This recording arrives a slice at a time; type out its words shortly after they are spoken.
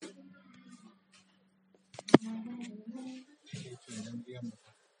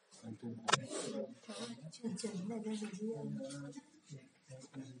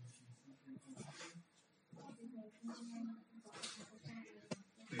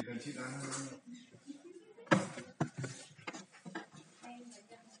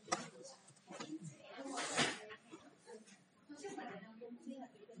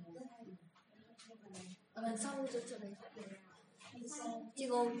Lần sau chỗ đấy chị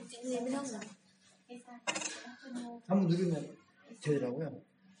ngồi chị gì bên đâu rồi? 한번 누르면 되더라고요.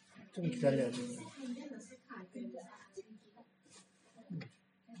 좀 기다려야 돼요.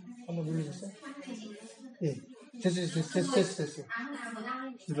 한번 누르셨어요? 예. 됐어.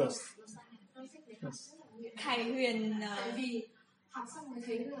 눌렀어. Khải Huyền vì học xong mới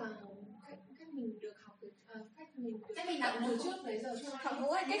thấy là cách mình được học được cách mình đọc từ trước tới giờ chưa. Không đúng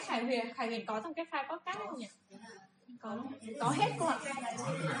rồi, cái Khải Huyền có trong cái file podcast không nhỉ? Có hết cô ạ.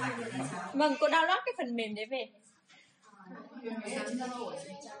 Vâng, cô download cái phần mềm đấy về. Cái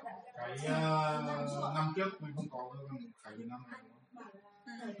năm trước mình không có Khải Huyền năm này.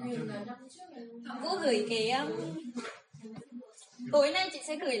 Cô gửi cái tối nay chị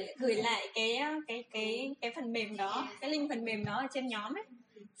sẽ gửi lại cái phần mềm đó, cái link phần mềm đó ở trên nhóm ấy,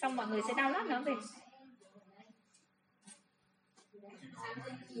 xong mọi người sẽ download nó về.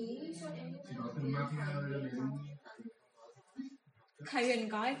 Khải Huyền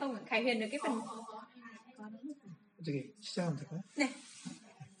có hay không? Khải Huyền được cái phần 저기 시작하면 될까요? này.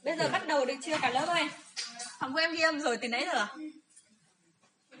 Bây giờ bắt đầu được chưa cả lớp ơi? Phòng của em ghi âm rồi từ nãy giờ à?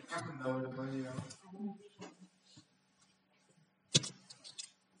 Các phần đầu được bao nhiêu?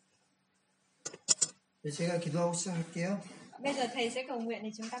 네, 제가 기도하고 시작할게요. Bây giờ thầy sẽ cầu nguyện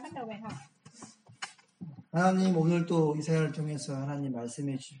để chúng ta bắt đầu bài học. 하나님 오늘 또 이사야를 통해서 하나님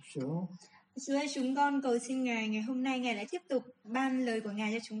말씀해 주십시오. Chúa ơi, chúng con cầu xin Ngài hôm nay Ngài lại tiếp tục ban lời của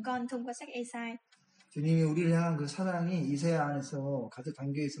Ngài cho chúng con thông qua sách E-sai. 주님이 우리를 향한 그 사랑이 이사야 안에서 가득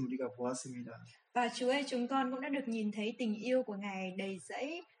담겨 있음을 우리가 보았습니다. Và Chúa ơi, chúng con cũng đã được nhìn thấy tình yêu của Ngài đầy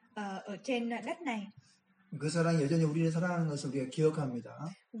dẫy ở trên đất này. 그 사랑이 여전히 우리를 사랑하는 것을 우리가 기억합니다.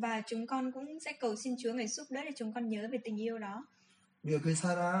 Và chúng con cũng sẽ cầu xin Chúa Ngài giúp đỡ để chúng con nhớ về tình yêu đó. 우리가 그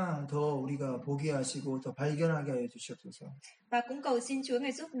사랑 더 우리가 보게 하시고 더 발견하게 하여 주시옵소서. Và cũng cầu xin Chúa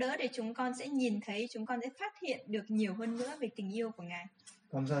Ngài giúp đỡ để chúng con sẽ nhìn thấy, chúng con sẽ phát hiện được nhiều hơn nữa về tình yêu của Ngài.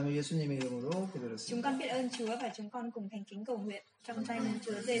 감사하며 예수님의 이름으로 기도드렸습니다. Chúng con biết ơn Chúa và chúng con cùng thành kính cầu nguyện trong danh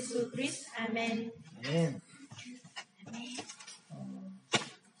Chúa Giêsu Christ. Amen. 아멘.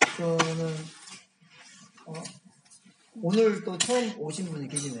 저는 오늘 또 처음 오신 분이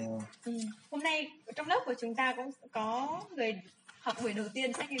계시네요. Hôm nay trong lớp của chúng ta cũng có người học buổi đầu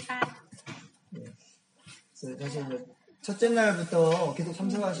tiên sách E-sai. 네. 사실 이제 첫째 날부터 계속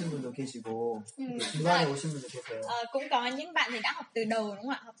참석하신 분도 계시고 중간에 오신 분도 계세요. Cũng có những bạn thì đã học từ đầu, đúng không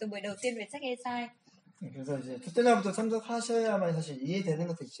ạ? Học từ buổi đầu tiên về sách E-sai. 그래서 이제 첫째 날부터 참석하셔야만 사실 이해되는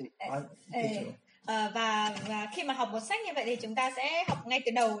것도 있겠죠. Và khi mà học một sách như vậy thì chúng ta sẽ học ngay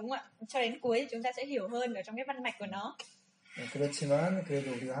từ đầu, đúng không ạ? Cho đến cuối thì chúng ta sẽ hiểu hơn ở trong cái văn mạch của nó. 그렇지만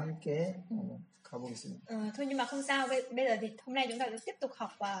그래도 우리가 함께 가보겠습니다. Thôi nhưng mà không sao, bây giờ thì hôm nay chúng ta sẽ tiếp tục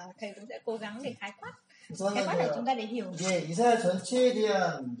học và thầy cũng sẽ cố gắng để khái quát để chúng ta để hiểu. 이게 이사야 전체에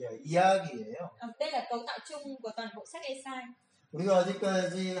대한 이야기예요. Đây là cấu tạo chung của toàn bộ sách E-sai. 우리가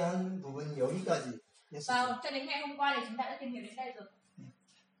어디까지 한 부분 여기까지 했어요. Cho đến ngày hôm qua thì chúng ta đã tìm hiểu đến đây rồi.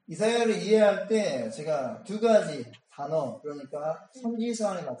 이사야를 이해할 때 제가 두 가지 단어, 그러니까 선지서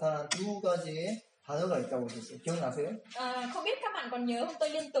안에 나타난 두 가지의 단어가 있다고 했었어요. 기억나세요? Không biết các bạn còn nhớ không? Tôi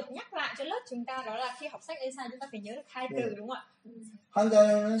liên tục nhắc lại cho lớp chúng ta, đó là khi học sách E-sai chúng ta phải nhớ được hai từ, đúng không ạ? 한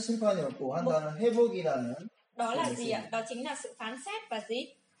단어는 심판이었고 한 단어는 회복이라는. Đó là gì ạ? Đó chính là sự phán xét và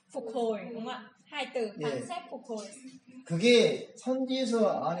gì? Phục hồi, đúng không ạ? Hai từ phán xét, phục hồi. 그게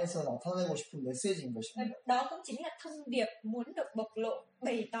선지서 안에서 나타내고 싶은 메시지인 것입니다. Đó cũng chính là thông điệp muốn được bộc lộ,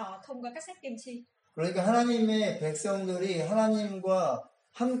 bày tỏ thông qua các sách tiên tri. 그러니까 하나님의 백성들이 하나님과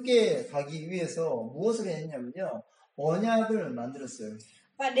함께 가기 위해서 무엇을 했냐면요, 언약을 만들었어요.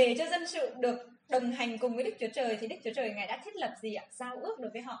 Và để cho dân sự được đồng hành cùng với Đức Chúa Trời thì Đức Chúa Trời Ngài đã thiết lập gì ạ? Giao ước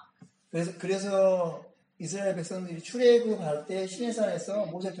đối với họ. 그래서 이스라엘 백성들이 출애굽할 때 시내산에서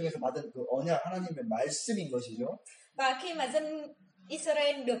모세 통해서 받은 그 언약, 하나님의 말씀인 것이죠. Và khi mà dân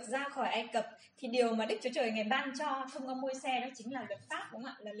Israel được ra khỏi Ai Cập thì điều mà Đức Chúa Trời Ngài ban cho thông qua Môi-se đó chính là luật pháp, đúng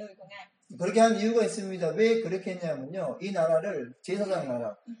không ạ? Là lời của Ngài. 그렇게 한 이유가 있습니다. 왜 그렇게 했냐면요, 이 나라를 제사장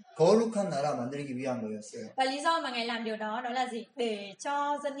나라, 거룩한 나라 만들기 위한 거였어요. Và lý do mà Ngài làm điều đó, đó là gì? Để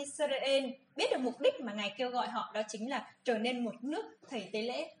cho dân Israel biết được mục đích mà Ngài kêu gọi họ, đó chính là trở nên một nước thầy tế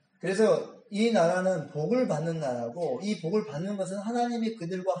lễ. 그래서 이 나라는 복을 받는 나라고, 이 복을 받는 것은 하나님이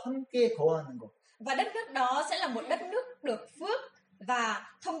그들과 함께 거하는 것. Và đất nước đó sẽ là một đất nước được phước,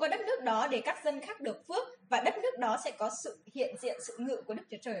 và thông qua đất nước đó để các dân khác được phước, và đất nước đó sẽ có sự hiện diện, sự ngự của Đức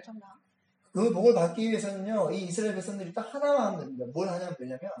Chúa Trời ở trong đó. 그 복을 받기 위해서는요, 이 이스라엘 백성들이 딱 하나만 하면 됩니다. 뭘 하냐면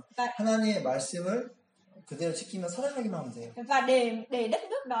되냐면 하나님의 말씀을 그대로 지키며 살아가기만 하면 돼요. Và để đất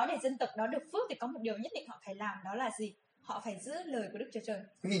nước đó, để dân tộc đó được phước thì có một điều nhất định họ phải làm, đó là gì? Họ phải giữ lời của Đức Chúa Trời.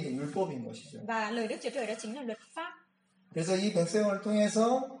 그게 이제 율법인 것이죠. Và lời Đức Chúa Trời đó chính là luật pháp. 그래서 이 백성을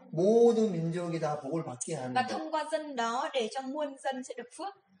통해서 모든 민족이 다 복을 받게 하는 Và 것. thông qua dân đó để cho muôn dân sẽ được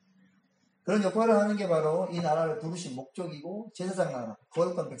phước. 그런 역할을 하는 게 바로 이 나라를 부르신 목적이고 제사장 나라,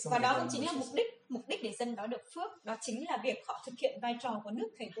 거룩한 Và đó 백성들이라는 cũng chính là 것이죠. mục đích để dân đó được phước. Đó chính là việc họ thực hiện vai trò của nước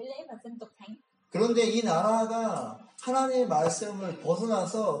thầy tế lễ và dân tộc thánh. 그런데 이 나라가 하나님의 말씀을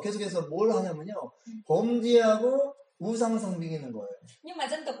벗어나서 계속해서 뭘 하냐면요, 범죄하고 우상 섬기는 거예요. Nhưng mà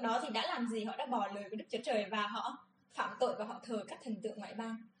dân tộc đó thì đã làm gì? Họ đã bỏ lời của Đức Chúa Trời và họ phạm tội và họ thờ các thần tượng ngoại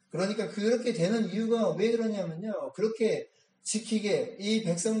bang. 그러니까 그렇게 되는 이유가 왜 그러냐면요, 그렇게 지키게, 이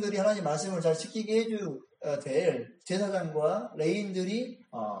백성들이 하나님 말씀을 잘 지키게 될 제사장과 레인들이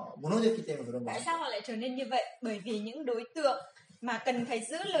무너졌기 때문에 그런 Tại 거죠. sao họ lại trở nên như vậy? Bởi vì những đối tượng mà cần phải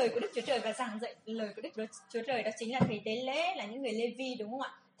giữ lời của Đức Chúa Trời và giảng dạy lời của Đức Chúa Trời, đó chính là thầy tế lễ, là những người Lê Vi, đúng không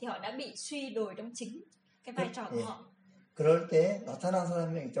ạ? Thì họ đã bị suy đồi trong chính cái vai trò của họ. 그럴 때 나타난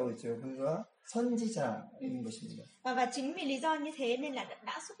사람이 있다고 했죠. 그가 선지자인 것입니다. Và chính vì lý do như thế nên là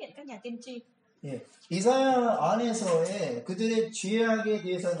đã xuất hiện các nhà tiên tri. 예, 이사야 안에서의 그들의 죄악에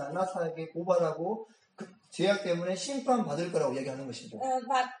대해서 낱낱하게 고발하고 그 죄악 때문에 심판받을 거라고 얘기하는 것이죠.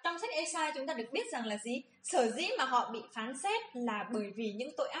 Và trong sách E-sai chúng ta được biết rằng là gì? Sở dĩ mà họ bị phán xét là bởi vì những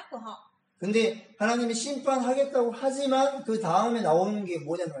tội ác của họ. 근데 하나님이 심판하겠다고 하지만 그 다음에 나오는 게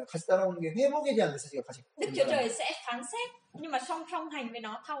뭐냐면 같이 따라오는 게 회복에 대한 메시지가 같이 Đức Chúa Trời sẽ phán xét, nhưng mà song hành với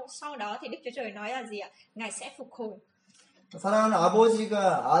nó sau đó thì Đức Chúa Trời nói là gì ạ? Ngài sẽ phục hồi. 사랑하는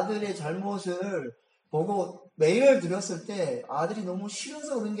아버지가 아들의 잘못을 보고 매일 들었을 때 아들이 너무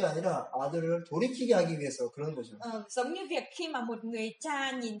싫어서 그런 게 아니라 아들을 돌이키게 하기 위해서 그런 거죠. Giống như việc khi mà một người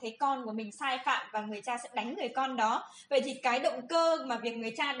cha nhìn thấy con của mình sai phạm và người cha sẽ đánh người con đó. Vậy thì cái động cơ mà việc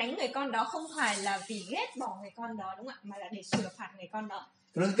người cha đánh người con đó không phải là vì ghét bỏ người con đó, đúng không ạ? Mà là để sửa phạt người con đó.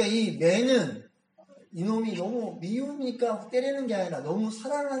 그러니까 이 매는 이놈이 너무 미우니까 때리는 게 아니라 너무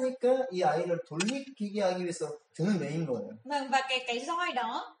사랑하니까 이 아이를 돌이키게 하기 위해서 드는 매인 거예요. Vâng, và cái roi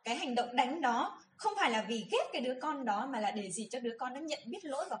đó, cái hành động đánh đó không phải là vì ghét cái đứa con đó mà là để gì cho đứa con nó nhận biết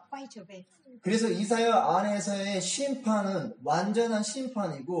lỗi và quay trở về. 그래서 이사야 안에서의 심판은 완전한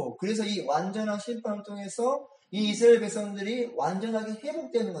심판이고, 그래서 이 완전한 심판을 통해서 이 이스라엘 백성들이 완전하게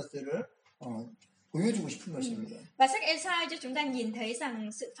회복되는 것들을 보여주고 싶은 것입니다. Và sách E-sai cho chúng ta nhìn thấy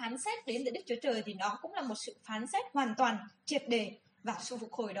rằng sự phán xét đến từ Đức Chúa Trời thì đó cũng là một sự phán xét hoàn toàn, triệt để, và sự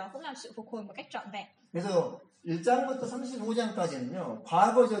phục hồi đó cũng là sự phục hồi một cách trọn vẹn. 그래서 1장부터 35장까지는요,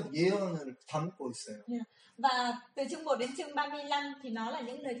 과거적 예언을 담고 있어요. Và từ chương 1 đến chương 35 thì nó là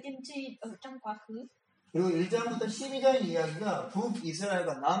những lời tiên tri ở trong quá khứ. 그리고 1장부터 12장의 이야기가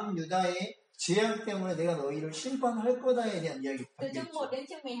북이스라엘과 남유다의 죄악 때문에 내가 너희를 심판할 거다에 대한 이야기. Từ chương 1 đến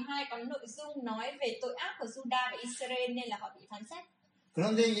chương 12 có nội dung nói về tội ác của Juda và Israel nên là họ bị phán xét.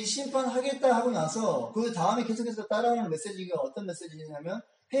 그런데 이 심판하겠다 하고 나서 그 다음에 계속해서 따라오는 메시지가 어떤 메시지냐면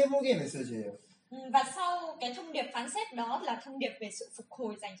회복의 메시지예요. Và sau cái thông điệp phán xét đó là thông điệp về sự phục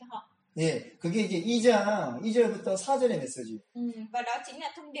hồi dành cho họ. 예, 그게 이제 2장 2절부터 4절의 메시지. Và đó chính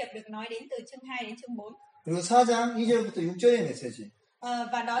là thông điệp được nói đến từ chương 2 đến chương 4. 그리고 4장 2절부터 6절의 메시지.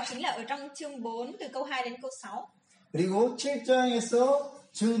 Và đó chính là ở trong chương 4 từ câu 2 đến câu 6. 그리고 7장에서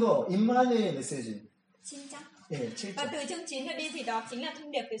증거 임마누엘의 메시지. 9장. 예, Và 7장. từ chương 9 trở đi thì đó chính là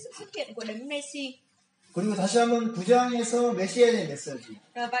thông điệp về sự xuất hiện của đấng Messi. 그리고 다시 한번 9장에서 메시아에 대한 메시지.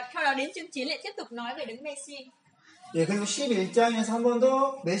 Và sau đó đến chương 9 lại tiếp tục nói về đấng Messi. 예, 그리고 11장에서 한 번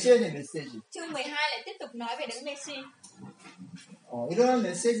더 메시아에 대한 메시지. Chương 12 lại tiếp tục nói về đấng Messi. 이러한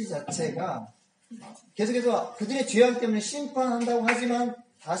메시지 자체가 계속해서 그들의 죄악 때문에 심판한다고 하지만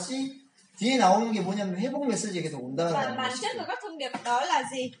다시 뒤에 나오는 게 뭐냐면 회복 메시지가 계속 Và 온다는 bản chất của 것이죠. các thông điệp đó là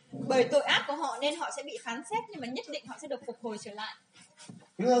gì? Bởi tội ác của họ nên họ sẽ bị phán xét, nhưng mà nhất định họ sẽ được phục hồi trở lại.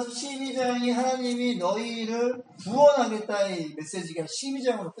 그래서 12장이 하나님이 너희를 구원하겠다의 메시지가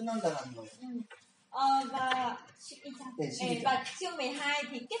 12장으로 끝난다는 거예요. Và 네, 12장. và chương 12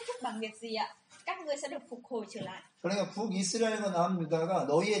 thì kết thúc bằng việc gì ạ? Các ngươi sẽ được phục hồi trở lại. 그러니까 북이스라엘과 남유다가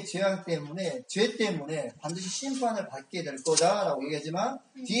너희의 죄악 때문에 죄 때문에 반드시 심판을 받게 될 거다라고 얘기하지만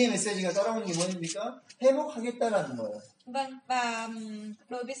뒤에 메시지가 따라오는 게 뭐입니까? 회복하겠다라는 거예요. Vâng, và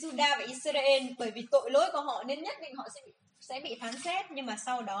đối với Juda và Israel, bởi vì tội lỗi của họ nên nhất định họ sẽ bị phán xét, nhưng mà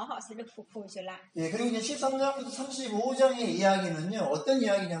sau đó họ sẽ được phục hồi trở lại. 예, 그리고 이제 13장부터 35장의 이야기는요, 어떤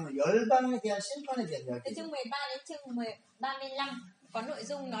이야기냐면 열방에 대한 심판에 대한 Từ 이야기예요. chương 13 đến chương 35 có nội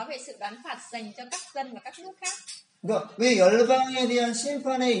dung nói về sự đoán phạt dành cho các dân và các nước khác. 그러니까 왜 열방에 대한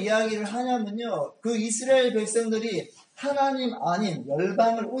심판의 이야기를 하냐면요. 그 이스라엘 백성들이 하나님 아닌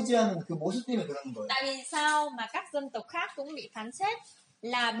열방을 의지하는 그 모습 때문에 그러는 거예요. Tại vì sao mà các dân tộc khác cũng bị phán xét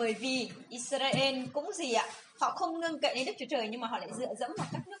là bởi vì Israel cũng gì ạ? Họ không nương cậy đến Đức Chúa Trời nhưng mà họ lại dựa dẫm vào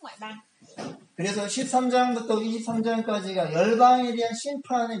các nước ngoại bang. 그래서 13장부터 23장까지가 열방에 대한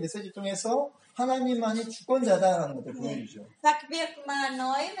심판의 메시지 통해서 하나님만이 주권자다라는 것을 보여주죠. Và việc mà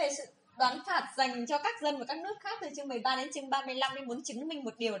nói về sự đoán phạt dành cho các dân và các nước khác từ chương 13 đến chương 35 nên muốn chứng minh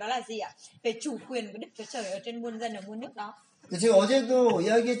một điều đó là gì ạ? Về chủ quyền của Đức Chúa Trời ở trên muôn dân ở muôn nước đó. 제가 어제도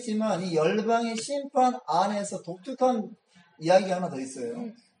이야기했지만 이 열방의 심판 안에서 독특한 이야기가 하나 더 있어요.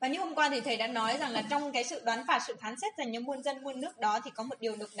 Và như hôm qua thì thầy đã nói rằng là trong cái sự đoán phạt, sự phán xét dành cho muôn dân muôn nước đó thì có một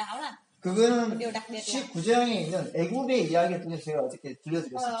điều độc đáo là 그거는 điều đặc biệt là 19장에 있는 애굽의 이야기를 통해서 제가 어저께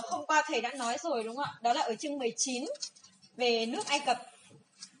들려드렸습니다. hôm qua thầy đã nói rồi đúng không ạ? Đó là ở chương 19 về nước Ai Cập.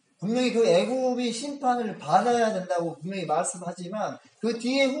 분명히 그 애굽이 심판을 받아야 된다고 분명히 말씀하지만 그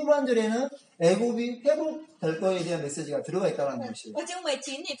뒤에 후반절에는 애굽이 회복될 거에 대한 메시지가 들어가 있다는 것이에요. Ở chương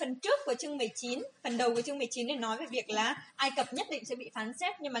 19 thì phần trước của chương 19, phần đầu của chương 19 thì nói về việc là Ai Cập nhất định sẽ bị phán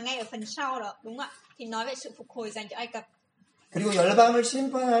xét, nhưng mà ngay ở phần sau đó đúng không ạ? Thì nói về sự phục hồi dành cho Ai Cập. 그리고 열방을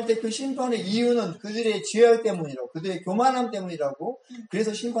심판할 때 그 심판의 이유는 그들의 죄악 때문이라고, 그들의 교만함 때문이라고,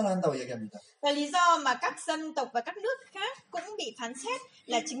 그래서 심판한다고 얘기합니다. Và lý do mà các dân tộc và các nước khác cũng bị phán xét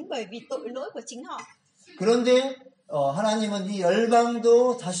là chính bởi vì tội lỗi của chính họ. 그런데 하나님은 이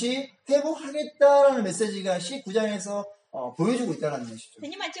열방도 다시 회복하겠다라는 메시지가 19장에서 보여주고 있다는 것이죠. Thế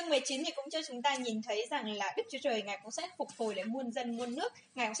nhưng mà chương 19 thì cũng cho chúng ta nhìn thấy rằng là Đức Chúa Trời Ngài cũng sẽ phục hồi lại muôn dân muôn nước,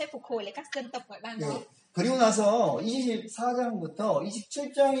 Ngài cũng sẽ phục hồi lại các dân tộc ngoại bang đó. 네. 그리고 나서 24장부터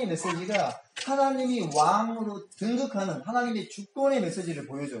 27장의 메시지가 하나님이 왕으로 등극하는 하나님의 주권의 메시지를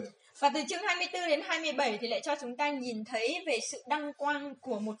보여줘요. Và từ chương 24 đến 27 thì lại cho chúng ta nhìn thấy về sự đăng quang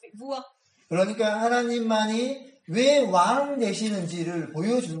của một vị vua. 그러니까 하나님만이 왜 왕 되시는지를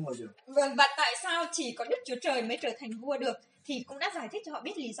보여주는 거죠. Và tại sao chỉ có Đức Chúa Trời mới trở thành vua được thì cũng đã giải thích cho họ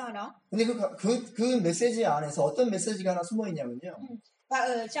biết lý do đó. 근데 그 메시지 안에서 어떤 메시지가 하나 숨어 있냐면요. Và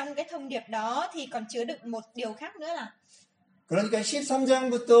ở trong cái thông điệp đó thì còn chứa đựng một điều khác nữa là 그러니까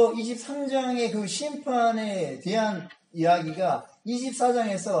 13장부터 23장의 그 심판에 대한 이야기가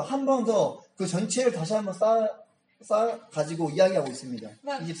 24장에서 한 번 더 그 전체를 다시 한번 가지고 이야기하고 있습니다.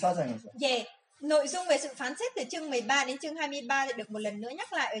 Vâng. 24장에서. Yeah. Nội dung về sự phán xét từ chương 13 đến chương 23 thì được một lần nữa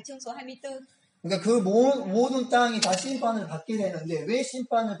nhắc lại ở chương số 24. 그러니까 그 모든 땅이 다 심판을 받게 되는데 왜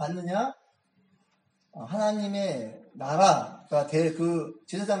심판을 받느냐? 하나님의 나라가 될 그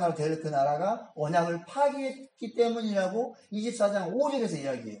제사장 나라 될 그 나라가 언약을 파기했기 때문이라고 24장 5절에서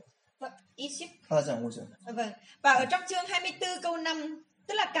이야기해요. 24장 5절. Vâng. Và ở trong chương 24 câu 5,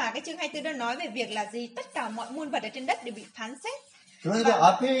 tức là cả cái chương 24 đó nói về việc là gì? Tất cả mọi muôn vật ở trên đất đều bị phán xét. 그러니까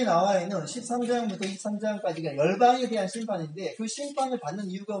앞에 나와 있는 13장부터 23장까지가 열방에 대한 심판인데 그 심판을 받는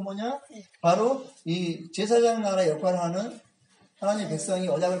이유가 뭐냐? 바로 이 제사장 나라 역할을 하는 하나님의 백성이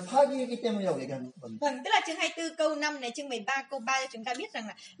언약을 파기했기 때문이라고 얘기하는 겁니다. Vâng, tức là chương 24 câu 5 này, chương 13 câu 3 cho chúng ta biết rằng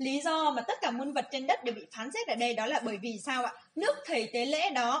là lý do mà tất cả muôn vật trên đất đều bị phán xét ở đây đó là bởi vì sao ạ? Nước thầy tế lễ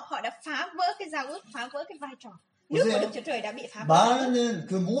đó họ đã phá vỡ cái giao ước, phá vỡ cái vai trò. nước của Đức Chúa Trời đã bị phá vỡ. 많은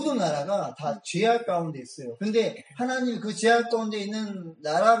그 모든 나라가 다 죄악 가운데 있어요. 그런데 하나님 그 죄악 가운데 있는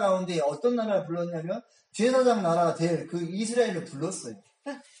나라 가운데 어떤 나라를 불렀냐면 제사장 나라가 될 그 이스라엘을 불렀어요.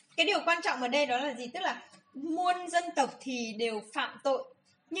 Cái điều quan trọng ở đây đó là gì? Tức là muôn dân tộc thì đều phạm tội.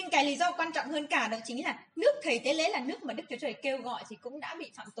 Nhưng cái lý do quan trọng hơn cả đó chính là nước thầy tế lễ là nước mà Đức Chúa Trời kêu gọi thì cũng đã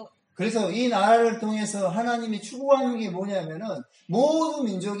bị phạm tội. 그래서 이 나라를 통해서 하나님이 추구하는 게 뭐냐면은 모든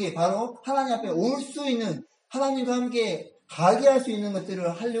민족이 바로 하나님 앞에 올 수 있는 하나님과 함께 가게 할 수 있는 것들을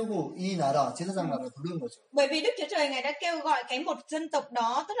하려고 이 나라 제사장 나라를 부르는 거죠. Bởi vì Đức Chúa Trời Ngài đã kêu gọi cái một dân tộc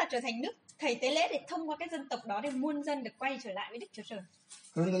đó, tức là trở thành nước thầy tế lễ, để thông qua cái dân tộc đó để muôn dân được quay trở lại với Đức Chúa Trời.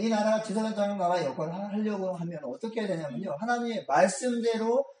 그러니까 이 나라 제사장 나라 역할을 하려고 하면 어떻게 해야 되냐면요. 하나님의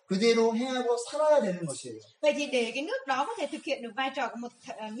말씀대로 그대로 행하고 살아야 되는 것이에요. Vậy thì để cái nước đó có thể thực hiện được vai trò của một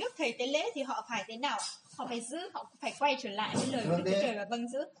nước thầy tế lễ thì họ phải thế nào? Họ phải giữ, họ phải quay trở lại với lời của Đức Chúa Trời và vâng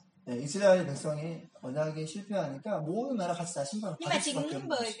giữ. 네, 이스라엘 백성이 언약에 실패하니까 모든 나라 같이 다 심판을 Nhưng mà 받을 수밖에 chính 없는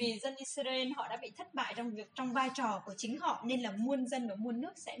bởi 것이죠. vì dân Israel họ đã bị thất bại trong vai trò của chính họ nên là muôn dân và muôn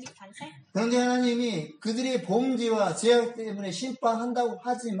nước sẽ bị phán xét. 그런데 하나님이 그들의 범죄와 죄악 때문에 심판한다고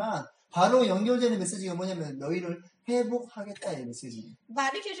하지만 바로 연결되는 메시지가 뭐냐면 너희를 회복하겠다의 메시지예요.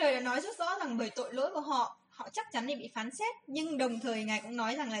 Và Đức Chúa Trời đã nói rất rõ rằng bởi tội lỗi của họ, họ chắc chắn bị phán xét, nhưng đồng thời Ngài cũng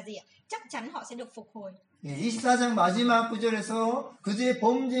nói rằng là gì ạ? Chắc chắn họ sẽ được phục hồi. 24장 마지막 구절에서 그들의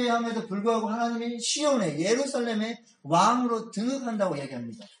범죄함에도 불구하고 하나님이 시온에 예루살렘의 왕으로 등극한다고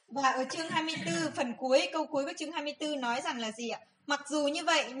얘기합니다. Và ở chương 24 phần cuối, câu cuối của chương 24 nói rằng là gì ạ? Mặc dù như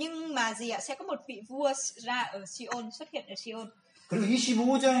vậy nhưng mà gì ạ? Sẽ có một vị vua ra ở Sion, xuất hiện ở Sion. 그리고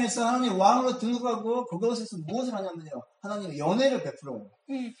 25장에서 하나님 왕으로 등극하고 그것에서 무엇을 하냐면요. 하나님 연회를 베풀어요.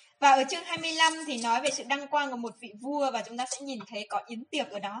 Và ở chương 25 thì nói về sự đăng quang của một vị vua và chúng ta sẽ nhìn thấy có yến tiệc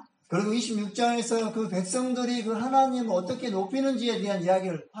ở đó. 그리고 26장에서 그 백성들이 그 하나님을 어떻게 높이는지에 대한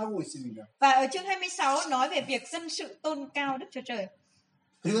이야기를 하고 있습니다. Và ở chương 26 nói về việc dân sự tôn cao Đức Chúa Trời.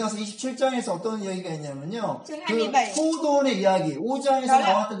 그리고 나서 27장에서 어떤 이야기가 있냐면요. chương 그 27. 포도원의 이야기, 5장에서 đó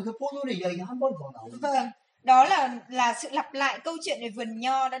là- 나왔던 그 포도원의 이야기가 한 번 더 나옵니다. Vâng, đó là sự lặp lại câu chuyện về vườn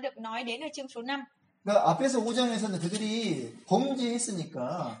nho đã được nói đến ở chương số 5. 그러니까 앞에서 5장에서는 그들이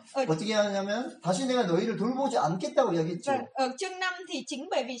범죄했으니까 어떻게 하냐면 다시 내가 너희를 돌보지 않겠다고 이야기했죠. Vâng, ở chương 5 thì chính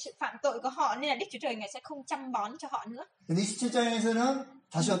bởi vì sự phạm tội của họ nên là Đức Chúa Trời Ngài sẽ không chăm bón cho họ nữa. 근데 27장에서는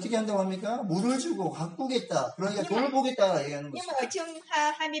다시 어떻게 한다고 합니까? 물을 주고 가꾸겠다. 그러니까 Nhưng mà- 돌보겠다 얘기하는 Nhưng mà 것이죠. ở chương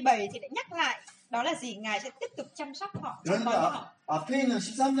 27 thì lại nhắc lại đó là gì? Ngài sẽ tiếp tục chăm sóc họ, chăm bón cho 그러니까 họ. 앞에 있는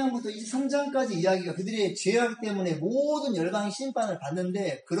 13장부터 23장까지 이야기가 그들의 죄악 때문에 모든 열방이 심판을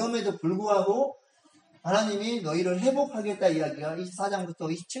받는데 그럼에도 불구하고 하나님이 너희를 회복하겠다 이야기가 24장부터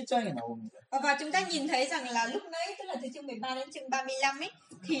 27장에 나옵니다. Và chúng ta nhìn thấy rằng là lúc nãy, tức là từ chương 13 đến chương 35 ấy,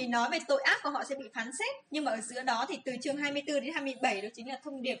 thì nói về tội ác của họ sẽ bị phán xét. Nhưng mà ở giữa đó thì từ chương 24 đến 27 đó chính là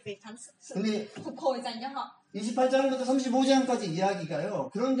thông điệp về sự 근데 phục hồi dành cho họ. 28장부터 35장까지 이야기가요.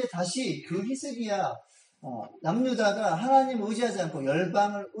 그런데 다시 그 히스기야 남유다가 하나님을 의지하지 않고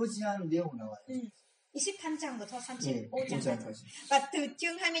열방을 의지하는 내용으로 나와요. 28장부터 예, 35장. 5장까지. Và từ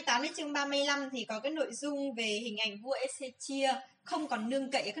chương 28 đến chương 35 thì có cái nội dung về hình ảnh vua Ezechia không còn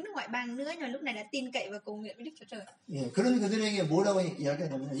nương cậy ở các nước ngoại bang nữa, nhưng mà lúc này đã tin cậy và cầu nguyện với Đức Chúa Trời. 예, 그런 그들에게 뭐라고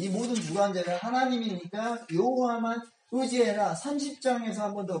이야기하냐면 이 모든 주관자가 하나님이니까 여호와만 의지해라. 30장에서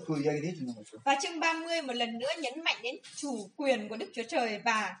한 번 더 그 이야기를 해주는 거죠. Và chương 30 một lần nữa nhấn mạnh đến chủ quyền của Đức Chúa Trời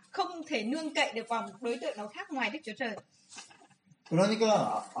và không thể nương cậy được vào một đối tượng nào khác ngoài Đức Chúa Trời.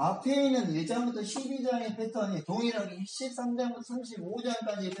 그러니까 앞에 있는 1장부터 12장의 패턴이 동일하게 13장부터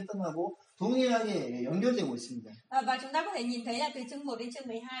 35장까지의 패턴하고 동일하게 연결되고 있습니다. Và chúng ta có thể nhìn thấy là từ chương 1 đến chương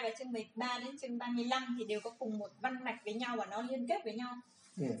 12 và chương 13 đến chương 35 thì đều có cùng một văn mạch với nhau và nó liên kết với nhau.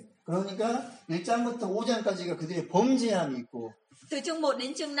 예, 그러니까 1장부터 5장까지가 그들의 범죄함이 있고 Từ chương 1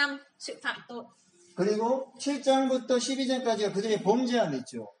 đến chương 5 sự phạm tội. 그리고 7장부터 12장까지가 그들의 범죄함이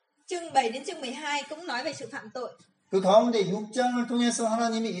있죠. Chương 7 đến chương 12 cũng nói về sự phạm tội. 그 가운데 6장을 통해서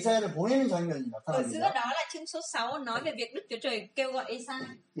하나님이 이사야를 보내는 장면이 Ở giữa 나타납니다. đó là chương số 6 nói về việc Đức Chúa Trời kêu gọi E-sai.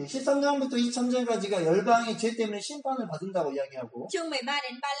 예, 13장부터 23장까지가 열방의 죄 때문에 심판을 받는다고 이야기하고 Chương 13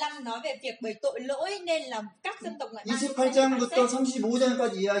 đến 35 nói về việc bởi tội lỗi nên là các dân tộc ngoại bang sẽ bị phán 28장부터 xét.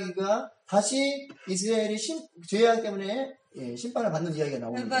 35장까지 이야기가 다시 이스라엘이 죄악 때문에 심판을 받는 이야기가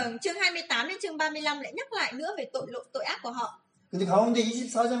나옵니다. Vâng, chương 28 đến chương 35 lại nhắc lại nữa về tội ác của họ. 근데 가운데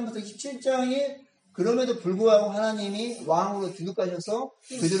 24장부터 27장에 그럼에도 불구하고 하나님이 왕으로 등극하셔서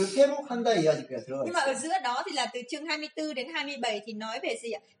그들을 회복한다 이야기가 들어가 Nhưng mà 있어요. ở giữa đó thì là từ chương 24 đến 27 thì nói về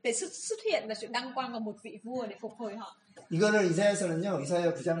gì ạ? Về sự xuất hiện và sự đăng quang của một vị vua để phục hồi họ. 이거를 이사야서는요.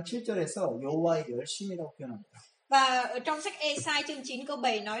 이사야 9장 7절에서 여호와의 열심이라고 표현합니다. Và ở trong sách E-sai chương 9 câu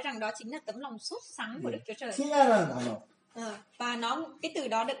 7 nói rằng đó chính là tấm lòng sốt sắng của Đức Chúa Trời. 키나라는 단어. Và cái từ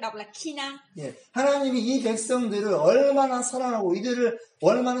đó được đọc là Kina. 예, 하나님이 이 백성들을 얼마나 사랑하고 이들을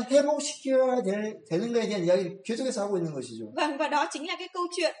얼마나 회복시켜야 되는가에 대한 이야기를 계속해서 하고 있는 것이죠. Vâng, và đó chính là cái câu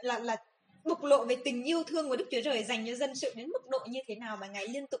chuyện là bộc lộ về tình yêu thương của Đức Chúa Trời dành cho dân sự đến mức độ như thế nào mà Ngài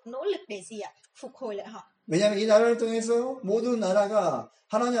liên tục nỗ lực để gì ạ? Phục hồi lại họ. 왜냐하면 이 나라를 통해서 모든 나라가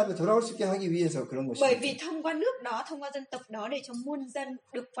하나님 앞에 돌아올 수 있게 하기 위해서 그런 Bởi 것이죠. vì thông qua nước đó, thông qua dân tộc đó để cho muôn dân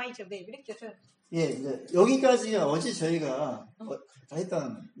được quay trở về với Đức Chúa Trời. 예, 이제 여기까지 어제 저희가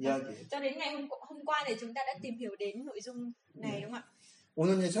했던 이야기예요. Cho đến ngày hôm qua thì chúng ta đã tìm hiểu đến nội dung này đúng không ạ?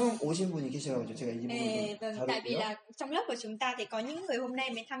 오늘 이제 처음 오신 분이 계셔가지고 제가 이 부분을 Vâng, tại vì 다룰게요. là trong lớp của chúng ta thì có những người hôm nay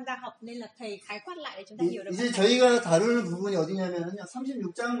mới tham gia học nên là thầy khái quát lại để chúng ta hiểu được. 이제 저희가 다룰 부분이 어디냐면요,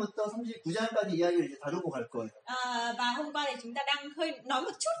 36장부터 39장까지 이야기를 이제 다루고 갈 거예요. Và hôm qua thì chúng ta đang hơi nói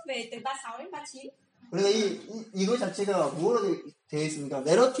một chút về từ 36 đến 39. 그러니까 이거 자체가 뭐로 되어 있습니까?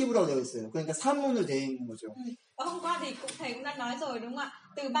 내러티브라고 되어 있어요. 그러니까 산문으로 되어 있는 거죠. Và hôm qua thì thầy cũng đã nói rồi đúng không ạ?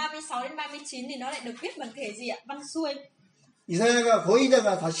 Từ 36 đến 39 thì nó lại được viết bằng thể gì ạ? Văn xuôi. 이사야가 거의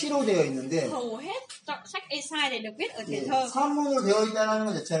다가 다 시로 되어 있는데 Hầu hết sách E-sai này được viết ở thể 예, thơ. 산문으로 되어 있다는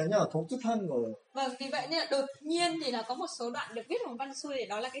것 자체는요 독특한 거예요. Vâng, vì vậy nên là đột nhiên thì là có một số đoạn được viết bằng văn xuôi thì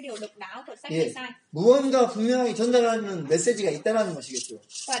đó là cái điều độc đáo của sách 예, E-sai. 무언가 분명하게 전달하는 메시지가 있다는 것이겠죠.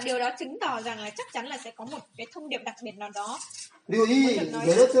 Và điều đó chứng tỏ rằng là chắc chắn là sẽ có một cái thông điệp đặc biệt nào đó. 그리고 이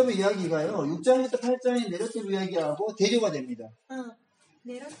내러티브 이야기가요 6장부터 8장의 내러티브 이야기하고 대조가 됩니다.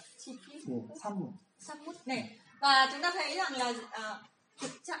 Nerochiki. 예, 산문. Samut này. Và chúng ta thấy rằng là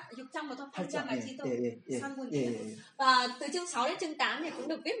 6trang mà thôi, 8 trang là chi thôi. Sang buồn 예, nghĩa. 예. Và từ chương 6 đến chương 8 thì cũng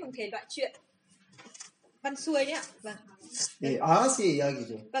được viết bằng thể loại truyện văn xuôi đấy ạ. Vâng. 예, 아하스의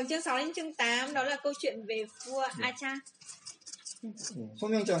이야기죠. Vâng, chương 6 đến chương 8 đó là câu chuyện về vua Acha. 예,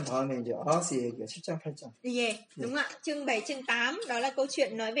 소명장 다음에 이제 아하스의 얘기가 7장, 8장. Yeah, đúng ạ. Chương 7, chương 8 đó là câu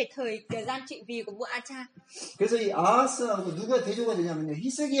chuyện nói về thời gian trị vì của vua Acha. 그래서 이 아하스하고 누가 대조가 되냐면요.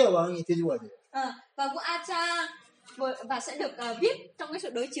 히스기야 왕이 대조가 돼요. Và vua Acha và sẽ được viết trong cái sự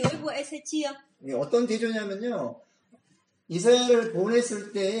đối chiếu với vua Ezechia. 예, 어떤 대조냐면요. 이사야를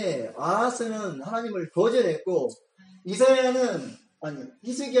보냈을 때 아하스는 하나님을 거절했고 히스기야는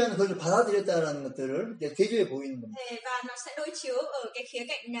그걸 받아들였다라는 것들을 대조해 보이는 겁니다. Và nó sẽ đối chiếu ở cái khía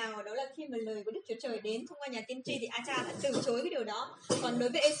cạnh nào, đó là khi mà lời của Đức Chúa Trời đến thông qua nhà tiên tri thì Acha đã từ chối cái điều đó. Còn đối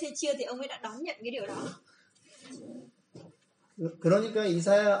với Ezechia thì ông ấy đã đón nhận cái điều đó. 그러니까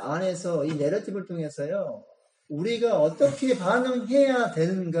이사야 안에서 이 내러티브를 통해서요. 우리가 어떻게 반응해야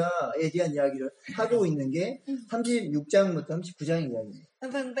되는가에 대한 이야기를 하고 있는 게 36장부터 39장의 이야기입니다.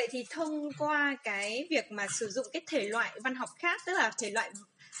 Vâng, vậy thì thông qua cái việc mà sử dụng cái thể loại văn học khác, tức là thể loại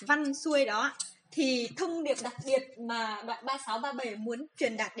văn xuôi đó, thì thông điệp đặc biệt mà đoạn 36, 37 muốn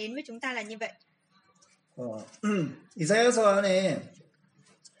truyền đạt đến với chúng ta là như vậy. 이사야서 안에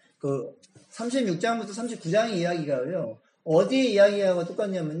그 36장부터 39장의 이야기가요. 어디에 이야기하고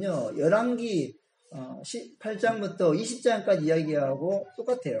똑같냐면요. 열왕기 18장부터 20장까지 이야기하고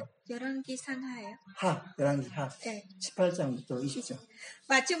똑같아요. 열왕기 산하예요. 열왕기 하. 네. 18장부터 20장.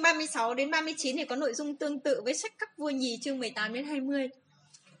 Và chương 36 đến 39 thì có nội dung tương tự với sách các vua nhì chương 18 đến 20.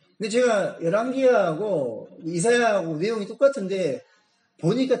 근데 제가 열왕기하고 이사야하고 내용이 똑같은데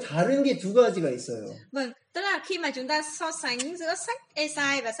보니까 다른 게 두 가지가 있어요. Vâng, tức là khi mà chúng ta so sánh giữa sách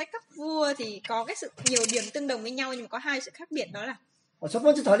E-sai và sách các vua thì có cái sự nhiều điểm tương đồng với nhau nhưng mà có hai sự khác biệt, đó là 첫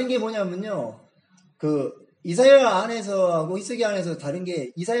번째 다른 게 뭐냐면요. 그 이사야 안에서하고 히스기야 안에서 다른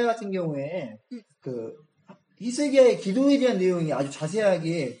게 이사야 같은 경우에 그 히스기야의 기도에 대한 내용이 아주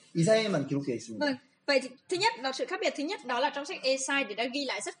자세하게 이사야에만 기록되어 있습니다. Vâng, vậy thì thứ nhất, sự khác biệt thứ nhất đó là trong sách E-sai thì đã ghi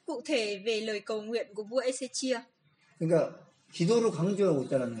lại rất cụ thể về lời cầu nguyện của vua Ezechia. 그러니까 기도를 강조하고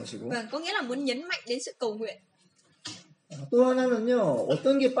있다는 것이고. Vâng, có nghĩa là muốn nhấn mạnh đến sự cầu nguyện. 또 하나는요.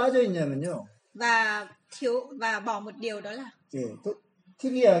 어떤 게 빠져 있냐면요. và bỏ một điều đó là 또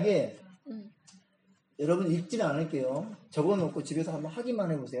특이하게 여러분 읽지는 않을게요. 적어놓고 집에서 한번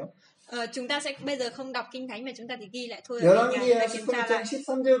확인만 해보세요. chúng ta sẽ bây giờ không đọc kinh thánh mà chúng ta chỉ ghi lại thôi. 열왕기하 18장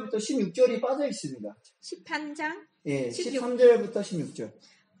 13절부터 16절이 빠져 있습니다. 18장? 예, 13절부터 16절.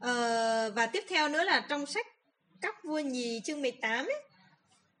 Và tiếp theo nữa là trong sách các vua nhì chương 18 ấy.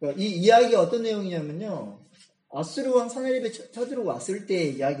 이 이야기가 어떤 내용이냐면요. 아수르 왕 사네립에 쳐들어 왔을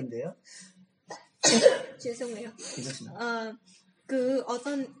때의 이야기인데요. 죄송해요. 괜찮습니다. 그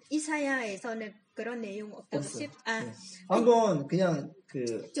어떤 이사야에서는 그런 내용 없다고 한번 그냥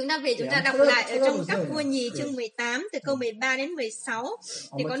chúng ta về chúng ta đọc lại ở trong các vua nhì chương 18 từ câu 13 đến 16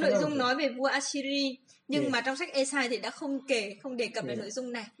 thì có nội dung nói về vua Assyri, nhưng mà trong sách E-sai thì đã không đề cập đến nội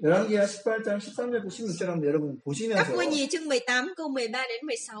dung này. 열왕기하 18장 13절부터 16절 한번 여러분 보시면서 các vua nhì chương 18 câu 13 đến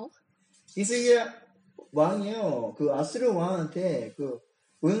 16. 히스기야 왕이요. 그 아수르 왕한테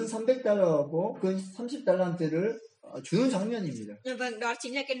은 300달러하고 근 30달란트를 주는 장면입니다. Vâng, đó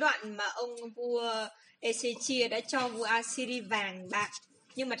chính là cái đoạn mà ông vua Ezechia đã cho vua Assyri vàng bạc,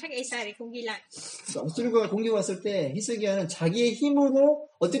 nhưng mà sách E-sai thì không ghi lại. 아수르가 공격 왔을 때 히스기야는 자기의 힘으로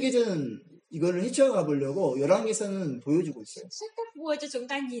어떻게든 이거를 헤쳐가 보려고 열왕기에서는 보여주고 있어요. Sách các vua cho chúng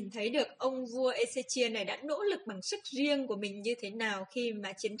ta nhìn thấy được ông vua Ezechia này đã nỗ lực bằng sức riêng của mình như thế nào khi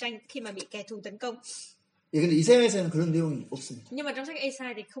mà bị kẻ thù tấn công. 예, 근데 이사야에서는 그런 내용이 없습니다. Nhưng mà trong sách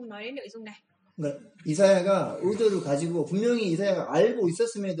E-sai thì không nói đến nội dung này. 그러니까 이사야가 의도를 가지고 분명히 이사야가 알고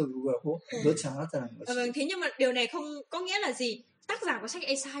있었음에도 불구하고 넣지 않았다는 것이죠. Vâng, thế nhưng mà điều này không có nghĩa là gì? Tác giả của sách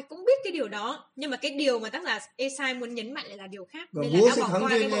E-sai cũng biết cái điều đó, nhưng mà cái điều mà tác giả E-sai muốn nhấn mạnh lại là điều khác. Nên là đã bỏ qua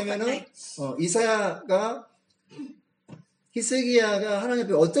cái bộ phận này. 이사야가 히스기야가 하나님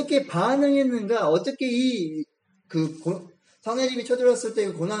앞에 어떻게 반응했는가, 어떻게 사내집이 쳐들었을 때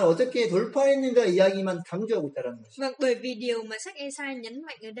그 고난을 어떻게 돌파했는가 이야기만 강조하고 있다는 것이죠. Vâng, bởi vì điều mà sách E-sai nhấn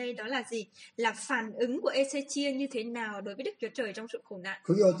mạnh ở đây đó là gì? Là phản ứng của Ezechia như thế nào đối với Đức Chúa Trời trong sự khổ nạn.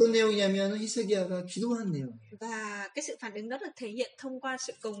 그게 어떤 내용이냐면 히스기야가 기도한 내용이에요. Và cái sự phản ứng đó được thể hiện thông qua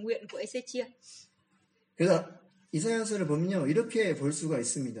sự cầu nguyện của Ezechia. 그래서 이사야서를 보면요 이렇게 볼 수가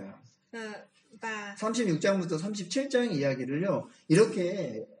있습니다. và 36장부터 37장 이야기를요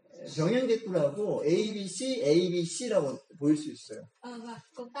이렇게 병행됐구라고 ABC라고 보일 수 있어요. Vâng,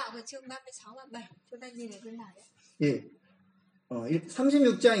 cũng tạo vào chương 36 và 37 chúng ta nhìn ở bên này. 예.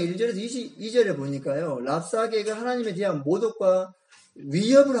 36장 1절에서 22절에 보니까요. 랍사게가 하나님에 대한 모독과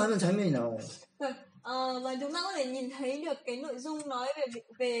위협을 하는 장면이 나와요. Vâng, Và chúng ta có thể nhìn thấy được cái nội dung nói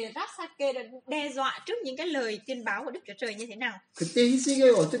về Rapsake đã đe dọa trước những cái lời tiên báo của Đức Chúa Trời như thế nào. 그때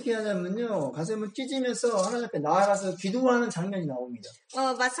히스기야가 어떻게 하냐면요, 가슴을 찢으면서 하나님 앞에 나아가서 기도하는 장면이 나옵니다.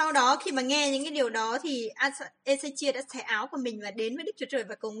 Và sau đó khi mà nghe những cái điều đó thì Ê-sai-chia đã xẻ áo của mình và đến với Đức Chúa Trời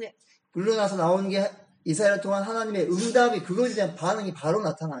và cầu nguyện. 그러고 나서 나오는 게 이사야를 통한 하나님의 응답이 그것에 대한 반응이 바로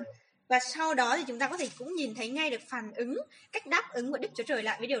나타나요. Và sau đó thì chúng ta có thể cũng nhìn thấy ngay được phản ứng, cách đáp ứng của Đức Chúa Trời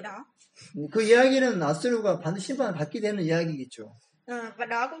lại với điều đó. 그 이야기는 아수르가 반드시 심판을 받게 되는 이야기겠죠. Và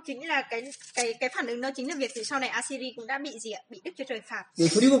đó cũng chính là cái phản ứng đó chính là việc thì sau này Assyria cũng đã bị gì ạ? Bị Đức Chúa Trời phạt. 예,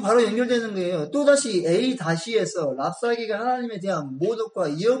 그리고 바로 연결되는 거예요. 또다시 A 다시에서 랍사기가 하나님에 대한 모독과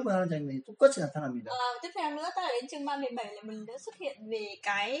위협을 하는 장면이 똑같이 na타납니다. Tiếp theo nữa ta đến chương 37 là mình đã xuất hiện về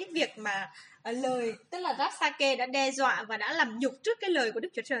cái việc mà lời, tức là Rapsake đã đe dọa và đã làm nhục trước cái lời của Đức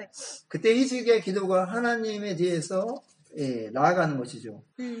Chúa Trời. 그때 히스기야의 기도가 하나님에 대해서 나아가는 것이죠.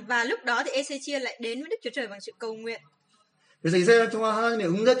 Và lúc đó thì Ê-sai-chia lại đến với Đức Chúa Trời bằng sự cầu nguyện. 그래서 이사야를 통한 하나님의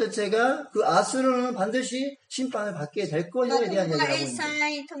응답 자체가 그 아수르는 반드시 심판을 받게 될 것에 대한 이야기를 하고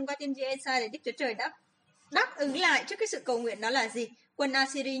있습니다. Thông qua tiên tri E-sai thì Đức Chúa Trời đã đáp ứng lại trước cái sự cầu nguyện đó là gì? Quân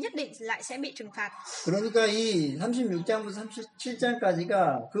Assyria nhất định lại sẽ bị trừng phạt. 그러니까 이 36장부터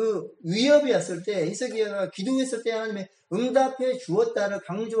 37장까지가 그 위협이 왔을 때 히스기야가 기도했을 때 하나님의 응답해 주었다를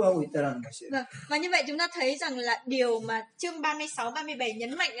강조하고 있다는 것이에요. Vâng. Và như vậy chúng ta thấy rằng là điều mà chương 36, 37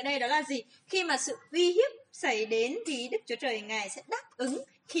 nhấn mạnh ở đây đó là gì? Khi mà sự uy hiếp xảy đến thì Đức Chúa Trời Ngài sẽ đáp ứng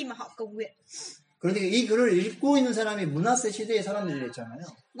khi mà họ cầu nguyện. 그런데 이 글을 읽고 있는 사람이 므낫세 시대의 사람들이었잖아요.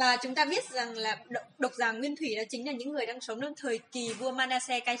 Và chúng ta biết rằng là độc giả nguyên thủy đó chính là những người đang sống trong thời kỳ vua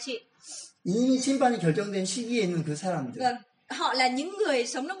Manasseh cai trị. 이미 심판이 결정된 시기에 있는 그 사람들. Vâng. Họ là những người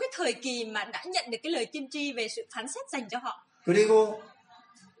sống trong cái thời kỳ mà đã nhận được cái lời tiên tri về sự phán xét dành cho họ. 그리고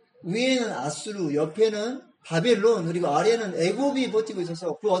위에는 아수르, 옆에는 바벨론, 그리고 아래는 애굽이 버티고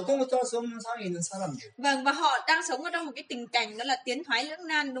있어서 그 어떤 것도 할 수 없는 상황에 있는 사람들. Vâng, và họ đang sống ở trong một cái tình cảnh đó là tiến thoái lưỡng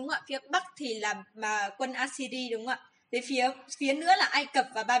nan, đúng không ạ? Phía Bắc thì là quân Assyria, đúng không ạ? Đến phía nữa là Ai Cập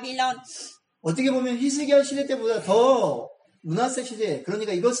và Babylon. 어떻게 보면 히스기야 시대 때보다 더 므낫세 시대,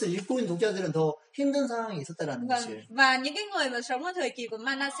 그러니까 이것을 읽고 있는 독자들은 더 힘든 상황이 있었다라는 것이에요. Và những cái người mà sống ở thời kỳ của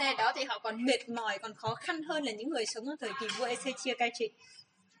Manasseh đó thì họ còn mệt mỏi, còn khó khăn hơn là những người sống ở thời kỳ vua Ê-sai-chia cai trị.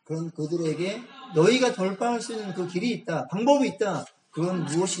 그런 그들에게 너희가 돌파할 수 있는 그 길이 있다, 방법이 있다. 그건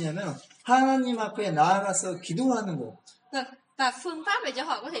무엇이냐면 하나님 앞에 나아가서 기도하는 것. Và phương pháp để cho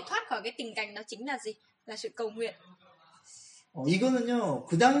họ có thể thoát khỏi cái tình cảnh đó chính là gì? Là sự cầu nguyện. 이거는요,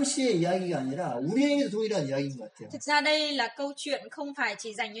 그 당시의 이야기가 아니라 우리에게도 동일한 이야기인 것 같아요. Thực ra đây là câu chuyện không phải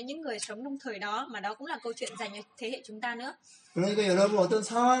chỉ dành cho những người sống trong thời đó, mà đó cũng là câu chuyện dành cho thế hệ chúng ta nữa. 그러니까 여러분 어떤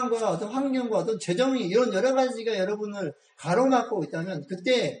상황과 어떤 환경과 어떤 재정이 이런 여러 가지가 여러분을 가로막고 있다면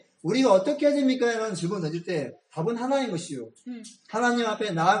그때 우리가 어떻게 해야 됩니까? 라는 질문 던질 때 답은 하나인 것이요. 하나님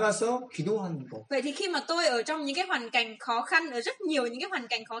앞에 나아가서 기도하는 것. Vậy thì khi mà tôi ở trong những cái hoàn cảnh khó khăn, ở rất nhiều những cái hoàn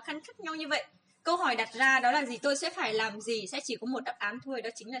cảnh khó khăn khác nhau như vậy, câu hỏi đặt ra đó là gì? Tôi sẽ phải làm gì? Sẽ chỉ có một đáp án thôi, đó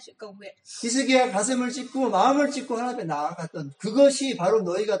chính là sự cầu nguyện. 히스기야 가슴을 찢고 마음을 찢고 하나님 앞에 나아갔던 그것이 바로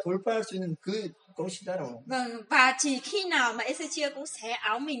너희가 돌파할 수 있는 그것이다라고. Vâng, và chỉ khi nào mà Ê-sai-chia cũng xé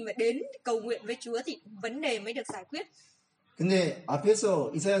áo mình và đến cầu nguyện với Chúa thì vấn đề mới được giải quyết. 근데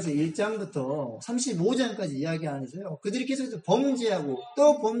앞에서 이사야서 1장부터 35장까지 이야기하면서요. 그들이 계속해서 범죄하고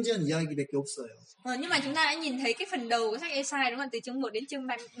또 범죄한 이야기밖에 없어요. Nhưng mà chúng ta đã nhìn thấy cái phần đầu của sách E-sai đúng không? Từ chương 1 đến chương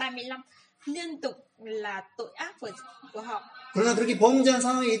 35 liên tục là tội ác của họ. 그러나 그렇게 범죄한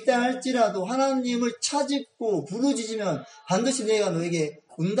상황이 있다 할지라도 하나님을 찾고 부르짖으면 반드시 내가 너에게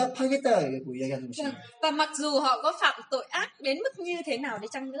응답하겠다고 이야기하는 것입니다. Và mặc dù họ có phạm tội ác đến mức như thế nào đi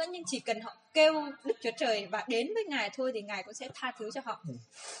chăng nữa, nhưng chỉ cần họ kêu Đức Chúa Trời và đến với Ngài thôi thì Ngài cũng sẽ tha thứ cho họ.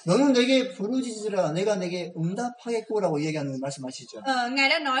 너는 내게 부르짖으라 내가 내게 응답하겠고라고 이야기하는 말씀하시죠. Ngài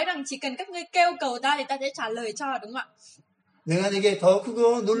đã nói rằng chỉ cần các ngươi kêu cầu ta thì ta sẽ trả lời cho, đúng không ạ? 내가 내게 더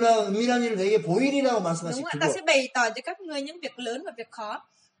크고 놀라운 은밀한 일을 내게 보이리라고 말씀하신 Đúng ạ, 그거. ta sẽ bày tỏ cho các ngươi những việc lớn và việc khó.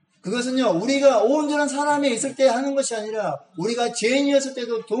 그것은요, 우리가 온전한 사람에 있을 때 하는 것이 아니라 우리가 죄인이었을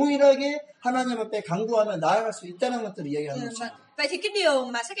때도 동일하게 하나님 앞에 간구하며 나아갈 수 있다는 것들을 이야기하는 것입니다. Vậy thì cái điều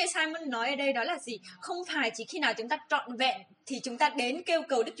mà sách E-sai muốn nói ở đây đó là gì? Không phải chỉ khi nào chúng ta trọn vẹn thì chúng ta đến kêu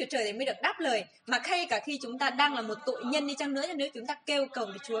cầu Đức Chúa Trời thì mới được đáp lời, mà ngay cả khi chúng ta đang là một tội nhân đi chăng nữa, nếu chúng ta kêu cầu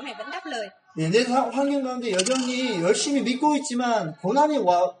thì Chúa Ngài vẫn đáp lời. 내 환경 가운데 여전히 열심히 믿고 있지만 고난이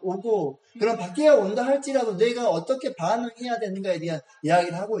오고 그런 박해가 온다 할지라도 내가 어떻게 반응해야 되는가에 대한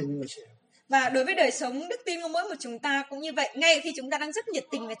이야기를 하고 있는 것이에요. Và đối với đời sống đức tin của mỗi một chúng ta cũng như vậy, ngay khi chúng ta đang rất nhiệt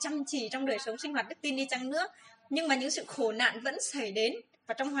tình và chăm chỉ trong đời sống sinh hoạt đức tin đi chăng nữa, nhưng mà những sự khổ nạn vẫn xảy đến,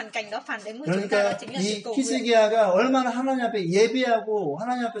 và trong hoàn cảnh đó phản ứng của chúng ta đó 그러니까 chính là sự 이 cầu nguyện. 히스기야가 얼마나 하나님 앞에 예배하고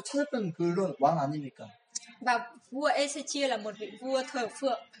하나님 앞에 찾았던 그런 왕 아닙니까? Và vua Ê-sai-chia là một vị vua thờ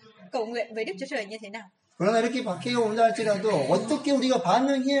phượng, cầu nguyện với Đức Chúa Trời như thế nào. 그러나 이렇게 박해가 온다 할지라도 어떻게 우리가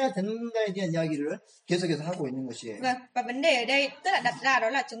반응해야 되는가에 대한 이야기를 계속해서 하고 있는 것이에요. Vâng, và vấn đề ở đây tức là đặt ra đó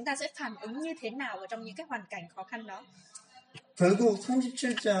là chúng ta sẽ phản ứng như thế nào ở trong những cái hoàn cảnh khó khăn đó. 결국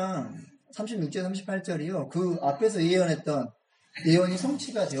 37장 36절 38절이요. 그 앞에서 예언했던 예언이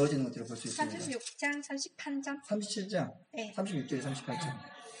성취가 되어지는 것들을 볼 수 있습니다. 36장, 38장. 37장, 네. 36절 38절.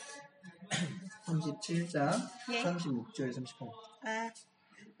 37장, 예. 36절 38절. À,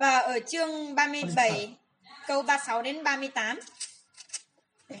 và ở chương 37 câu 36 đến 38.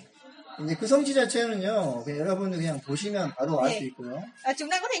 이제 그 성취 자체는요, 그냥 여러분들 그냥 보시면 바로 알 수 있고요. Chúng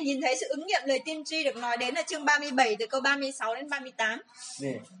ta có thể nhìn thấy sự ứng nghiệm lời tiên tri được nói đến ở chương 37 từ câu 36 đến 38.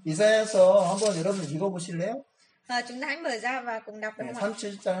 네, 이사야서 한번 여러분 읽어보실래요? Chúng ta hãy mở ra và cùng đọc được 네, không ạ?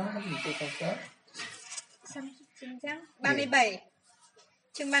 37장 36절 갈까요? 37장 37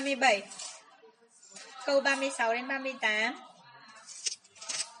 chương 37 câu 36 đến 38.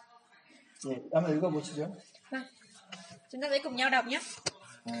 네, 한번 읽어보시죠. Vâng. Chúng ta sẽ cùng nhau đọc nhé.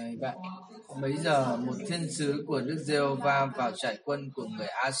 Bạn, bấy giờ một thiên sứ của Đức Giê-hô-va vào trại quân của người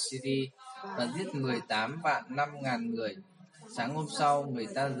Assyri và giết 18 vạn 5.000 người. Sáng hôm sau, người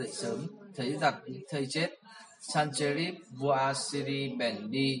ta dậy sớm, thấy giặc những thây chết. Sancherib vua Assyri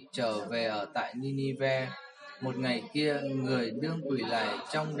bèn đi trở về ở tại Ninive. Một ngày kia, người đương quỳ lạy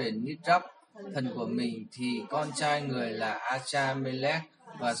trong đền Nít-rắp. Thần của mình thì con trai người là Achamelech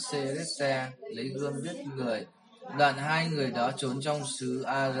và Serese lấy gươm giết người. Đoạn hai người đó trốn trong xứ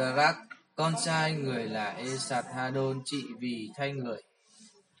Ararat. Con trai người là Esarhaddon trị vì thay người.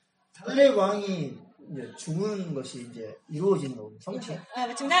 할례 왕이 이제 죽은 것이 이제 이루어지는 거고 성취.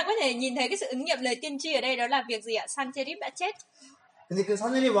 Và chúng ta có thể nhìn thấy cái sự ứng nghiệm lời tiên tri ở đây đó là việc gì ạ? Sancherib đã chết. 근데 그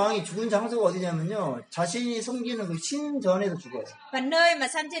사내립 왕이 죽은 장소가 어디냐면요, 자신이 섬기는 그 신전에서 죽어요. Và nơi mà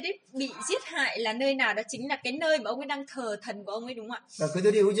Sancherib bị giết hại là nơi nào? Đó chính là cái nơi mà ông ấy đang thờ thần của ông ấy, đúng không ạ? 그러니까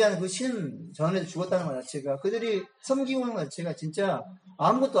그들이 의지하는 그 신전에서 죽었다는 것 자체가 그들이 섬기고 있는 것 자체가 진짜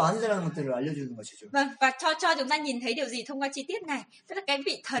아무것도 아니라는 것들을 알려주는 것이죠. Vâng, và cho chúng ta nhìn thấy điều gì thông qua chi tiết này? Tức là cái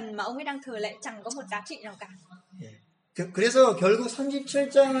vị thần mà ông ấy đang thờ lạy chẳng có một giá trị nào cả. 그래서 결국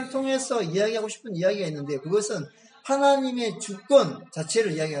 37장을 통해서 이야기하고 싶은 이야기가 있는데 그것은 하나님의 주권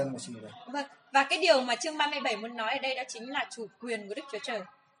자체를 이야기하는 것입니다. Vâng, và cái điều mà chương 37 muốn nói ở đây đó chính là chủ quyền của Đức Chúa Trời.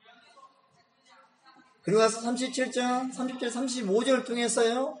 그리고 나서 37장 30절 35절을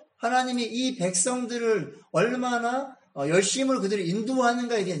통해서요, 하나님이 이 백성들을 얼마나 열심으로 그들을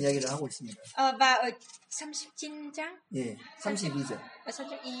인도하는가에 대한 이야기를 하고 있습니다. Và ở 39장, 예, 32절. ở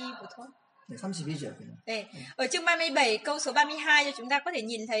 32 của thôi. 네, 32절. Đây, ở chương 37 câu số 32 cho chúng ta có thể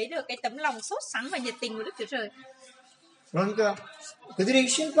nhìn thấy được cái tấm lòng sốt sắng và nhiệt tình của Đức Chúa Trời. 그러니까 그들에게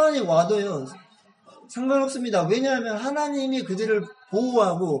심판이 와도요, 상관없습니다. 왜냐하면 하나님이 그들을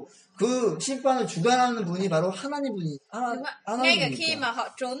보호하고 그 심판을 주관하는 분이 바로 Đúng không ạ? Ngay cả khi mà họ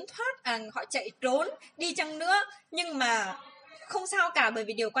trốn thoát, họ chạy trốn đi chăng nữa, nhưng mà không sao cả, bởi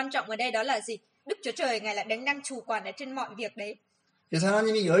vì điều quan trọng ở đây đó là gì? Đức Chúa Trời Ngài là đấng đang chủ quản ở trên mọi việc đấy. 그래서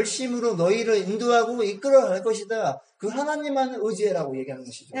하나님이 열심으로 너희를 인도하고 이끌어 갈 것이다. 그 하나님만 의지해라고 얘기하는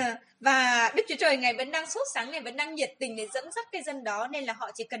것이죠. Và Đức Chúa Trời Ngài vẫn đang sốt sắng này, vẫn đang nhiệt tình để dẫn dắt cái dân đó, nên là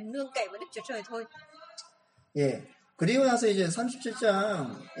họ chỉ cần nương cậy vào Đức Chúa Trời thôi. 예. 그리고 나서 이제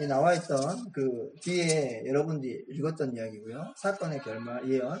 37장에 나와 있던 그 뒤에 여러분들이 읽었던 이야기고요. 사건의 결말,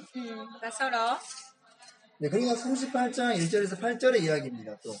 예언. Và sau đó 네, 그리고 나서 38장 1절에서 8절의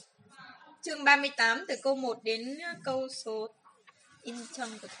이야기입니다. 또. chương 38 từ câu 1 đến câu số 인천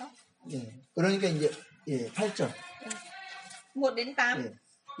부터. 예. 그러니까 이제 8절. 1 đến 8. 예.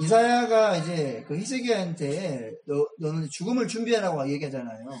 이사야가 이제 그 히스기야한테 너는 죽음을 준비하라고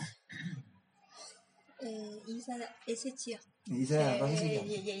얘기하잖아요. Ezechiel. 이사야가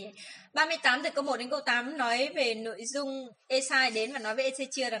히스기야. 38 từ câu 1 đến câu 8 nói về nội dung E-sai đến và nói với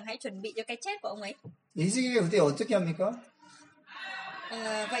Ezechiel rằng hãy chuẩn bị cho cái chết của ông ấy. 히스기야가 그때 어떻게 합니까?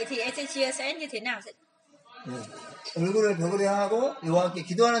 Vậy thì Ezechiel sẽ như thế nào? 네. 얼굴을 벽으로 향하고 여호와께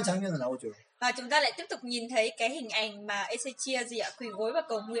기도하는 장면은 나오죠. Và chúng ta lại tiếp tục nhìn thấy cái hình ảnh mà Ezechiel quỳ gối và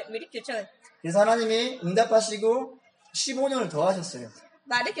cầu nguyện với Đức Chúa Trời. 그래서 하나님이 응답하시고 15년을 더 하셨어요.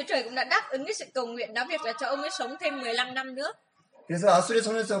 Và Đức Chúa Trời cũng đã đáp ứng cái sự cầu nguyện đó, việc là cho ông ấy sống thêm 15 năm nữa. 그래서 아수르의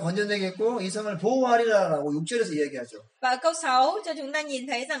손에서 건져내겠고 이 성을 보호하리라라고 6절에서 이야기하죠. Và ở câu 6 cho chúng ta nhìn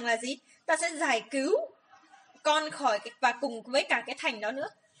thấy rằng là gì? Ta sẽ giải cứu con khỏi và cùng với cả cái thành đó nữa.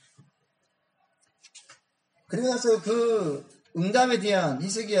 그래서 그 응답에 대한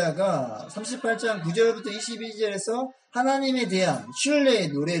히스기야가 38장 9절부터 22절에서 하나님에 대한 신뢰의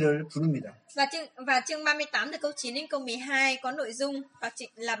노래를 부릅니다. Và chương 38 từ câu 9 đến câu 12 có nội dung đó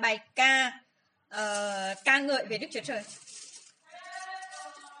là bài ca ca ngợi về Đức Chúa Trời.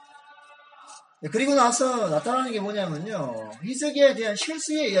 그리고 나서 나타나는 게 뭐냐면요. 히스기야에 대한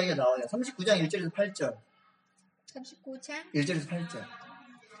실수의 이야기가 나와요. 39장 1절에서 8절. 39장 1절에서 8절.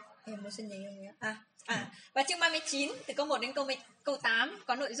 Em muốn xin nhớ nhớ. Và chương 39 từ câu 1 đến câu 8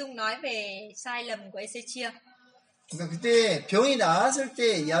 có nội dung nói về sai lầm của Ezechia. 그러니까 그때 병이 나았을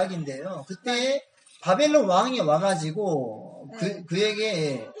때 이야기인데요. 그때 바벨론 왕이 와가지고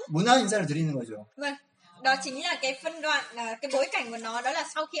그에게 문안 인사를 드리는 거죠. Vâng, đó chính là cái phân đoạn, cái bối cảnh của nó, đó là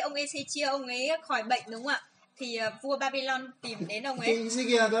sau khi ông Ezechia ông ấy khỏi bệnh đúng không ạ? Thì vua Babylon tìm đến ông 그때 ấy.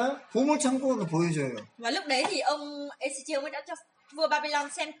 히스기야가 보물 창고를 보여줘요. Và lúc đấy thì ông Ezechia ông ấy đã cho vua Babylon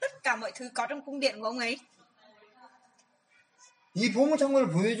xem tất cả mọi thứ có trong cung điện của ông ấy. 이 보물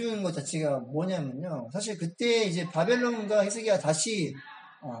창고를 보여주는 것 자체가 뭐냐면요. 사실 그때 이제 바벨론과 히스기야 다시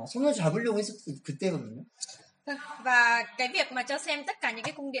손을 잡으려고 했었을 그때거든요. Và cái việc mà cho xem tất cả những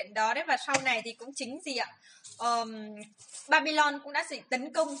cái cung điện đó đấy, và sau này thì cũng chính gì ạ? Babylon cũng đã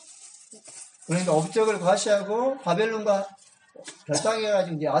tấn công. 그러니까 업적을 과시하고 바벨론과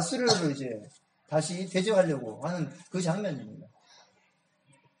결탁해가지고 이제 아수르로 이제 다시 대적하려고 하는 그 장면입니다.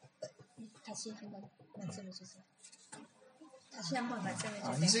 다시 한번 말씀해 주세요. 다시 한번 말씀해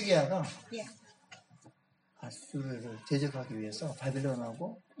주세요. 히스기야가 예. 아수르를 대적하기 위해서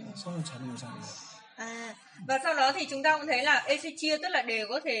바벨론하고 손을 잡는 장면. Và sau đó thì chúng ta cũng thấy là Ezechia tức là để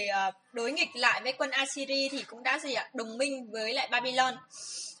có thể đối nghịch lại với quân Assyria thì cũng đã gì ạ? Đồng minh với lại Babylon.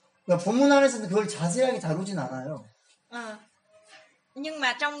 그러니까 본문 안에서는 그걸 자세하게 다루진 않아요. Nhưng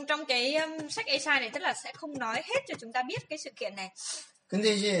mà trong cái sách E-sai này tức là sẽ không nói hết cho chúng ta biết cái sự kiện này.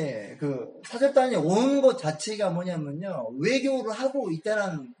 근데 이제 그 사절단이 온 것 자체가 뭐냐면요. 외교를 하고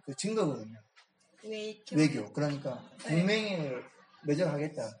있다는 그 증거거든요. 외교. 그러니까 동맹을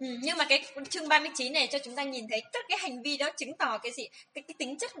맺어가겠다. Nhưng mà cái chương 39 này cho chúng ta nhìn thấy tất cái hành vi đó chứng tỏ cái gì? Cái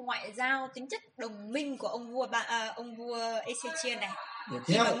tính chất ngoại giao, tính chất đồng minh của ông vua Ezechia này.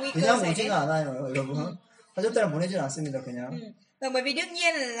 그냥 오지는 않아요, 여러분. 사절단을 보내진 않습니다, 그냥. Bởi vì đương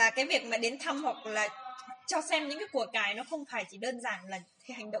nhiên là cái việc mà đến thăm hoặc là cho xem những cái của cải nó không phải chỉ đơn giản là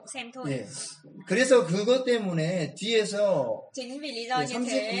hành động xem thôi. 예. 그래서 그것 때문에 뒤에서 chính vì lý do như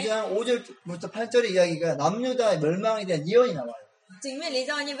 39장 5절부터 8절의 이야기가 남유다의 멸망에 대한 예언이 나와요. Chính vì lý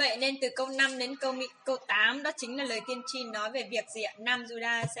do như vậy nên từ câu 5 đến câu 8 đó chính là lời tiên tri nói về việc gì ạ? Nam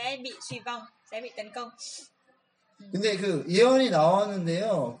Juda sẽ bị suy vong, sẽ bị tấn công. 근데 그 예언이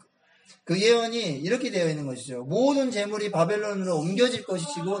나왔는데요. 그 예언이 이렇게 되어 있는 것이죠. 모든 재물이 바벨론으로 옮겨질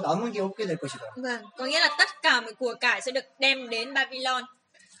것이고 남은 게 없게 될 것이다. Vâng, có nghĩa là tất cả mọi của cải sẽ được đem đến Babylon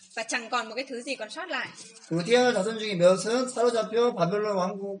và chẳng còn một cái thứ gì còn sót lại. 그리고 태어날 자손 중에 몇은 사로잡혀 바벨론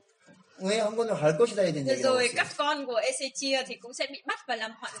왕국의 황건으로 갈 것이다 이런 얘기가 Rồi 있어요. các con của Ezechia thì cũng sẽ bị bắt và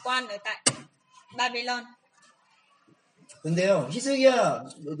làm hoạn quan ở tại Babylon. 근데요, 히스기야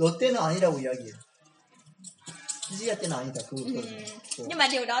너 때는 아니라고 이야기해요. 히스기야 때는 아니다. Nhưng mà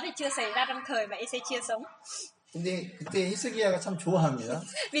điều đó thì chưa xảy ra trong thời mà Ezechia sống. 근데 그때 히스기야가 참 좋아합니다.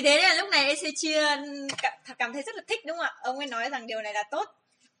 Vì thế nên là lúc này Ezechia cảm thấy rất là thích đúng không ạ? Ông ấy nói rằng điều này là tốt.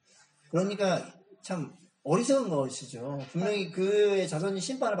 그러니까 참 어리석은 것이죠. 분명히 그의 자손이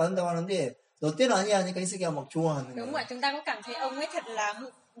심판을 받는다고 하는데 너 때는 아니야 하니까 히스기야가 막 좋아하는 Đúng 거예요. rồi, chúng ta có cảm thấy ông ấy thật là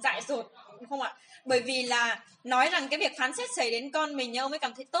dại dột không ạ? Bởi vì là nói rằng cái việc phán xét xảy đến con mình nhưng ông ấy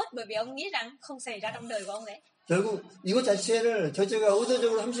cảm thấy tốt bởi vì ông nghĩ rằng không xảy ra trong đời của ông ấy. 결국 이것 자체를 저자가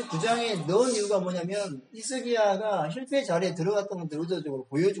의도적으로 39장에 넣은 이유가 뭐냐면 히스기야가 실패 자리에 들어갔던 것을 의도적으로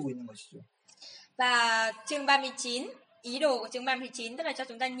보여주고 있는 것이죠. Và chương 39, ý đồ của chương 39 tức là cho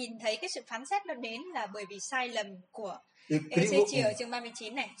chúng ta nhìn thấy cái sự phán xét nó đến là bởi vì sai lầm của Ezechia ở chương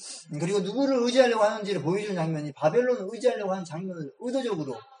 39 này. 그리고 누구를 의지하려고 하는지를 보여주는 장면이 바벨론을 의지하려고 하는 장면을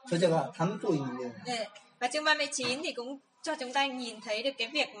의도적으로 저자가 담고 있는데요. 네. Và chương 39 thì cũng cho chúng ta nhìn thấy được cái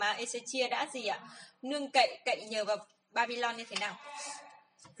việc mà Ezechia đã gì ạ? Nương cậy nhờ vào Babylon như thế nào.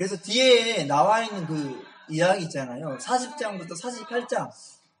 그래서 뒤에 나와 있는 그 이야기 있잖아요. 40장부터 48장.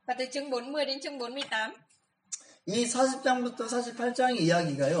 Và từ chương 40 đến chương 48. 이 40장부터 48장의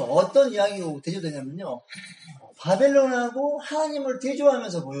이야기가요. 어떤 이야기로 대조되냐면요. 바벨론하고 하나님을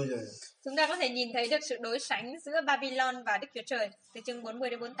대조하면서 보여줘요. Chúng ta có thể nhìn thấy được sự đối sánh giữa Babylon và Đức Chúa Trời từ chương 40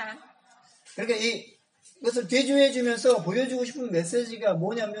 đến 48. 그러니까 이것을 대조해주면서 보여주고 싶은 메시지가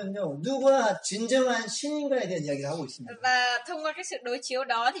뭐냐면요. 누가 진정한 신인가에 대한 이야기를 하고 있습니다. Và thông qua cái sự đối chiếu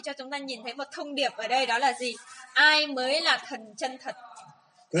đó thì cho chúng ta nhìn thấy một thông điệp ở đây đó là gì? Ai mới là thần chân thật?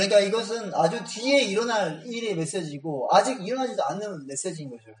 그러니까 이것은 아주 뒤에 일어날 일의 메시지고 아직 일어나지도 않는 메시지인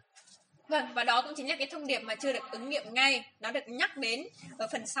거죠. Vâng, và đó cũng chính là cái thông điệp mà chưa được ứng nghiệm ngay. Nó được nhắc đến ở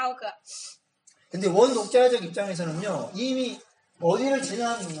phần sau cơ. 근데 원독자적 입장에서는요. 이미 어디를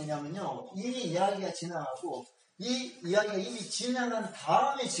지나가느냐면요. 이미 이야기가 지나가고 이 이야기가 이미 지나간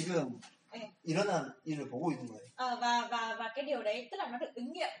다음에 지금 일어난 일을 보고 있는 거예요. Và cái điều đấy tức là nó được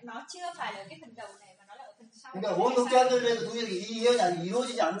ứng nghiệm, nó chưa phải là ở cái phần đầu này mà nó là ở phần sau. 그러니까 원독자들에도 동일하게 이 예언이 아직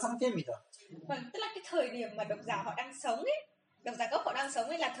이루어지지 않은 상태입니다. Vâng, tức là cái thời điểm mà độc giả họ đang sống ấy, độc giả gốc họ đang sống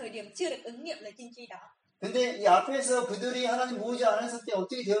ấy là thời điểm chưa được ứng nghiệm lời tiên tri đó. 근데 이 앞에서 그들이 하나님 모으지 않았을 때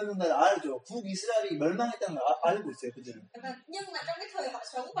어떻게 되었는가를 알죠. 북이스라엘이 멸망했다는 걸 알고 있어요, 그들은. Vâng, nhưng mà trong cái thời họ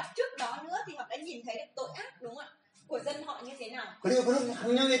sống và trước đó nữa thì họ đã nhìn thấy được tội ác, đúng không ạ? Của dân họ như thế nào. 그리고 그런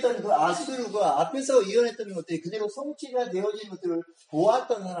강령했던 그 아수르가 앞에서 예언했던 것들이 그대로 성취가 되어진 것들을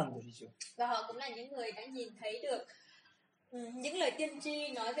보았던 사람들이죠. Và họ cũng là những người đã nhìn thấy được những lời tiên tri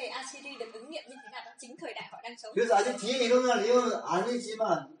nói về Assyria được ứng nghiệm như thế nào trong chính thời đại họ đang sống. 그래서 아직 뒤에 일어날 예언은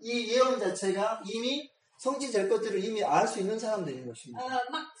아니지만 이 예언 자체가 이미 성취될 것들을 이미 알 수 있는 사람들인 것입니다.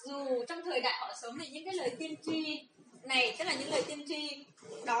 Mặc dù trong thời đại họ sống thì những cái lời tiên tri này, tức là những lời tiên tri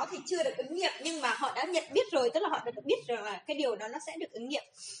đó thì chưa được ứng nghiệm, nhưng mà họ đã nhận biết rồi, tức là họ đã biết rằng là cái điều đó nó sẽ được ứng nghiệm.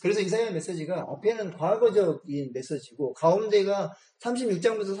 그래서 이사야 메시지가 앞에는 과거적인 메시지고 가운데가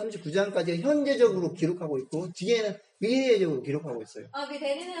 36장부터 39장까지 현재적으로 기록하고 있고 뒤에는 미래적으로 기록하고 있어요. Vì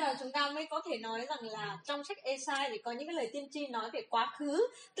thế nên là chúng ta mới có thể nói rằng là trong sách E-sai thì có những cái lời tiên tri nói về quá khứ,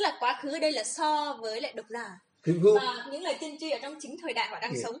 tức là quá khứ ở đây là so với lại độc giả. 그리고 Và những lời tiên tri ở trong chính thời đại họ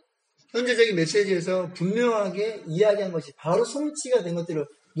đang sống. 현재적인 메시지에서 분명하게 이야기한 것이 바로 성취가 된 것들을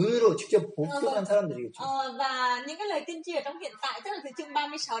눈으로 직접 복독한 사람들이겠죠. Và những cái lời tiên tri ở trong hiện tại, tức là từ chương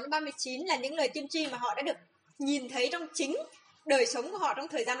 36 đến 39 là những lời tiên tri mà họ đã được nhìn thấy trong chính đời sống của họ trong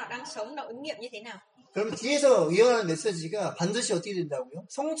thời gian họ đang sống, nó ứng nghiệm như thế nào. 그러면 뒤에서 예언하는 메시지가 반드시 어떻게 된다고요?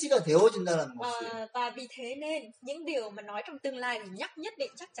 성취가 되어진다는 것이에요. Và vì thế nên những điều mà nói trong tương lai thì nhất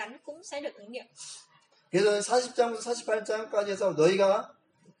định chắc chắn cũng sẽ được ứng nghiệm. 그래서 40장부터 48장까지 해서 너희가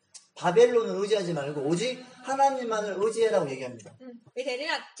바벨론을 의지하지 말고 오직 하나님만을 의지해라고 얘기합니다. Vì thế nên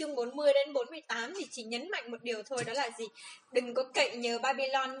là chương 40 đến 48 thì chỉ nhấn mạnh một điều thôi, đó là gì? Đừng có cậy nhờ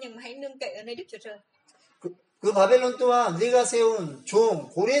Babylon, nhưng mà hãy nương cậy ở nơi Đức Chúa Trời. 그 바벨론 또한 네가 세운 종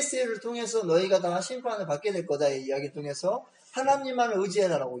고레스를 통해서 너희가 다 심판을 받게 될 거다 이 이야기 통해서 하나님만을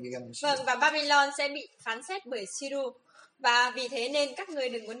의지해라라고 얘기하는 것이죠. Vâng, và Babylon sẽ bị phán xét bởi Syria. Và vì thế nên các người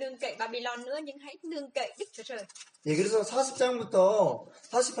đừng có nương cậy Babylon nữa, nhưng hãy nương cậy Đức Chúa Trời. 예, 그래서 40장부터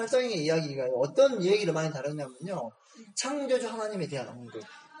 48장의 이야기가 어떤 얘기를 많이 다루냐면요. 창조주 하나님에 대한 언급.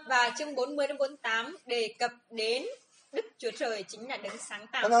 Và chương 40 đến 48 đề cập đến Đức Chúa Trời chính là đấng sáng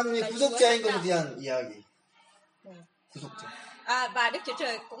tạo. 하나님의 구속자인 것에 대한 이야기. 구속자. Và Đức Chúa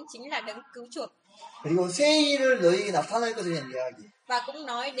Trời cũng chính là đấng cứu chuộc. 그리고 새 일을 너희에게 나타날 것에 대한 이야기. Và cũng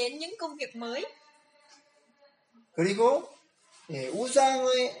nói đến những công việc mới. 그리고 예,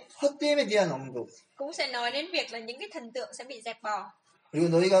 우상의 헛됨에 대한 언급. Cũng sẽ nói đến việc là những cái thần tượng sẽ bị dẹp bỏ. 그리고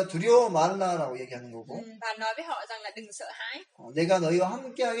너희가 두려워 말라라고 얘기하는 거고. Và nói với họ rằng là đừng sợ hãi. 내가 너희와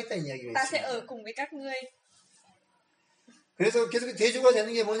함께 하겠다는 이야기가 Ta sẽ 있습니다. ở cùng với các ngươi. 그래서 계속 대조가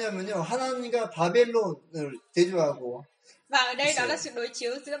되는 게 뭐냐면요. 하나님과 바벨론을 대조하고. Và ở đây đó là sự đối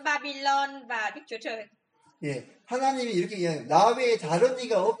chiếu giữa Babylon và Đức Chúa Trời. 예, 하나님이 이렇게 이야기해요. 나 외에 다른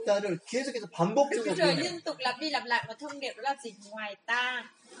이가 없다를 계속해서 Đức 반복적으로 Chúa Trời 표현해요. liên tục lặp đi lặp lại một thông điệp, đó là gì? Ngoài ta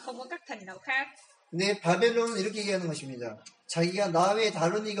không có các thần nào khác. 근데 바벨론은 이렇게 얘기하는 것입니다. 자기가 나 외에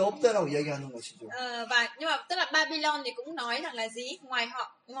다른 이가 없다라고 이야기하는 것이죠. Và nhưng mà tức là Babylon thì cũng nói rằng là gì?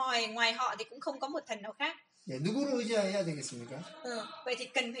 Ngoài họ thì cũng không có một thần nào khác. 예, 누구를 의지해야 되겠습니까? Vậy thì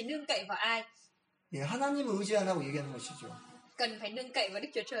cần phải nương cậy vào ai? 예, 하나님을 의지하라고 얘기하는 것이죠. Cần phải nương cậy vào Đức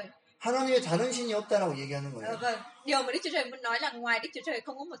Chúa Trời. 하나님의 다른 신이 없다라고 얘기하는 거예요. Vâng, điều mà Đức Chúa Trời muốn nói là ngoài Đức Chúa Trời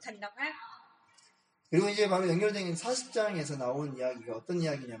không có một thần nào khác. 그리고 이제 바로 연결된 40장에서 나온 이야기가 어떤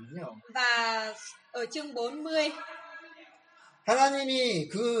이야기냐면요. Và ở chương 40 하나님이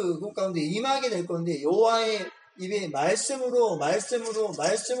그곳 가운데 임하게 될 건데 여호와의 입에 말씀으로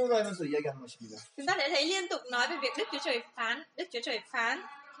하면서 이야기하는 것입니다. chúng ta đã thấy liên tục nói về việc Đức Chúa Trời phán.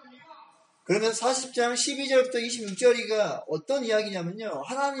 그러면 40장 12절부터 26절이가 어떤 이야기냐면요.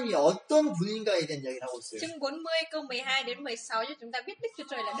 하나님이 어떤 분인가에 대한 이야기를 하고 있어요. Chương 40 câu 12 đến 16 cho chúng ta biết Đức Chúa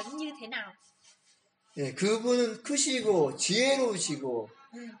Trời là đấng như thế nào. 예, 그분은 크시고 지혜로우시고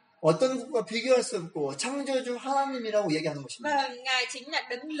어떤 것과 비교할 수 없고 창조주 하나님이라고 얘기하는 것입니다. Và Ngài chính là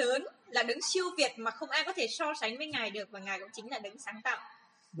đấng lớn, là đấng siêu việt mà không ai có thể so sánh với Ngài được, và Ngài cũng chính là đấng sáng tạo.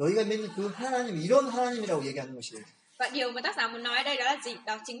 너희가 믿는 그 하나님 이런 하나님이라고 얘기하는 것이에요. Và điều mà tác giả muốn nói ở đây đó là gì?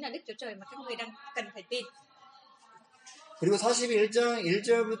 Đó chính là Đức Chúa Trời mà các người đang cần phải tin. 그리고 41장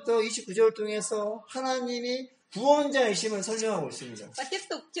 1절부터 29절 통해서 하나님이 구원자이심을 설명하고 있습니다. Và tiếp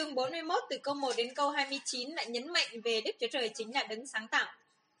tục chương 41 từ câu 1 đến câu 29 lại nhấn mạnh về Đức Chúa Trời chính là đấng sáng tạo.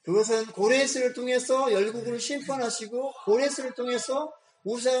 그것은 고레스를 통해서 열국을 심판하시고 고레스를 통해서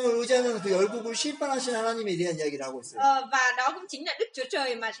우상을 의지하는 그 열국을 심판하신 하나님에 대한 이야기를 하고 있어요. Và đó cũng chính là Đức Chúa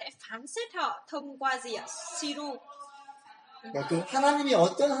Trời mà sẽ phán xét họ thông qua gì ạ? Siru. 그러니까 그 하나님이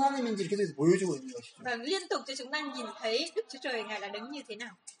어떤 하나님인지를 계속해서 보여주고 있는 것이죠. Và liên tục cho chúng ta nhìn thấy Đức Chúa Trời Ngài là đấng như thế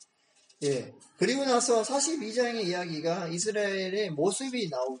nào. 예. 그리고 나서 42장의 이야기가 이스라엘의 모습이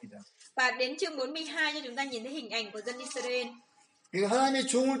나옵니다. Và đến chương 42 cho chúng ta nhìn thấy hình ảnh của dân Israel. 그리고 하나님의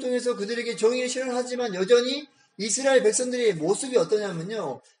종을 통해서 그들에게 정의를 실현하지만 여전히 이스라엘 백성들의 모습이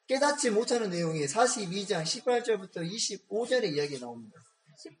어떠냐면요. 깨닫지 못하는 내용이 42장 18절부터 25절의 이야기가 나옵니다.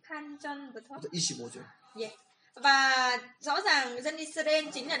 18절부터 25절. Yeah. Và rõ ràng dân Israel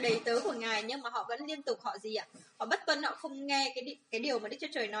chính là đầy tớ của Ngài, nhưng mà họ vẫn liên tục họ gì ạ? Họ bất tuân, họ không nghe cái điều mà Đức Chúa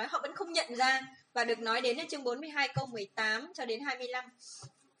Trời nói, họ vẫn không nhận ra. Và được nói đến ở chương 42 câu 18 cho đến 25.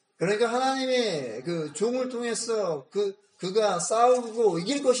 그러니까 하나님의 그 종을 통해서 그가 싸우고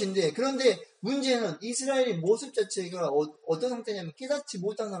이길 것인데, 그런데 문제는 이스라엘의 모습 자체가 어떤 상태냐면 깨닫지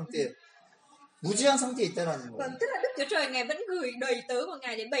못한 상태, 무지한 상태에 있다라는 거예요. Vâng, tức là Đức Chúa Trời Ngài vẫn gửi đầy tớ của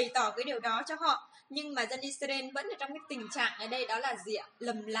Ngài để bày tỏ cái điều đó cho họ. Nhưng mà dân Israel vẫn ở trong cái tình trạng ở đây, đó là gì ạ?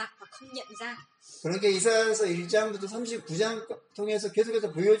 Lầm lạc và không nhận ra. 그러니까 이사야서 1장부터 39장 통해서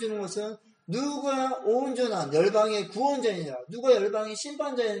계속해서 보여주는 것은 누가 온전한 열방의 구원자이냐, 누가 열방의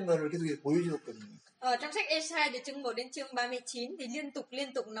심판자인가를 계속 보여주었거든요. Ở trong sách E-sai từ chương 1 đến chương 39 thì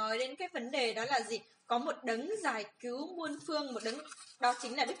liên tục nói đến cái vấn đề đó là gì? Có một đấng giải cứu muôn phương, một đấng đó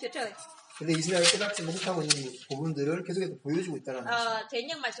chính là Đức Chúa Trời. 근데 이스라엘 깨닫지 못하고 있는 부분들을 계속해서 보여주고 있다는 거죠. Thế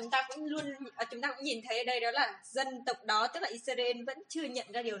nhưng mà chúng ta cũng nhìn thấy ở đây đó là dân tộc đó, tức là Israel vẫn chưa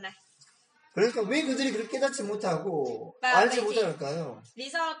nhận ra điều này. 그러니까 왜 그들이 그렇게 깨닫지 못하고 알지 못할까요? lý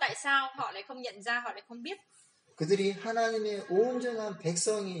do tại sao họ lại không nhận ra, họ lại không biết? 그들이 하나님의 온전한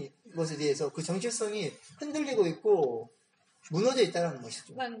백성이 것에 대해서 그 정체성이 흔들리고 있고 무너져 있다는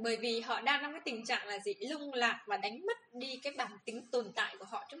것이죠. Vâng, bởi vì họ đang trong cái tình trạng là gì? Lung lạc và đánh mất đi cái bản tính tồn tại của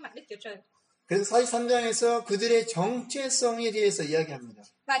họ trước mặt Đức Chúa Trời. 그래서 43장에서 그들의 정체성에 대해서 이야기합니다.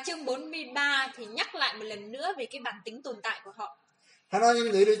 Và chương 43 thì nhắc lại một lần nữa về cái bản tính tồn tại của họ.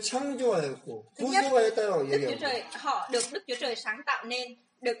 하나님이 너희를 창조하였고 구속하였다고 얘기합니다. Họ được Đức Chúa Trời sáng tạo nên,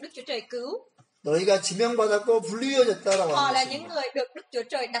 được Đức Chúa Trời cứu. 너희가 지명받았고 불리어졌다라고 Họ là 합니다. những người được Đức Chúa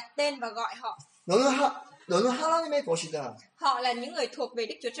Trời đặt tên và gọi họ. 너는 하나님의 것이다. Họ là những người thuộc về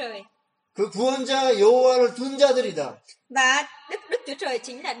Đức Chúa Trời. 그 구원자 여호와를 둔 자들이다. Và Đức Chúa Trời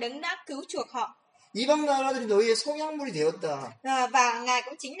chính là đấng đã cứu chuộc họ. 이방 나라들이 너희의 속양물이 되었다. Và Ngài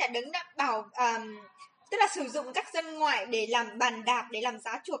cũng chính là đấng đã tức là sử dụng các dân ngoại để làm bàn đạp, để làm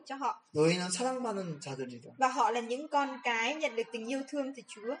giá chuộc cho họ. 너희는 사랑받는 자들이다. Và họ là những con cái nhận được tình yêu thương từ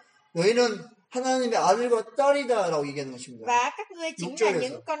Chúa. 너희는 하나님의 아들과 딸이다라고 얘기하는 것입니다. Và các ngươi chính là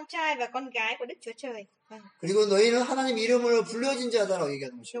những con trai và con gái của Đức Chúa Trời. 그리고 너희는 하나님 이름으로 불려진 자다라고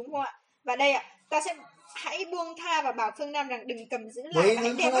얘기하는 것입니다. Đúng không ạ? Và đây ạ, ta sẽ hãy buông tha và bảo Phương Nam rằng đừng cầm giữ lại và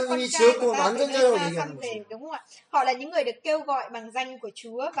hãy đem các con trai của ta từ nơi xa xăm về. Đúng không ạ? Họ là những người được kêu gọi bằng danh của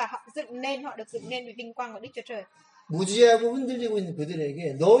Chúa và họ được dựng nên vì vinh quang của Đức Chúa Trời. 무지하고 흔들리고 있는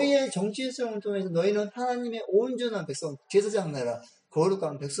그들에게 너희의 정체성을 통해서 너희는 하나님의 온전한 백성, 제사장 나라,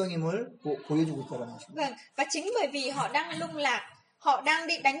 거룩한 백성임을 보여주고 있다는 것입니다. Vâng, và chính bởi vì họ đang lung lạc, họ đang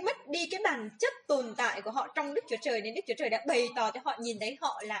đánh mất đi cái bản chất tồn tại của họ trong Đức Chúa Trời, nên Đức Chúa Trời đã bày tỏ cho họ nhìn thấy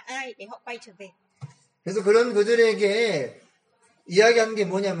họ là ai để họ quay trở về. 그래서 그런 그들에게 이야기하는 게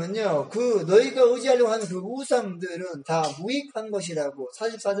뭐냐면요. 그 너희가 의지하려고 하는 그 우상들은 다 무익한 것이라고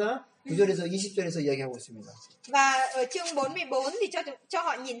 44장 9절에서 20절에서 이야기하고 있습니다. Và ở chương 44 thì cho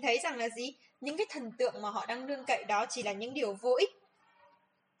họ nhìn thấy rằng là gì? Những cái thần tượng mà họ đang nương cậy đó chỉ là những điều vô ích.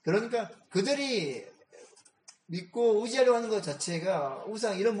 그러니까 그들이 믿고 의지하려고 하는 것 자체가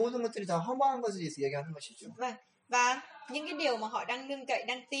우상 이런 모든 것들이 다 허망한 것에 대해서 이야기하는 것이죠. Và những cái điều mà họ đang nương cậy,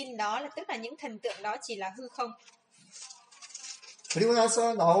 đang tin đó là tức là những thần tượng đó chỉ là hư không. 그리고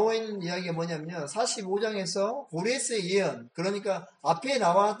나서 나와 있는 이야기가 뭐냐면요. 45장에서 고레스의 예언, 그러니까 앞에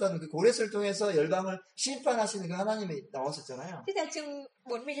나왔던 그 고레스를 통해서 열방을 심판하시는 그 하나님이 나왔었잖아요. Tiếp theo chương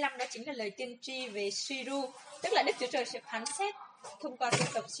 45 đó chính là lời tiên tri về Siru, tức là Đức Chúa Trời sẽ phán xét thông qua dân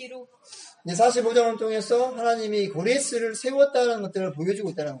tộc Siru. 45장을 통해서 하나님이 고레스를 세웠다는 것들을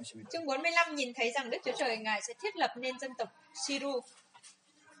보여주고 있다는 것입니다. Chương 45 nhìn thấy rằng Đức Chúa Trời Ngài sẽ thiết lập nên dân tộc Siru.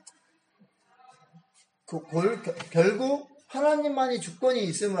 결국 하나님만이 주권이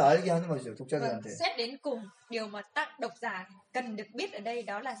있음을 알게 하는 거죠, 독자들한테. Xét đến cùng, điều mà độc giả cần được biết ở đây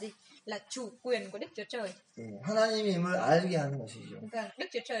đó là gì? Là chủ quyền của Đức Chúa Trời. 하나님임을 알게 하는 것이죠. Vâng, Đức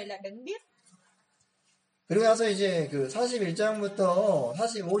Chúa Trời là đấng biết. 그리고 나서 이제 그 41장부터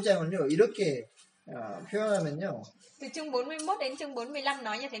 45장을요, 이렇게 표현하면요. Từ chương 41 đến chương 45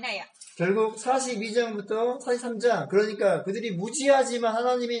 nói như thế này ạ. 결국 42장부터 43장, 그러니까 그들이 무지하지만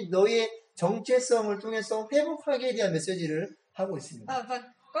하나님이 너희의 정체성을 통해서 회복하기에 대한 메시지를 하고 있습니다. Vâng,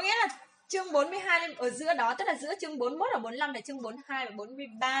 có nghĩa là chương 42 lên ở giữa đó, tức là giữa chương 41 và 45 là chương 42 và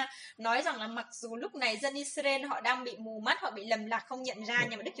 43, nói rằng là mặc dù lúc này dân Israel họ đang bị mù mắt, họ bị lầm lạc không nhận ra,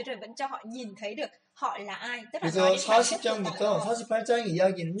 nhưng mà Đức Chúa Trời vẫn cho họ nhìn thấy được họ là ai. Tức là nói 그래서 đến bản chất hiện tại của 40장부터 họ. 48장의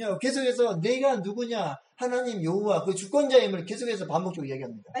이야기는요, 계속해서 내가 누구냐, 하나님 여호와 그 주권자임을 계속해서 반복적으로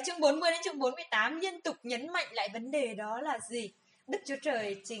이야기합니다. Và chương 40 đến chương 48 liên tục nhấn mạnh lại vấn đề đó là gì? Đức Chúa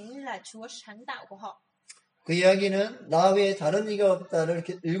Trời chính là Chúa sáng tạo của họ. 그 이야기는 나 외에 다른 이가 없다를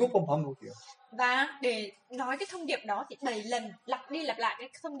이렇게 7번 반복해요. Và để nói cái thông điệp đó thì 7 lần lặp đi lặp lại cái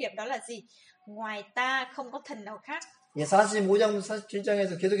thông điệp đó là gì? Ngoài ta không có thần nào khác. 예, 45장부터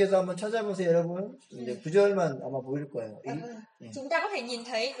 47장에서 계속해서 한번 찾아보세요, 여러분. 이제 9절만 아마 보일 거예요. Chúng ta có thể nhìn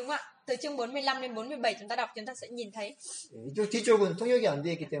thấy, đúng không ạ? Từ chương 45 đến 47 chúng ta đọc, chúng ta sẽ nhìn thấy. 이쪽 뒤쪽은 통역이 안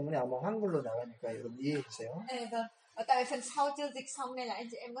되어 있기 때문에 아마 한글로 나가니까 여러분 이해해 주세요. Vâng. Ở tại phần sau chưa dịch xong nên là anh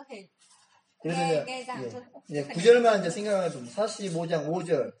chị em có thể 그래서 nghe giảng thôi. 이제 9절만 이제 생각해 보면 45장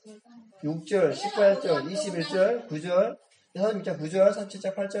 5절, 6절, 18절, 21절, 9절, 46장 9절,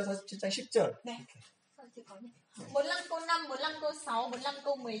 37장 8절, 47장 10절. Này. 45 câu 5, 45 câu 6, 45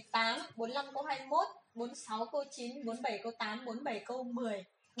 câu 18, 45 câu 21, 46 câu 9, 47 câu 8, 47 câu 10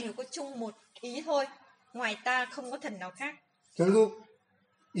 đều có chung một ý thôi. Ngoài ta không có thần nào khác. 결국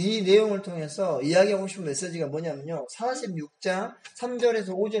이 내용을 통해서 이야기하고 싶은 메시지가 뭐냐면요. 46장 3절에서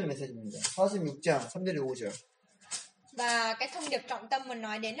 5절 메시지입니다. 46장 3절에서 5절. Và cái thông điệp trọng tâm muốn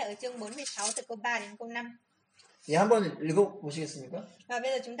nói đến là ở chương 46 từ câu 3 đến câu 5. 예, 한번 읽어보시겠습니까? Và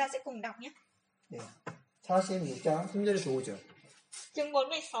bây giờ chúng ta sẽ cùng đọc nhé. 네. 46장 3절에서 5절. Chương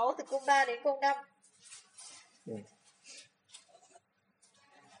 46 từ câu 3 đến câu 5. 네.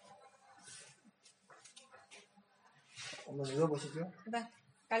 한번 읽어보시죠. Vâng,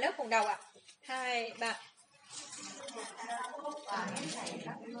 cả lớp cùng đọc ạ. 2, 3. Và hết thảy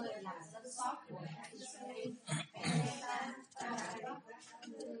các ngươi là dân sót của nhà Israel. Ta đã bắt các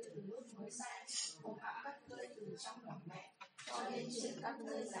ngươi từ lúc mới sanh, ôm ấp các ngươi từ trong lòng mẹ, cho đến chuyện các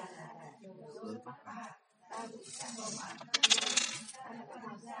ngươi già là đồ dối các bà. Ta bị sang ôm ấp các ngươi, ta đã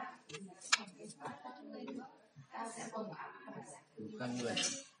tạo ra vì nhà phòng kiểm soát các ngươi nữa. Ta sẽ ôm ấp và giải cứu các người.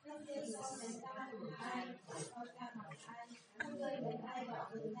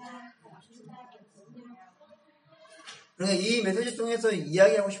 그러니까 이 메시지 통해서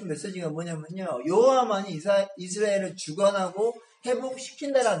이야기하고 싶은 메시지가 뭐냐면요. 여호와만이 이스라엘을 주관하고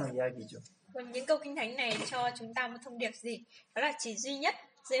회복시킨다라는 이야기죠. Còn những câu kinh thánh này cho chúng ta một thông điệp gì? Đó là chỉ duy nhất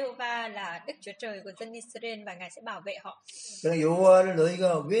Jehovah là Đức Chúa Trời của dân Israel và Ngài sẽ bảo vệ họ. 그러니까 여호와를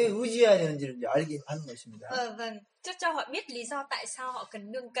너희가 왜 의지해야 되는지를 이제 알게 하는 것입니다. Vâng, cho họ biết lý do tại sao họ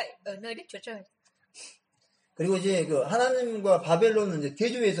cần nương cậy ở nơi Đức Chúa Trời. 그리고 이제 그 하나님과 바벨론은 이제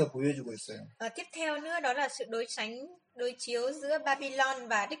대조해서 보여주고 있어요. Tiếp theo nữa đó là sự đối chiếu giữa Babylon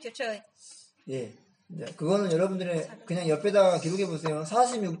và Đức Chúa Trời. 예. 그거는 여러분들의 그냥 옆에다가 기록해 보세요.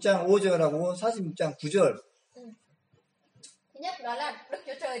 46장 5절하고 46장 9절. Thứ nhất đó là Đức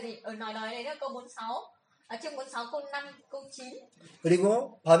Chúa Trời thì ở nói đấy là câu 46. Ở chương 46 câu 5, câu 9.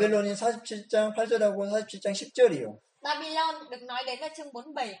 그리고 바벨론이 47장 8절하고 47장 10절이요. Babylon được nói đến là chương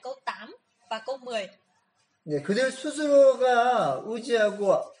 47 câu 8 và câu 10. 네, 그들 스스로가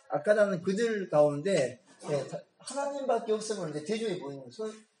의지하고 악하다는 그들 가운데 하나님밖에 없음을 이제 대조해 보이는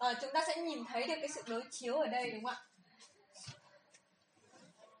거죠. Chúng ta sẽ nhìn thấy được cái sự đối chiếu ở đây đúng không ạ?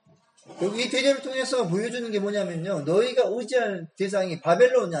 그리고 이 대조를 통해서 보여주는 게 뭐냐면요. 너희가 의지할 대상이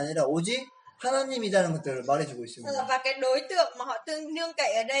바벨론이 아니라 오직 하나님이라는 것들을 말해주고 있습니다. Và cái đối tượng mà họ nương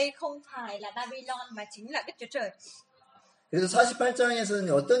cậy ở đây không phải là Babylon mà chính là Đức Chúa Trời. 그래서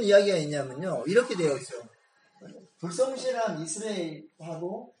 48장에서는 어떤 이야기가 있냐면요. 이렇게 되어 있어요. 불성실한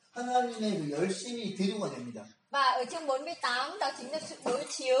이스라엘하고 하나님의 그 열심이 대조가 됩니다. Và ở chương 48 đó chính là sự đối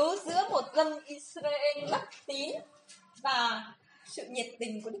chiếu giữa một dân Israel bất tín và sự nhiệt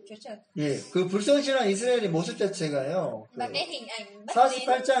tình của Đức Chúa Trời. 예, 그 불성실한 이스라엘의 모습 자체가요. Và cái hình ảnh bất tín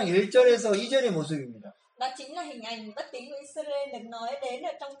 48장 1절에서 2절의 모습입니다. đó chính là hình ảnh bất tín của Israel được nói đến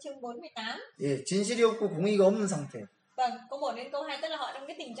ở trong chương 48. 예, 진실이 없고 공의가 없는 상태. Vâng, câu 1 đến câu 2 tức là họ trong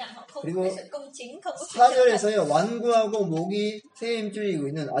cái tình trạng họ không 그리고 có sự công chính, không có sự chân thật. 4절에서요. 완고하고 목이 세임줄이고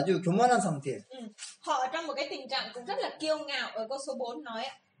있는 아주 교만한 상태. Họ ở trong một cái tình trạng cũng rất là kiêu ngạo. Ở câu số 4 nói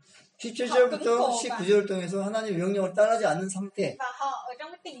 17절부터 19절을 통해서 하나님의 명령을 따르지 않는 상태. và họ ở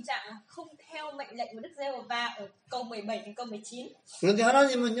trong cái tình trạng không theo mệnh lệnh của Đức Giê-hô-va ở câu 17 đến câu 19. 그런데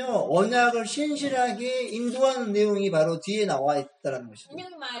하나님은요. 언약을 신실하게 인도하는 내용이 바로 뒤에 나와 있다는 것이죠.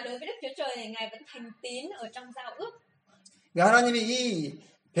 Nhưng mà đối với Đức Chúa Trời thì Ngài vẫn thành tín ở trong giao ước. 하나님이 이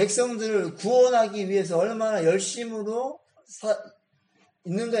백성들을 구원하기 위해서 얼마나 열심으로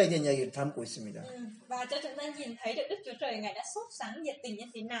있는가에 대한 이야기를 담고 있습니다. Và cho chúng ta nhìn thấy được Đức Chúa Trời Ngài đã sốt sắng nhiệt tình như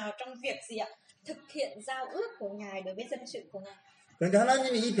thế nào trong việc gì ạ? Thực hiện giao ước của Ngài đối với dân sự của Ngài. 그러니까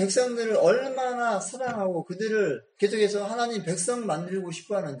하나님이 이 백성들을 얼마나 사랑하고 그들을 계속해서 하나님 백성 만들고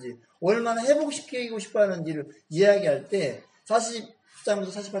싶어 하는지, 얼마나 회복시키고 싶어 하는지를 이야기할 때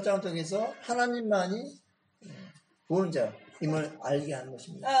 40장부터 48장을 통해서 하나님만이 구원자임을 알게 하는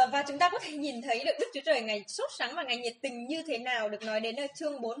것입니다. Và chúng ta có thể nhìn thấy được Đức Chúa Trời ngày sốt sắng và ngày nhiệt tình như thế nào được nói đến ở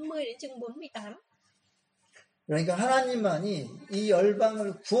chương 40 đến chương 48. 그러니까 하나님만이 이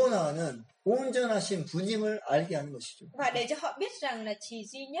열방을 구원하는 온전하신 분임을 알게 하는 것이죠. Và để cho họ biết rằng là chỉ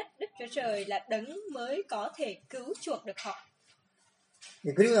duy nhất Đức Chúa Trời là đấng mới có thể cứu chuộc được họ.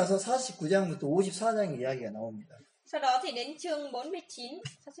 예, 그리고 나서 49장부터 54장의 이야기가 나옵니다. Sau đó thì đến chương 49,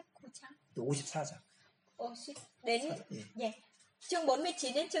 또 54장. đến chương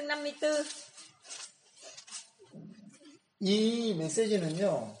 49 đến chương 54. 이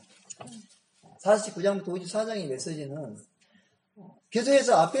메시지는요. 49장부터 54장의 메시지는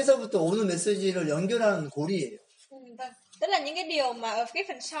계속해서 앞에서부터 오는 메시지를 연결하는 고리예요. Vâng. Tức là những cái điều mà ở cái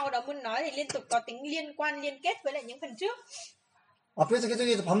phần sau đó muốn nói thì liên tục có tính liên quan, liên kết với lại những phần trước. 앞에서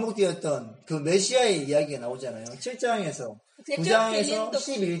계속해서 반복되었던 그 메시아의 이야기가 나오잖아요. 7장에서, 9장에서,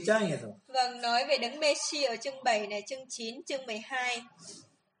 11장에서. Vâng, nói về đấng Messi ở chương 7 này, chương 9, chương 12.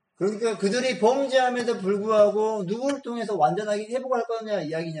 그러니까 그들이 범죄함에도 불구하고 누구를 통해서 완전하게 회복할 거냐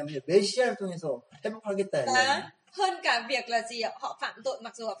이야기냐면 메시아를 통해서 회복하겠다 이야기. Hơn cả việc là gì ạ? Họ phạm tội,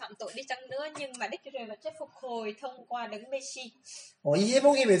 mặc dù họ phạm tội đi chăng nữa nhưng mà Đức Chúa Trời vẫn sẽ phục hồi thông qua đấng Messi. 이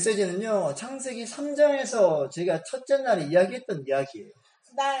회복의 메시지는요. 창세기 3장에서 제가 첫째 날에 이야기했던 이야기예요.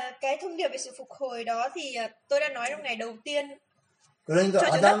 Và cái thông điệp về sự phục hồi đó thì tôi đã nói trong ngày đầu tiên. 그러니까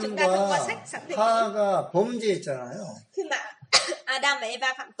아담과 하가 범죄했잖아요. Khi mà Adam và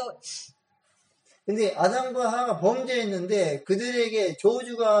Eva phạm tội. 근데 아담과 하가 범죄했는데 그들에게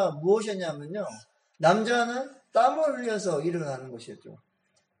저주가 무엇이었냐면요. 남자는 땀을 흘려서 일어나는 것이었죠.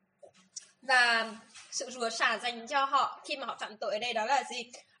 Và sự rủa xả dành cho họ khi mà họ phạm tội ở đây đó là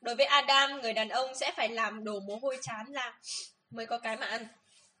gì? Đối với Adam, người đàn ông sẽ phải làm đổ mồ hôi trán ra mới có cái mà ăn.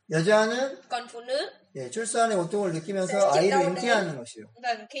 여자는 còn phụ nữ 출산의 고통을 느끼면서 아이를 잉태하는 것이요.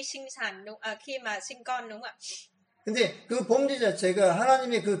 vâng, khi sinh sản khi mà sinh con đúng không ạ? 근데 그 범죄 자체가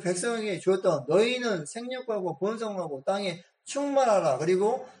하나님의 그 백성에게 주었던 너희는 생육하고 번성하고 땅에 충만하라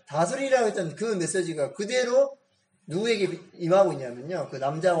그리고 다스리라 했던 그 메시지가 그대로 누구에게 임하고 있냐면요. 그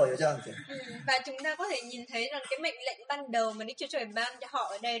남자와 여자한테. Và chúng ta có thể nhìn thấy rằng cái mệnh lệnh ban đầu mà Đức Chúa Trời ban cho họ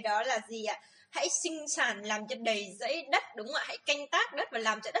ở đây đó là gì ạ? Hãy sinh sản làm cho đầy dẫy đất, đúng không ạ? Hãy canh tác đất và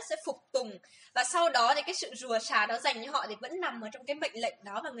làm cho đất sẽ phục tùng. Và sau đó thì cái sự rủa xả đó dành cho họ thì vẫn nằm ở trong cái mệnh lệnh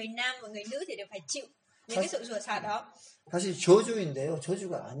đó, và người nam và người nữ thì đều phải chịu những cái sự rủa xả đó. 사실 저주인데요.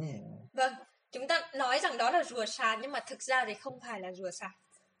 저주가 아니에요. Vâng, chúng ta nói rằng đó là rủa xả nhưng mà thực ra thì không phải là rủa xả.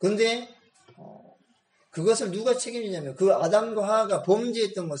 근데 그것을 누가 책임지냐면 그 아담과 하와가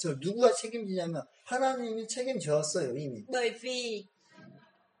범죄했던 것을 누가 책임지냐면 하나님이 책임졌어요 이미.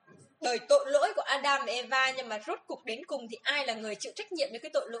 Bởi tội lỗi của Adam và Eva, nhưng mà rốt cuộc đến cùng thì ai là người chịu trách nhiệm với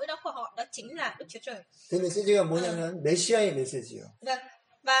cái tội lỗi đó của họ? Đó chính là Đức Chúa Trời. 그 메시지가 뭐냐면 메시아의 메시지요. Vâng,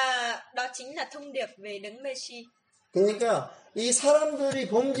 và đó chính là thông điệp về đấng Messi. 그러니까 이 사람들이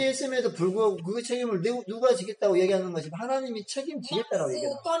범죄했음에도 불구하고 그 책임을 누가 지겠다고 얘기하는 것이 하나님이 책임지겠다라고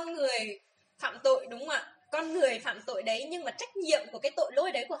얘기해요. Con người phạm tội đúng không ạ? Con người phạm tội đấy, nhưng mà trách nhiệm của cái tội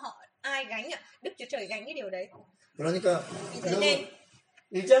lỗi đấy của họ ai gánh ạ? Đức Chúa Trời gánh cái điều đấy. 그러니까 여러분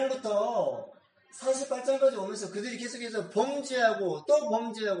 1장부터 48장까지 오면서 그들이 계속해서 범죄하고 또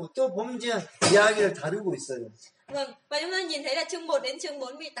범죄하고 또 범죄한 이야기를 다루고 있어요. Vâng, và chúng ta nhìn thấy là chương 1 đến chương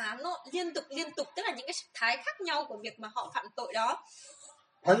 48 nó liên tục, tức là những cái sắc thái khác nhau của việc mà họ phạm tội đó.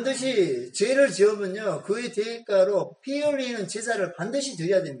 반드시 죄를 지으면요 그의 대가로 피 흘리는 제사를 반드시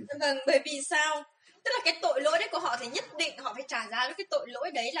드려야 됩니다. Vâng, bởi vì sao? Tức là cái tội lỗi đấy của họ thì nhất định họ phải trả giá với cái tội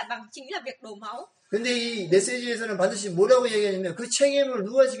lỗi đấy là bằng chính là việc đổ máu. 근데 이 메시지에서는 반드시 뭐라고 얘기하냐면 그 책임을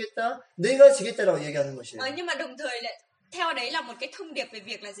누가 지겠다? 내가 지겠다라고 얘기하는 것이에요. Nhưng mà đồng thời lại theo đấy là một cái thông điệp về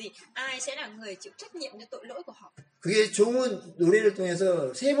việc là gì? Ai sẽ là người chịu trách nhiệm cho tội lỗi của họ. 그게 좋은 노래를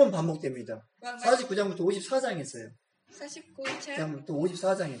통해서 3번 반복됩니다. Vâng, 49장부터 54장에 있어요. 49장. 또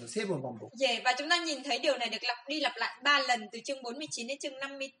 54장에서 3번 반복. Và chúng ta nhìn thấy điều này được lặp đi lặp lại 3 lần từ chương 49 đến chương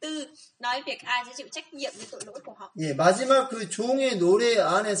 54, nói việc ai sẽ chịu trách nhiệm với tội lỗi của họ. 예, 마지막 그 종의 노래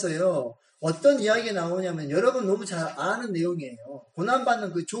안에서요. 어떤 이야기가 나오냐면 여러분 너무 잘 아는 내용이에요.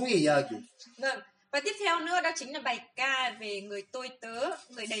 고난받는 그 종의 이야기. Vâng, và tiếp theo nữa đó chính là bài ca về người tôi tớ,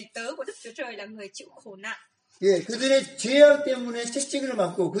 người đầy tớ của Đức Chúa Trời là người chịu khổ nạn. 예, 그들의 죄악 때문에 채찍을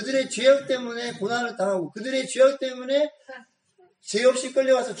맞고 그들의 죄악 때문에 고난을 당하고 그들의 죄악 때문에 죄 없이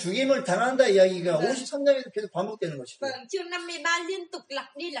끌려가서 죽임을 당한다 이야기가 53장에서 계속 반복되는 것이죠. Vâng, chương 53 liên tục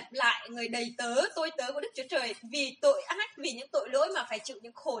lặp đi lặp lại người đầy tớ, tôi tớ của Đức Chúa Trời vì tội ác, vì những tội lỗi mà phải chịu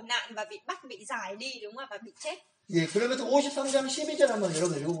những khổ nạn và bị bắt, bị giải đi, đúng không? Và bị chết. 예, 그러면서 53장 12절 한번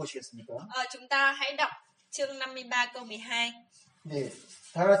여러분 읽어보시겠습니까? Chúng ta hãy đọc chương 53 câu 12. 네,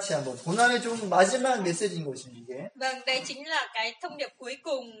 다 같이 한번. 고난의 종 마지막 메시지인 것입니다, 이게. Vâng, đây chính là cái thông điệp cuối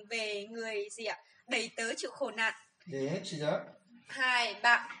cùng về người gì ạ? Đầy tớ chịu khổ nạn. 네, 시작. 2,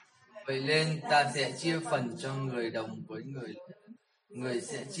 3. Vậy nên ta sẽ chia phần cho người đồng với người. Người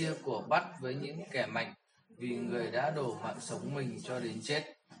sẽ chia của bắt với những kẻ mạnh, vì người đã đổ mạng sống mình cho đến chết,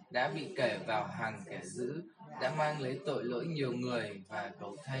 đã bị kể vào hàng kẻ dữ, đã mang lấy tội lỗi nhiều người và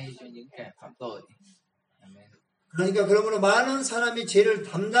cầu thay cho những kẻ phạm tội. Amen. 그러니까 그러므로 많은 사람이 죄를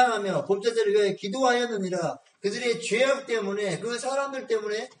담당하며 범죄자를 위하여 기도하였느니라. 그들의 죄악 때문에 그 사람들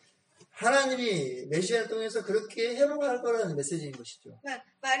때문에 하나님이 메시아를 통해서 그렇게 회복할 거라는 메시지인 것이죠. Vâng,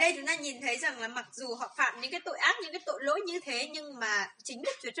 và ở đây chúng ta nhìn thấy rằng là mặc dù họ phạm những cái tội ác, những cái tội lỗi như thế, nhưng mà chính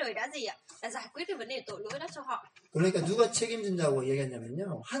Đức Chúa Trời đã gì ạ? Đã giải quyết cái vấn đề tội lỗi đó cho họ. 그러니까 누가 책임진다고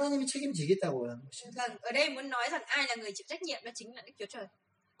얘기했냐면요. 하나님이 책임지겠다고 하는 것이죠. Vâng, ở đây muốn nói rằng ai là người chịu trách nhiệm đó chính là Đức Chúa Trời.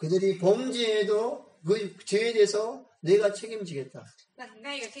 그들이 범죄해도 그 죄에 대해서 내가 책임지겠다. Vâng,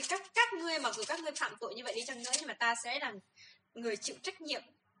 ngay cả khi các ngươi mặc dù các ngươi phạm tội như vậy đi chăng nữa, nhưng mà ta sẽ là người chịu trách nhiệm.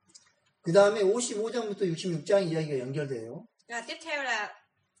 그 다음에 55장부터 66장 이야기가 연결돼요. Và tiếp theo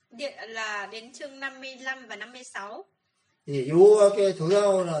là đến chương 55 và 56. 예, 여호와께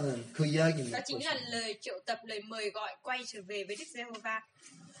돌아오라는 그 이야기입니다. Đó chính là lời triệu tập, lời mời gọi quay trở về với Đức Giê-hô-va.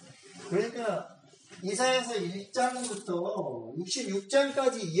 그러니까 이사야서 1장부터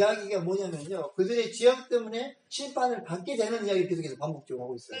 66장까지 이야기가 뭐냐면요. 그들의 죄악 때문에 심판을 받게 되는 이야기를 계속해서 반복적으로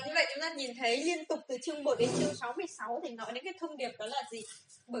하고 있어요. Và như vậy chúng ta nhìn thấy liên tục từ chương 1 đến chương 66 thì nói đến cái thông điệp đó là gì?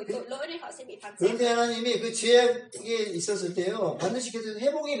 Bởi tội lỗi nên họ sẽ bị phán xét. 그런데 하나님이 그 죄악에 있었을 때요. 반드시 계속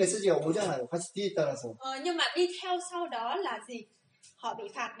회복의 메시지가 오잖아요. 같이 뒤에 따라서. Nhưng mà đi theo sau đó là gì? Họ bị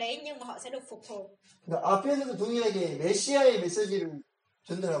phạt đấy nhưng mà họ sẽ được phục hồi. 그러니까 앞에서도 동일하게 메시아의 메시지를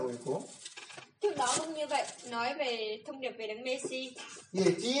전달하고 있고 Trước đó cũng như vậy, nói về thông điệp về Đấng Messi.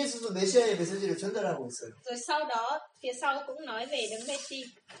 예, 뒤에서도 메시아의 메시지를 전달하고 있어요. Rồi sau đó, phía sau cũng nói về Đấng Messi.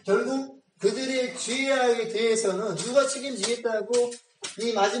 결국 그들의 죄악에 대해서는 누가 책임지겠다고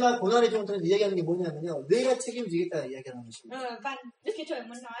이 마지막 고난의 종을 통해서 이야기하는 게 뭐냐면요. 내가 책임지겠다 이야기하는 것입니다. Và Đức Chúa Trời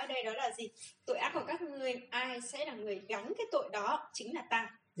muốn nói ở đây đó là gì? Tội ác của các ngươi, ai sẽ là người gánh cái tội đó? Chính là ta.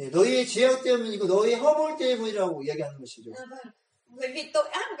 예, 너희의 죄악 때문이고 너희의 허물 때문이라고 이야기하는 것이죠. Vâng. Bởi vì tội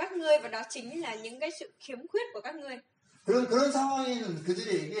ác của các ngươi và đó chính là những cái sự khiếm khuyết của các ngươi. 그런 상황에는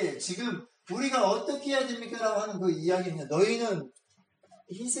그들에게 지금 우리가 어떻게 해야 됩니까라고 하는 그 이야기는 너희는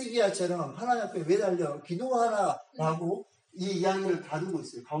히스기야처럼 하나님 앞에 매달려 기도하라라고 이 이야기를 다루고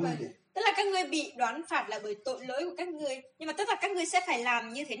있어요. 가운데. Tức là các ngươi bị đoán phạt là bởi tội lỗi của các ngươi, nhưng mà tức là các ngươi sẽ phải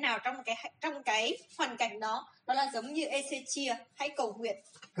làm như thế nào trong cái hoàn cảnh đó? Đó là giống như Ê-xê-chia, hãy cầu nguyện.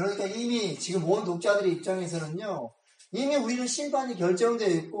 그러니까 이미 지금 온 독자들의 입장에서는요. 이미 우리는 심판이 결정되어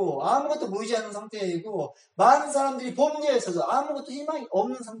있고 아무것도 보이지 않는 상태이고 많은 사람들이 범죄에 있어서 아무것도 희망이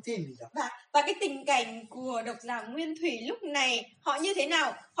없는 상태입니다. Và cái tình cảnh của độc giả Nguyên Thủy lúc này họ như thế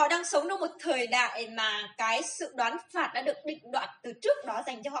nào? Họ đang sống trong một thời đại mà cái sự đoán phạt đã được định đoạt từ trước đó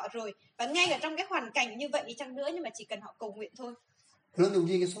dành cho họ rồi. Và ngay cả trong cái hoàn cảnh như vậy đi chăng nữa, nhưng mà chỉ cần họ cầu nguyện thôi. 그런데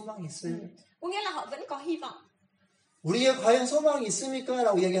우리에게 소망이 있어요. Có nghĩa là họ vẫn có hy vọng. 우리에게 과연 소망이 있습니까?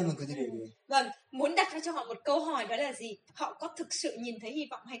 라고 이야기하는 그들에게. Vâng, muốn đặt ra cho họ một câu hỏi đó là gì? Họ có thực sự nhìn thấy hy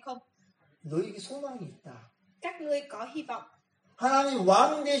vọng hay không? 너희에게 소망이 있다. Các ngươi có hy vọng. 하나님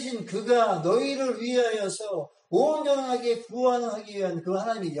왕 대신 그가 너희를 위하여서 온전하게 구원하기 위한 그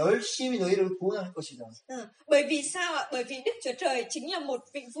하나님이 열심히 너희를 구원할 것이다. Bởi vì sao ạ? Bởi vì Đức Chúa Trời chính là một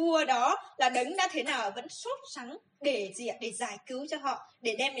vị vua đó, là đấng đã thế nào vẫn sốt sắng để gì ạ? Để giải cứu cho họ,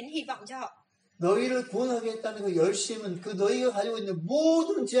 để đem đến hy vọng cho họ. 너희를 구원하겠다는 그 열심은 그 너희가 가지고 있는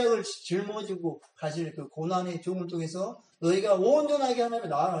모든 죄악을 짊어지고 가실 그 고난의 종을 통해서 너희가 온전하게 하나님을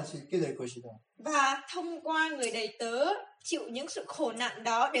나아갈 수 있게 될 것이다. Và thông qua người đầy tớ chịu những sự khổ nạn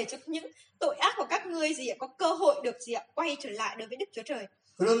đó để cho những tội ác của các ngươi gì ạ? Có cơ hội được gì ạ? Quay trở lại đối với Đức Chúa Trời.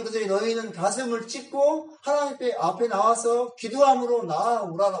 그런 그들이 너희는 가슴을 찢고 하나님 앞에 나와서 기도함으로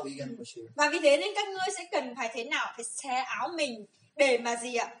나아오라라고 얘기하는 것이에요. Và vì thế nên các ngươi sẽ cần phải thế nào? Phải xé áo mình để mà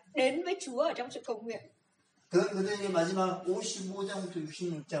gì ạ? Đến với Chúa ở trong sự cầu nguyện. 그들의 마지막 55장부터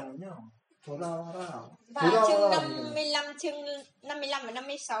 66장은요. 돌아와라. Và chương 55, chương 55 và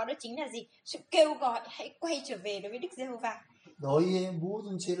 56 đó chính là gì? Sự kêu gọi hãy quay trở về đối với Đức Giê-hô-va. 너희의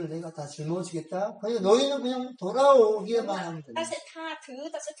모든 죄를 내가 다 짊어지겠다. 그래서 너희는 그냥 돌아오기만 하면 된다. Ta sẽ tha thứ,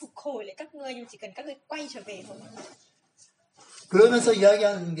 ta sẽ phục hồi lại các ngươi, nhưng chỉ cần các ngươi quay trở về thôi. 그러면서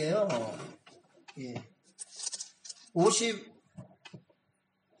이야기하는 게요. 예.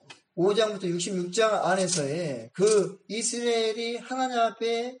 5장부터 66장 안에서의 그 이스라엘이 하나님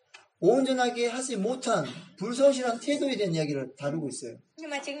앞에 온전하게 하지 못한 불성실한 태도에 대한 이야기를 다루고 있어요. Nhưng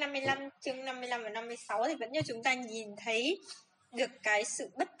mà chương 55 và 56 thì vẫn cho chúng ta nhìn thấy được cái sự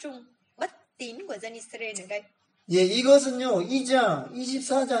bất trung, bất tín của dân Israel ở đây. 예, 이것은요, 2장,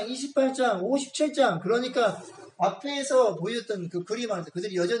 24장, 28장, 57장, 그러니까 앞에서 보여줬던 그 그림 안에서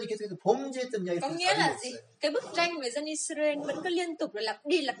그들이 여전히 계속해서 범죄했던 이야기를 Có 다루고 nghĩa là gì? 있어요. Cái bức tranh về dân Israel vẫn cứ liên tục lặp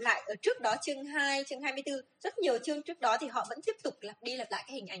đi lặp lại. Ở trước đó chương 2, chương 24, rất nhiều chương trước đó thì họ vẫn tiếp tục lặp đi lặp lại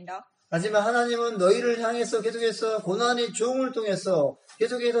cái hình ảnh đó. 하지만 하나님은 너희를 향해서 계속해서 고난의 종을 통해서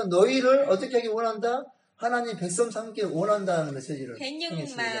계속해서 너희를 어떻게 하기 원한다? 하나님 백성 삼기 원한다는 메시지를 Thế nhưng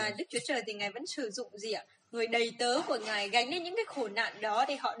통해서 mà 얘기합니다. Đức Chúa Trời thì Ngài vẫn sử dụng gì ạ? Người đầy tớ của Ngài gánh lên những cái khổ nạn đó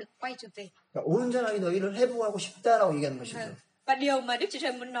để họ được quay trở về. 그러니까 온전하게 너희를 회복하고 싶다라고 얘기하는 것이죠. Và điều mà Đức Chúa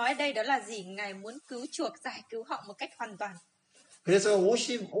Trời muốn nói ở đây đó là gì? Ngài muốn cứu chuộc, giải cứu họ một cách hoàn toàn. 그래서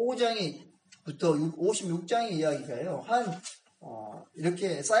 55장부터 56장의 이야기가요.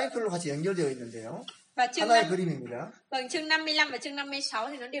 이렇게 사이클로 같이 연결되어 있는데요. Và chương 하나의 5, 그림입니다. vâng, chương 55 và chương 56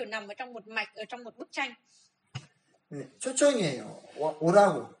 thì nó đều nằm ở trong một mạch, ở trong một bức tranh. 네, 초청이에요.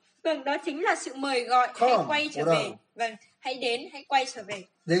 오라고. Vâng, đó chính là sự mời gọi, hãy quay trở về. Vâng, hãy đến, hãy quay trở về.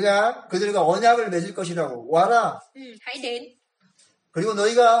 내가 그들과 언약을 맺을 것이라고. 와라. Hãy đến. 그리고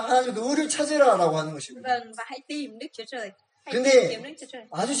너희가 하나님의 그 의를 찾으라라고 하는 것입니다. Vâng, và hãy tìm Đức Chúa Trời. Hãy 근데 tìm kiếm Đức Chúa Trời.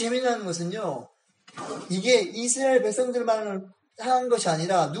 아주 재미난 것은요. 이게 이스라엘 백성들만 한 것이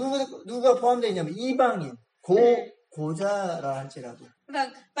아니라 누가 포함되어 있냐면 이방인, 고자라 할지라도.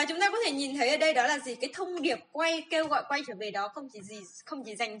 Vâng, và chúng ta có thể nhìn thấy ở đây đó là gì? Cái thông điệp kêu gọi quay trở về đó không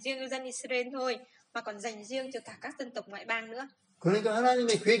chỉ dành riêng cho dân Israel thôi, mà còn dành riêng cho cả các dân tộc ngoại bang nữa. 그러니까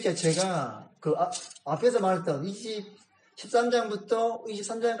하나님의 계획 자체가 그 앞에서 말했던 13장부터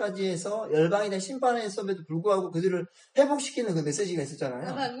 23장까지 해서 열방에 대한 심판에서에도 불구하고 그들을 회복시키는 그 메시지가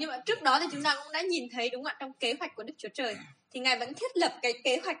있었잖아요. Vâng, nhưng mà trước đó thì chúng ta cũng đã nhìn thấy đúng không ạ? Trong kế hoạch của Đức Chúa Trời thì Ngài vẫn thiết lập cái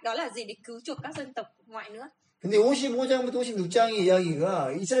kế hoạch đó là gì? Để cứu chuộc các dân tộc ngoại nữa. 근데 55장부터 56장의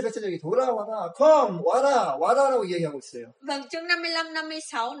이야기가 이스라엘 백성에게 돌아와라, 와라라고 이야기하고 있어요. Vâng, chương 55,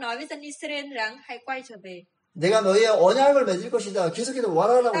 56 nói với dân Israel rằng hãy quay trở về. 내가 너희의 언약을 맺을 것이다. 계속해서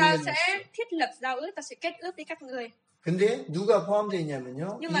와라라고 Ta 이야기해요. sẽ thiết lập giao ước, ta sẽ kết ước với các người. 근데 누가 포함되어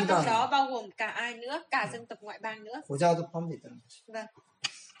있냐면요. Nhưng mà trong đó bao gồm cả ai nữa? Cả dân tộc ngoại bang nữa. 고자도 포함되어 있다는 거죠. Vâng.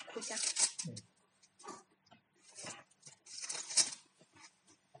 고자.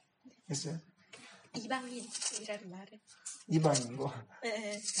 됐어요? 이방인이라는 말은. 이방인고.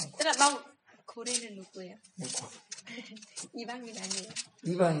 네. Tức là 고래는 누구예요? 이방인 아니에요.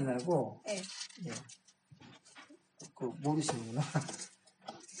 이방인하고. 네. 예. 그 모르시는구나.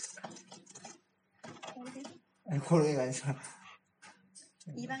 아니 고래가 아니라.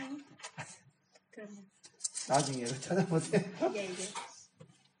 이방인? 그럼요. 나중에 찾아보세요. 예.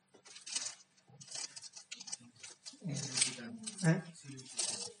 네?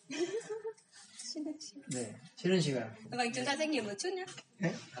 쉬는 시간. 네, 쉬는 시간. Vâng, chúng ta sẽ nghỉ một chút nhé.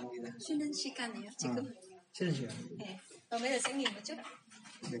 네? 쉬는 시간이에요, 지금. 쉬는 시간. 네. Bây giờ sẽ nghỉ một chút ạ.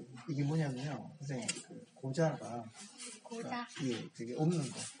 네, 이게 뭐냐면요, 선생님, 그 고자가. 고자. 예, 그게 없는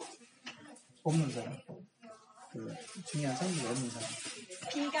거. 없는 사람. 그 중요한 성질이 없는 사람.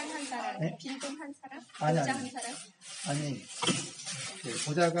 빈간한 사람. 네? 빈곤한 사람? 아니. 고자한 사람? 아니, 그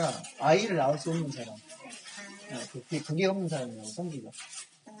고자가 아이를 낳을 수 없는 사람. 그게 없는 사람이라고, 성질가.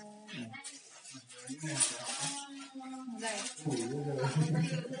 네.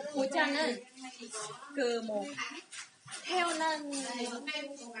 고자는 태어나지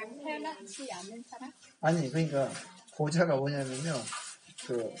않는 사람? 아니, 그러니까 고자가 뭐냐면요,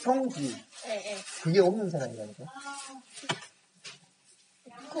 그 성질. 네. 그게 없는 사람이라니까.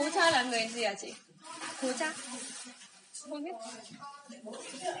 고자 là người gì hả chị? 고자? Không biết.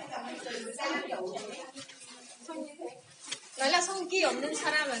 Nói là 성기 없는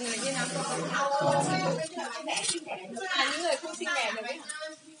사람 là người như nào? Là những người không sinh đẻ được ấy.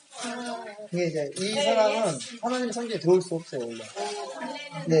 이게 이제 이 사람은 하나님의 성질에 들어올 수 없어요, 원래.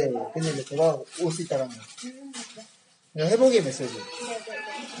 네, 근데 이제 돌아올 수 있다는 거. 회복의 메시지. 네.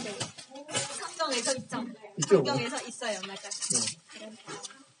 성경에서 있죠. 있죠. 성경에서 있어요, 맞아. 네.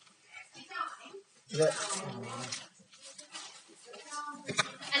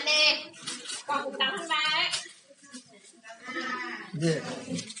 Anh em, con cũng tắm ba ấy. 이제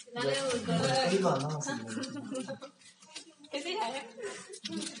얼마 안 남았습니다. Cái gì hả?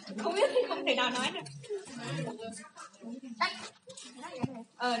 Không biết thì không thể nào nói được.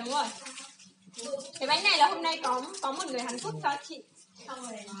 Đúng rồi. Cái bánh này là hôm nay có một người Hàn Quốc cho chị. Xong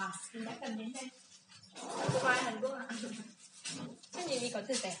rồi mình đã cần đến đây. Cô ai Hàn Quốc ạ? Chắc gì có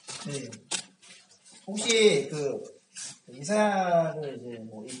từ rẻ. 네. 혹시 이사야를 이제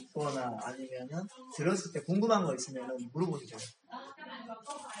뭐 읽거나 아니면은 들었을 때 궁금한 거 있으면은 물어보세요. Các bạn có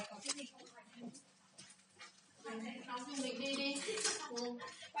câu hỏi có cái gì không hỏi không? Nói cho mình đi.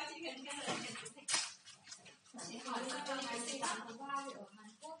 Bác sĩ Huyền cái lời Huyền thích. Chị hỏi cho ngày sinh bạn của ba ở Hàn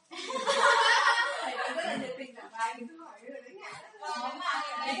Quốc. Thầy nói rất là nhiệt tình cả bài mình cứ hỏi rồi đấy nhỉ.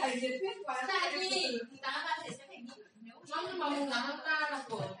 Thầy nhiệt huyết quá. Tại vì tháng 3 thầy sẽ phải nghỉ. Nhưng mà mùng 8 tháng 3 là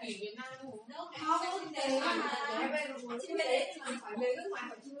của kỷ Việt Nam đúng không? Không, thế mà. Chị biết đấy, chị hỏi về nước ngoài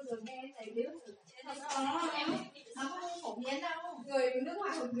họ chưa bao giờ nghe thầy biết. Nó không phổ biến đâu. Người nước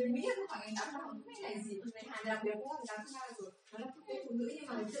ngoài hoặc người Mỹ không hỏi ngày 8 tháng 3 không biết ngày gì. Người Hàn đặc biệt cũng là 8 tháng 3 rồi. Nó là quốc tế phụ nữ nhưng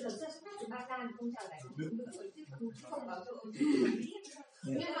mà chưa được xuất phát từ Ba Lan thì không chào lại phụ nữ rồi chứ không bảo cho ông.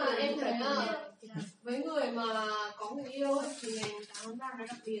 Nhưng mà em thấy là mấy người mà có người yêu ấy, thì ngày 8 tháng 3 nó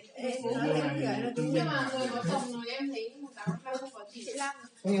đặc biệt. Nhưng mà người có chồng rồi em thấy 8 tháng 3 không có gì.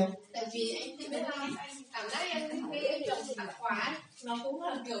 Đúng không? Tại vì em không biết là cảm giác em nghĩ em chồng tặng quà ấy, nó cũng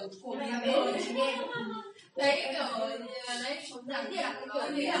là kiểu của nhà bên nghe. Đấy kiểu đấy chúng ta thì là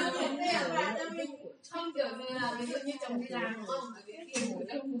kiểu gì là không kiểu như là ví dụ như chồng đi làm đúng không? Ở cái tiền của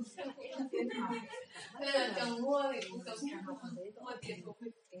chồng nên là chồng mua thì cũng giống như mua tiền của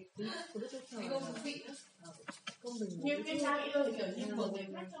mình. Cái công thú vị nữa. Nhưng cái trai yêu thì kiểu như của người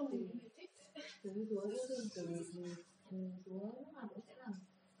khác trong mình thích. Chúa yêu thương kiểu gì thì Chúa lúc nào cũng sẽ làm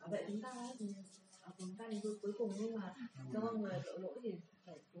bảo vệ chúng ta ấy, thì chúng ta đến cuối cùng, nhưng mà cho con người tội lỗi thì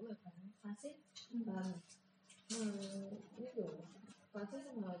phải Chúa phải phán xét và như kiểu phán xét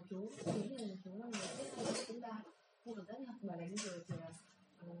xong rồi Chúa chính là Chúa là người biết hay chúng ta không cảm giác như học bài đánh rồi thì là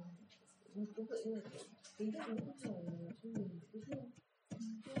cũng tự như là tính cách cũng phải trung bình yêu thương.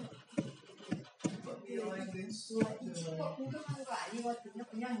 궁금한 거 아니거든요.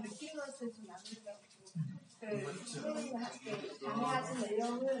 그냥 느낌으로서 좀 남기려고. 강의하신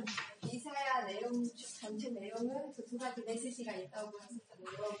내용은 이사야 내용 전체 내용은 그 두 가지 메시지가 있다고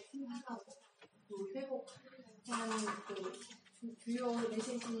하셨잖아요. 심판하고 회복하는 그 주요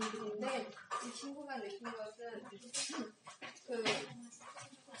메시지인데 이 친구가 느낀 것은 그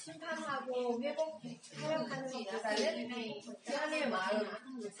심판하고 회복하는 것보다는 하나님의 마음,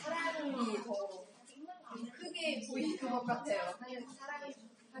 사랑이 더 크게 보이는 것 같아요. 사랑이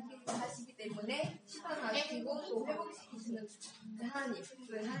하시기 때문에 심판하시고 또 회복시키시는 그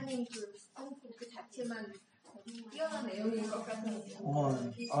하나님, 그 성품 그 자체만 뛰어난 내용인 것 같아요.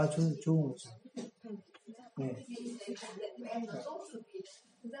 좋은 거죠. 네. Em nó tốt cực kỳ.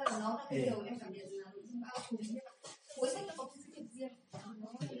 Thực ra là nó là cái điều em cảm nhận là bao trùm nhưng mà mỗi sách nó có cái sự riêng.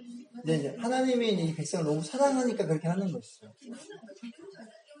 근데 이제 하나님이 이 백성을 너무 사랑하니까 그렇게 하는 것이죠.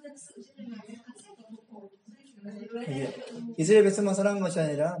 이게 이스라엘 백성만 사랑한 것이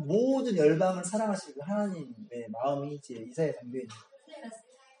아니라 모든 열방을 사랑하시고 하나님의 마음이 이제 이사야에 담겨 있는 거예요.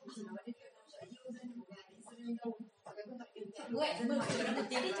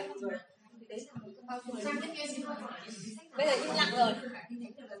 Bây giờ im lặng rồi.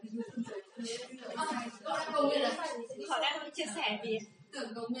 Họ đang chia sẻ gì?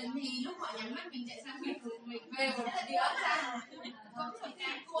 Tưởng cầu nguyện thì lúc họ nhắm mắt mình chạy sang mình về một đi ớt ra có một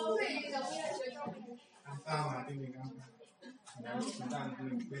cái cuốn này giống như là chơi trong Ăn tao mà thì mình ăn chúng ta thì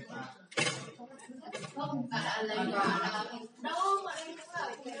mình biết ta không bạn là lấy quả là đâu mà em cũng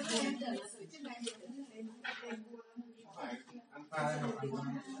là cái em tưởng là sự chức này phải ăn ta hay học ăn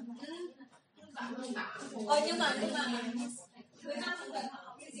ta Nhưng mà thứ năm không cần họ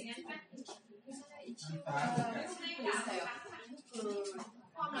học cái gì ăn khác.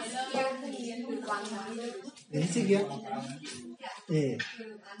 일찍이요? 예.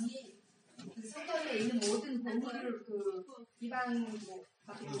 성경에 있는 모든 본문을 그 비방 뭐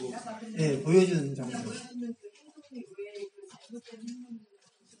예, 보여주는 장면. 보여주는 그 행동이 왜그 잘못된 행동이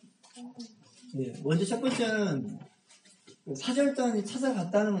예, 먼저 첫 번째는 그 사절단이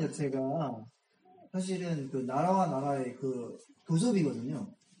찾아갔다는 것 자체가 사실은 그 나라와 나라의 그 교섭이거든요.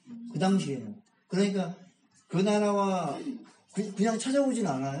 그 당시에는. 그러니까 그 나라와 그냥 찾아오진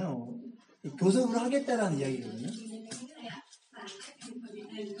않아요. 교섭을 하겠다라는 이야기거든요.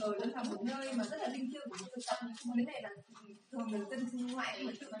 Cờ nó là một nơi mà rất là linh thiêng của dân tộc. Cái này là thường là dân ngoại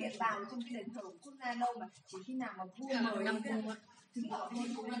mà tự tiện vào trong cái đền thờ quốc gia đâu mà chỉ khi nào mà vua mời chứng tỏ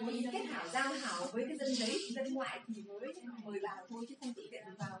có ý kết hảo giao hảo với cái dân đấy, dân ngoại thì mới mời vào thôi chứ không tự tiện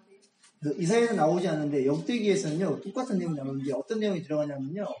vào. 그 이사야에는 나오지 않는데 역대기에서는요 똑같은 내용이 나오는데 어떤 내용이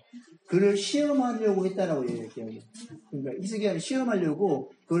들어가냐면요 그를 시험하려고 했다라고 얘기해요. 그러니까 히스기야를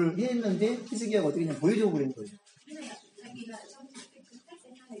시험하려고 그걸 했는데 히스기야가 어떻게 그냥 보여줘 버린 거예요.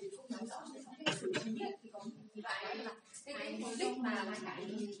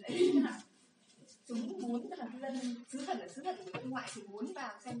 Chúng muốn tức là sứ thần của bên ngoại thì muốn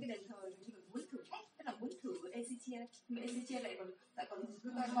vào xem cái đền thờ muốn thử thách, tức là muốn thử Ezechia ECG lại còn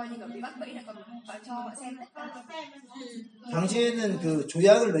coi như là bị bắt bẫy, lại còn cho họ xem đấy. 당시에는 그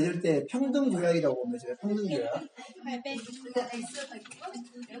조약을 맺을 때 평등 조약이라고 맺어요. 평등 조약. Ngày xưa thời Trung Quốc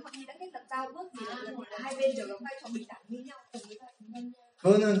nếu mà khi đã thiết lập giao ước thì là hai bên đều đóng vai trò bình đẳng như nhau.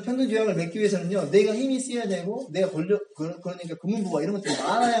 그거는 평등 조약을 맺기 위해서는요, 내가 힘이 세야 되고, 내가 그러니까 금융부가 이런 것들이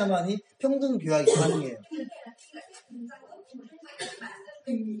많아야만이 평등 조약이 가능해요.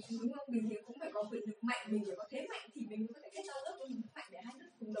 Mình đúng không? Mình thì cũng phải có quyền lực mạnh, mình phải có thế mạnh thì mình có thể kết giao ước với mình mạnh để hai nước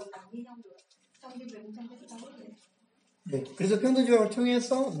cùng đồng đẳng như nhau được trong cái giao ước này. 네, 그래서 평등 조약을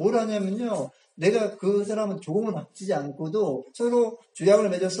통해서 뭘 하냐면요, 내가 그 사람은 조공을 바치지 않고도 서로 조약을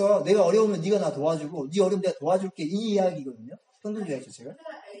맺어서 내가 어려우면 네가 나 도와주고, 네 어려우면 내가 도와줄게, 이 이야기거든요. 평등 조약 자체가.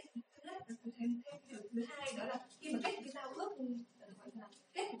 Thứ hai đó là khi mà kết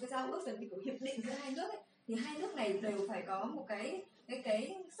một cái giao ước về kiểu hiệp định giữa hai nước ấy, thì hai nước này đều phải có một cái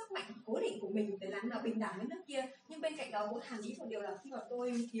sức mạnh cố định của mình để làm nào bình đẳng với nước kia, nhưng bên cạnh đó cũng hàm ý một điều là khi mà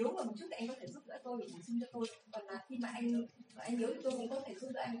tôi yếu một chút thì anh có thể giúp đỡ tôi để bổ sung cho tôi, còn là khi mà anh yếu thì tôi cũng có thể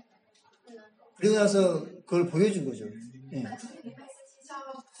giúp đỡ anh. 그리고 나서 그걸 보여준 거죠. 예.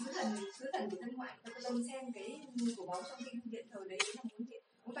 Cho sứ thần của thân ngoại cho tôi xem cái của báo trong kinh điện thờ đấy là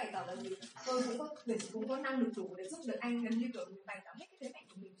muốn bày tỏ là gì, tôi cũng có năng lực đủ để giúp được anh, gần như kiểu mình bày tỏ hết cái thế mạnh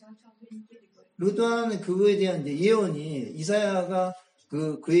của mình cho bên địch rồi. 루트와는 그거에 대한 이제 예언이 이사야가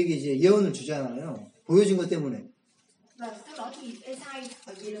그에게 이제 예언을 주잖아요. 보여준 것 때문에. Và sau đó thì E-sai,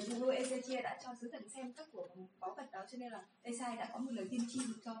 bởi vì là vua E-sai đã cho sứ thần xem các của báu vật đó, cho nên là E-sai đã có một lời tiên tri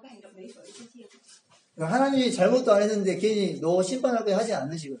cho cái hành động đấy của E-sai. 하나님이 잘못도 안 했는데 괜히 너 심판할 거야 하지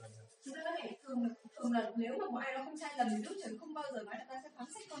않으시거든요. Thực ra cái này thường là nếu mà một ai đó không sai lầm thì Đức Trời không bao giờ nói là ta sẽ phán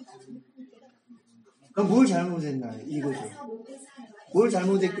xét con cả. 그럼 뭘 잘못했나 이거죠. 뭘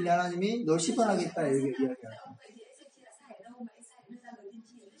잘못했길래 하나님이 널 심판하겠다 이렇게 이야기하죠.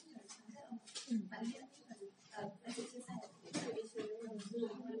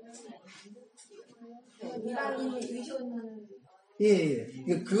 예.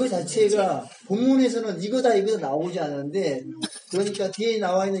 그거 자체가 본문에서는 이거다 나오지 않았는데, 그러니까 뒤에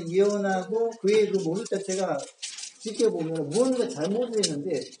나와 있는 예언하고 그의 그 모습 자체가 지켜보면 무언가 잘못을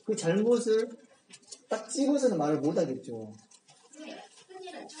했는데 그 잘못을 딱 찍어서는 말을 못 하겠죠. Tất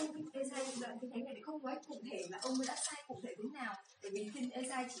nhiên là trong E-sai cái thánh này không nói cụ thể là ông ấy đã sai cụ thể thế nào, bởi vì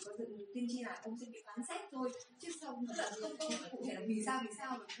E-sai chỉ có tiên tri là ông sẽ bị phán xét thôi, chứ không là không có cụ thể là vì sao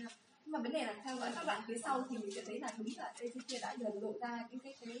rồi. Nhưng mà vấn đề là theo dõi các đoạn phía sau thì mình sẽ thấy là đúng là E-sai đã dần lộ ra cái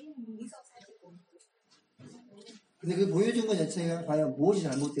lý do sai của mình. 근데 그 보여준 것 자체가 과연 무엇이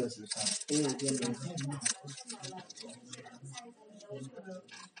잘못되었을까?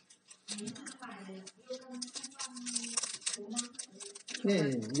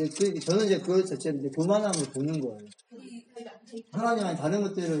 네, 이제 저는 이제 그것 자체는 이제 교만함을 보는 거예요. 하나님은 다른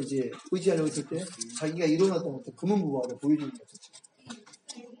것들을 이제 의지하려고 했을 때 자기가 이뤄놨던 어떤 금은부화를 보여주는 것 자체.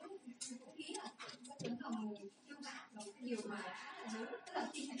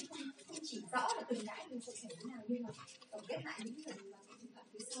 Chỉ rõ là từng cái mình sẽ thế nào, nhưng mà tổng kết lại những cái lần mà chúng ta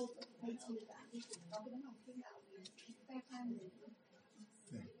phía sau có thể hay chưa đã đi cùng có cái lòng thương đạo khoe khoang mình.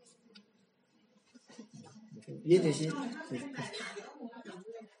 이해되시?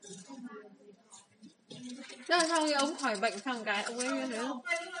 Rồi sau khi ông khỏi bệnh xong cái ông ấy như thế không?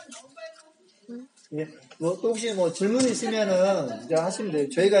 예, 뭐 또 혹시 뭐 질문 있으면은 이제 하시면 돼요.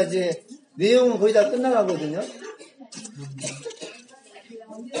 저희가 이제 내용은 거의 다 끝나가거든요.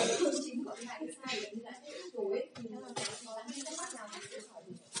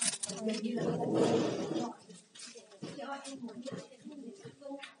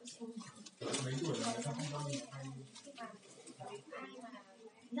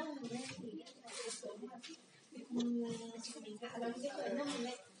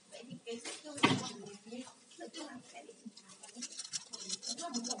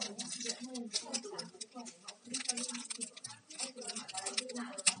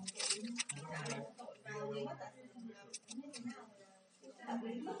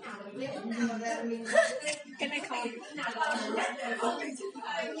 Cái này không.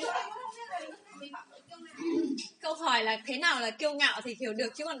 Câu hỏi là thế nào là kiêu ngạo thì hiểu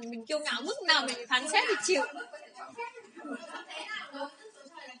được, chứ còn mình kiêu ngạo mức nào mình phán xét thì chịu.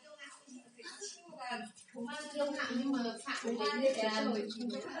 Kiêu ngạo nhưng mà phạm đến như thế rồi.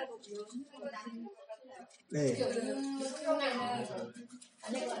 네.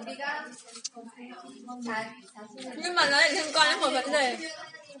 Nhưng mà nó lại liên quan đến một vấn đề.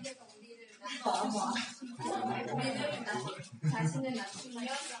 자신을 낮추며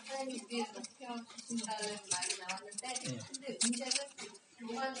하나님 위에 높여 주신다는 말이 나왔는데, 근데 문제는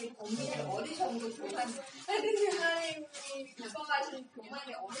교만의 범위를 어느 정도 하나님이 기뻐하시는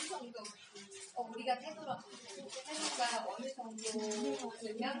교만의 어느 정도 우리가 태도가 어느 정도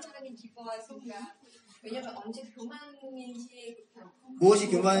그냥 하나님 기뻐하신가. 왜냐면 언제 교만인지 무엇이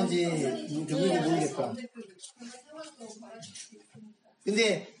교만인지 누구인지 모르겠다.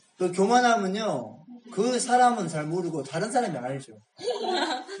 근데 그 교만하면요, 그 사람은 잘 모르고 다른 사람이 알죠.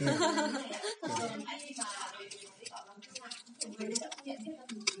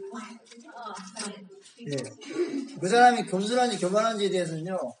 네. 그 사람이 겸손한지 교만한지에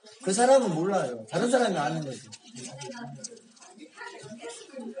대해서는요, 그 사람은 몰라요. 다른 사람이 아는 거죠.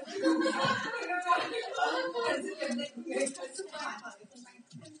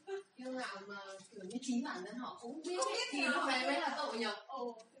 nhưng mà kiểu như chính bản thân họ cũng biết thì lúc đấy mới là tội nhở.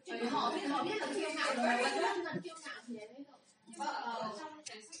 Bởi vì họ biết là kiêu ngạo rồi mà vẫn là kiêu ngạo thì đấy tội. Trong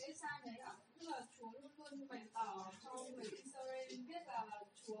cái sách E-sai đấy ạ, tức là Chúa luôn luôn bày tỏ cho người Israel biết là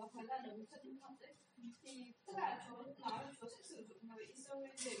Chúa mới là đấng chân thật đấy. Thì tức là Chúa nói là Chúa sẽ sử dụng người Israel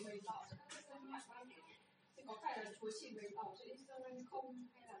để bày tỏ cho các dân ngoại bang. Thì có phải là Chúa chỉ bày tỏ cho Israel không,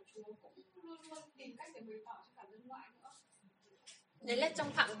 hay là Chúa cũng luôn luôn tìm cách để bày tỏ cho cả dân ngoại nữa? Đấy là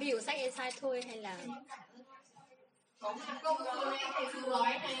trong phạm vi của sách E-sai thôi hay là Có một câu này thầy vừa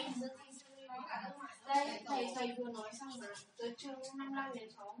nói này. Đây, thầy vừa nói xong mà tới chương 55 đến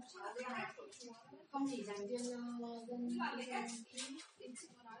 66 là không chỉ dành riêng dân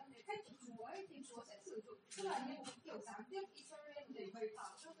cách của Chúa ấy, thì Chúa sẽ sử dụng tức là như một kiểu gián tiếp Israel để bày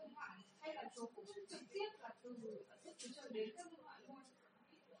tỏ cho dân ngoại, hay là Chúa cũng trực tiếp là từ Đức Chúa Trời đến các dân ngoại luôn?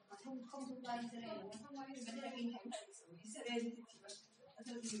 không thông qua Israel, không qua vấn đề là kinh thánh lịch sử Israel thì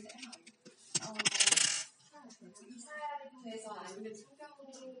mình sẽ hỏi 이스라엘을 통해서 아니면 성경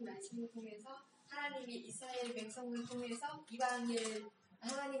말씀을 통해서 하나님이 이스라엘 백성을 통해서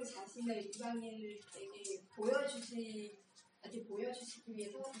하나님 자신을 이방인에게 보여주시기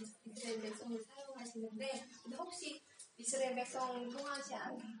위해서 이스라엘 백성을 사용하시는데 혹시 이스라엘 백성 통하지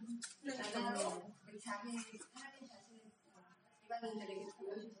않아요? 하나님 자신을 이방인들에게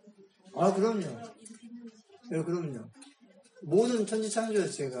보여주시는 그럼요. 모든 천지창조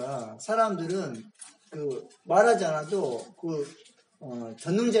자체가 사람들은 그 말하지 않아도 그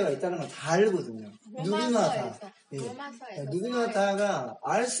전능자가 있다는 걸 다 알거든요. 누구나 다. 예. 누구나 다가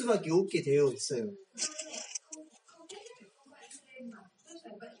알 수밖에 없게 되어 있어요.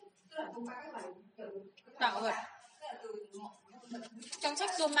 trong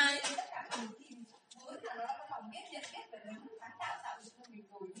sách Roma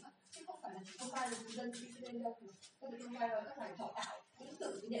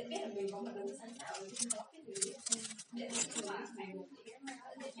nhận biết là mình có một đấng sáng tạo nhưng có cái gì nhận biết là mình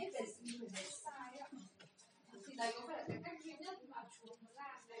nhận biết về sự sai ạ. Thì đấy có phải là cái cách duy nhất mà Chúa muốn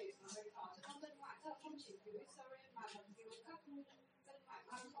làm để bày tỏ cho các dân ngoại, không chỉ cứu Israel mà còn cứu các dân ngoại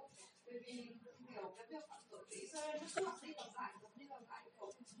bang không? Bởi vì kiểu cái việc phạm tội của Israel nó không đi vào giải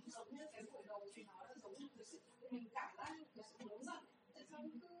giống như cái buổi đầu thì nó là giống như cái sự mình cảm giác như cái sự nóng giận. Tại sao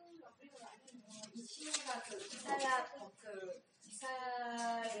cứ lặp đi lặp lại như thế?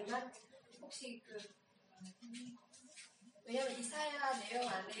 이사야만 혹시 왜냐면 이사야 내용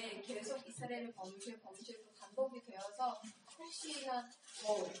안에 계속 이스라엘의 범죄도 반복이 되어서 혹시나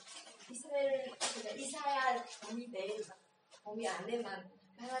이사야 범위 안에만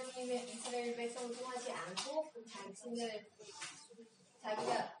하나님의 이스라엘 백성을 통하지 않고 자신을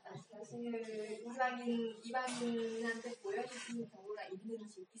이방인한테 보여주시는 경우가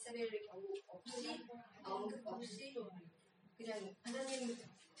있는지 이스라엘의 경우 없이 언급 없이 그냥 하나님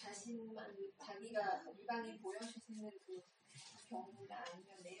자신만 자기가 이방인 보여주시는 그 경우가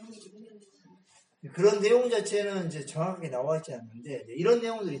아니면 내용이 있는지 그런 내용 자체는 이제 정확하게 나와 있지 않는데 이런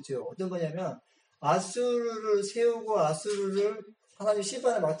내용들 있죠. 어떤 거냐면 아수르를 세우고 아수르를 하나님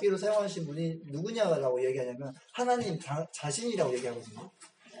심판을 막기로 사용하신 분이 누구냐라고 얘기하냐면 하나님 자신이라고 얘기하거든요.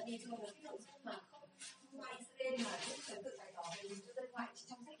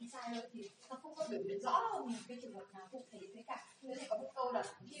 không có biểu hiện rõ một cái trường hợp nào cụ thể thế cả. Nên có một câu là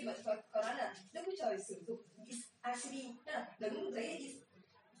khi mà có nói là Đức Chúa Trời sử dụng Assyri, tức là đấng lấy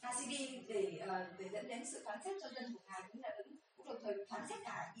Assyri để dẫn đến sự phán xét cho dân của Ngài, cũng là đấng cũng đồng thời phán xét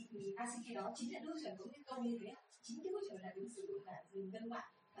cả Assyri đó, chính là Đức Chúa Trời có cái câu như thế. Chính Đức Chúa Trời là đấng sử dụng cả dân ngoại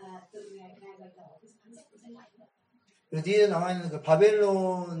tự Ngài bày tỏ cái phán xét của dân ngoại nữa. 그 뒤에 나와 있는 그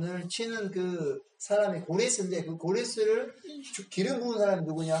바벨론을 치는 그 사람이 고레스인데 그 고레스를 기름 부은 사람이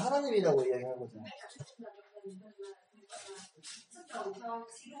누구냐? 하나님이라고 이야기하거든요.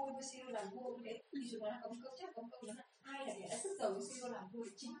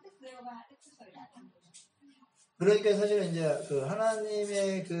 그러니까 사실은 이제 그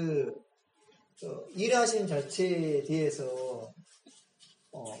하나님의 그 일하심 자체에 대해서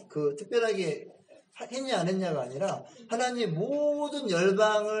그 특별하게 했냐 안 했냐가 아니라 하나님 모든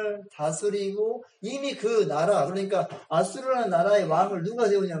열방을 다스리고 이미 그 나라 그러니까 아수르라는 나라의 왕을 누가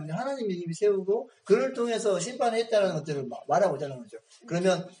세우냐면 하나님이 이미 세우고 그를 통해서 심판했다는 것들을 말하고 있다는 거죠.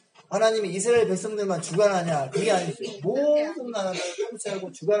 그러면 하나님이 이스라엘 백성들만 주관하냐 그게 아니죠. 모든 나라를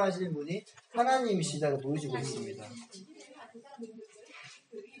통치하고 주관하시는 분이 하나님이시다고 보여주고 있습니다.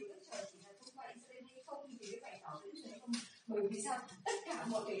 Bởi vì sao tất cả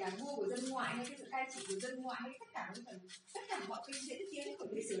mọi cái nhà vua của dân ngoại hay cái sự cai trị của dân ngoại hay tất cả mọi cái diễn tiến của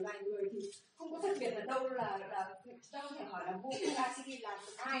lịch sử loài người thì không có phân biệt là đâu là ta có thể hỏi là vua của Assyria là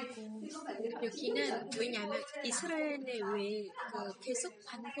ai thì không phải 여기는 왜냐하면 이스라엘에 왜 계속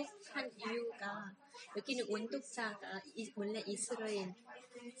반복한 이유가 여기는 원독자가 원래 이스라엘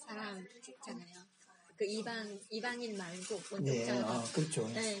사람잖아요. 그 이방인 말고 원독자가 네, 그렇죠.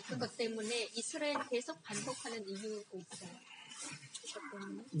 네, 그것 때문에 이스라엘 계속 반복하는 이유가 있어요.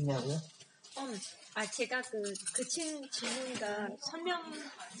 있냐고요? 제가 그 질문과 설명한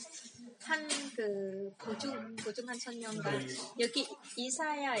보증한 설명과 여기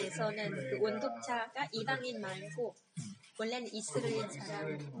이사야에서는 그 원독자가 이방인 말고 원래는 이스라엘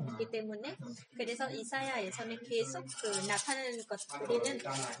사람이기 때문에 그래서 이사야에서는 계속 나타나는 것들은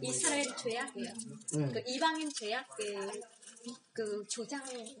이스라엘 죄악이에요. 그 이방인 죄악 그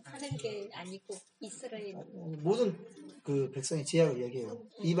조장하는 게 아니고 이스라엘 모든 그 백성의 죄악을 얘기해요.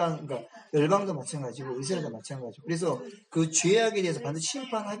 이방 그러니까 열방도 마찬가지고 이스라엘도 마찬가지고 그래서 그 죄악에 대해서 반드시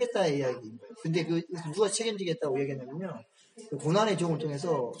심판하겠다의 이야기입니다. 근데 그 누가 책임지겠다고 얘기하냐면요. 그 고난의 종을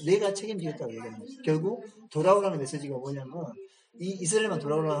통해서 내가 책임지겠다고 얘기하는 거죠. 결국 돌아오라는 메시지가 뭐냐면 이스라엘만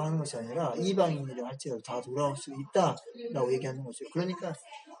돌아오라고 하는 것이 아니라 이방인이라 할지라도 다 돌아올 수 있다라고 얘기하는 거죠. 그러니까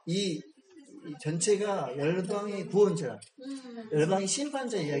이 전체가 열방의 구원자, 열방의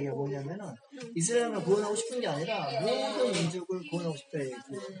심판자 이야기가 뭐냐면은 이스라엘만 구원하고 싶은 게 아니라 모든 민족을 구원하고 싶다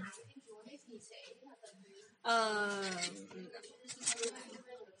얘기죠.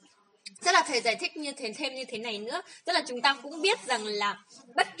 Tức là thầy giải thích thêm như thế này nữa. Tức là chúng ta cũng biết rằng là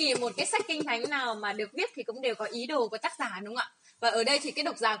bất kỳ một cái sách kinh thánh nào mà được viết thì cũng đều có ý đồ của tác giả, đúng không ạ? Và ở đây thì cái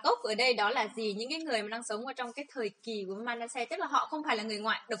độc giả gốc ở đây đó là gì? Những cái người mà đang sống ở trong cái thời kỳ của Manasseh, tức là họ không phải là người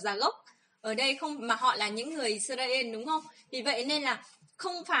ngoại, độc giả gốc ở đây không, mà họ là những người Israel, đúng không? Vì vậy nên là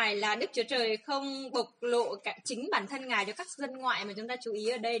không phải là Đức Chúa Trời không bộc lộ cả chính bản thân Ngài cho các dân ngoại, mà chúng ta chú ý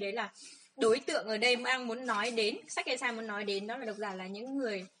ở đây đấy là đối tượng ở đây đang muốn nói đến, sách E-sai muốn nói đến đó là độc giả là những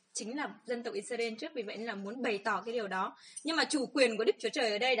người chính là dân tộc Israel trước, vì vậy nên là muốn bày tỏ cái điều đó. Nhưng mà chủ quyền của Đức Chúa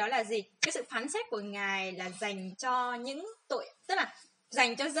Trời ở đây đó là gì? Cái sự phán xét của Ngài là dành cho những tội, tức là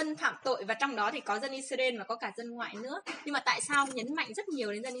dành cho dân phạm tội, và trong đó thì có dân Israel và có cả dân ngoại nữa. Nhưng mà tại sao nhấn mạnh rất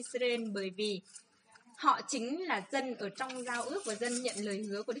nhiều đến dân Israel? Bởi vì họ chính là dân ở trong giao ước và dân nhận lời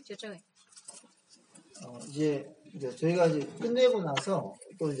hứa của Đức Chúa Trời. 이제 저희가 이제 끝내고 나서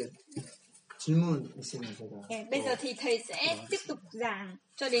또 이제 질문 있으면 제가. Bây giờ thì thầy sẽ tiếp tục giảng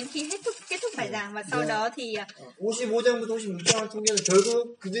cho đến khi kết thúc bài giảng, và sau đó thì 55장부터 56장을 통해서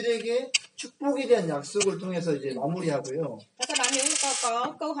결국 그들에게 축복에 대한 약속을 통해서 이제 마무리하고요. và sau đó nếu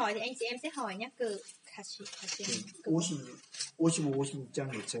có câu hỏi thì anh chị em sẽ hỏi nhé. 55,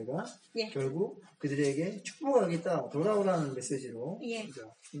 56장 자체가 예. 결국 그들에게 축복하겠다 돌아오라는 메시지로. 예.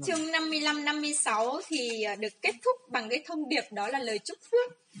 chương 55, 56 thì được kết thúc bằng cái thông điệp đó là lời chúc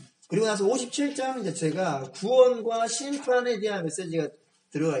phước. 그리고 나서 57장 자체가 구원과 심판에 대한 메시지가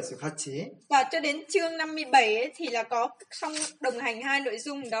들어가 있어요. 같이. Và cho đến chương 57 ấy, thì là có song đồng hành hai nội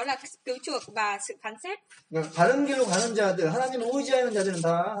dung, đó là cứu chuộc và sự phán xét. 그러니까 바른 길로 가는 자들, 하나님을 의지하는 자들은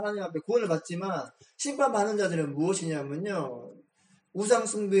다 하나님 앞에 구원을 받지만 심판받는 자들은 무엇이냐면요. 우상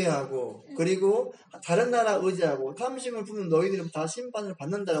숭배하고 그리고 다른 나라 의지하고 탐심을 품는 너희들은 다 심판을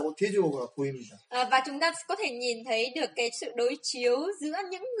받는다라고 대조가 보입니다. Và chúng ta có thể nhìn thấy được cái sự đối chiếu giữa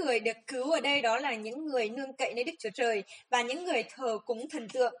những người được cứu ở đây, đó là những người nương cậy nơi Đức Chúa Trời, và những người thờ cúng thần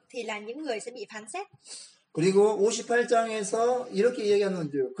tượng thì là những người sẽ bị phán xét. 그리고 58장에서 이렇게 얘기하는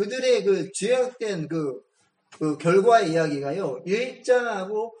거죠. 그들의 그 죄악된 그 결과의 이야기가요.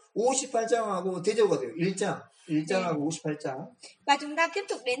 1장하고 58장하고 대조가 돼요. 1장하고 58장. Và chúng ta tiếp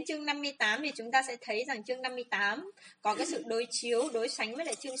tục đến chương 58 thì chúng ta sẽ thấy rằng chương 58 có cái sự đối chiếu, đối sánh với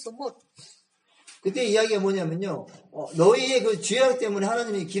lại chương số 1. 그때 이야기가 뭐냐면요. 너희의 그 죄악 때문에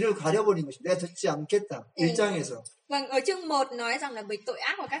하나님이 길을 가려버린 것이 내가 듣지 않겠다. 1장에서. Vâng, ở chương 1 nói rằng là bởi tội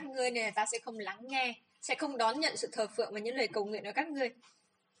ác của các ngươi nên là ta sẽ không lắng nghe, sẽ không đón nhận sự thờ phượng và những lời cầu nguyện của các ngươi.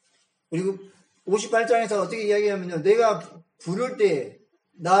 그리고 58장에서 어떻게 이야기하면요. 내가 부를 때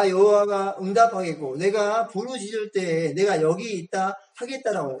나 여호와가 응답하겠고 내가 부르짖을 때 내가 여기 있다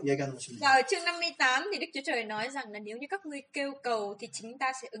하겠다라고 얘기하는 것입니다. Và ở chương 58 thì Đức Chúa Trời nói rằng là nếu như các ngươi kêu cầu thì chính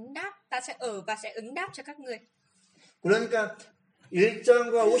ta sẽ ứng đáp, ta sẽ ở và sẽ ứng đáp cho các ngươi. 그러니까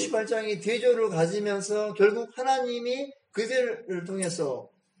 1장과 58장이 대조를 가지면서 결국 하나님이 그들을 통해서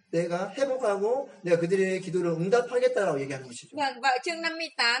내가 회복하고 내가 그들의 기도를 응답하겠다라고 얘기하는 것이죠. Vâng, và ở chương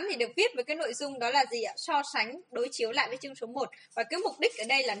 58 thì được viết với cái nội dung đó là gì ạ? So sánh, đối chiếu lại với chương số 1. Và cái mục đích ở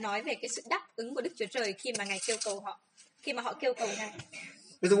đây là nói về cái sự đáp ứng của Đức Chúa Trời khi mà Ngài kêu cầu họ, khi mà họ kêu cầu Ngài.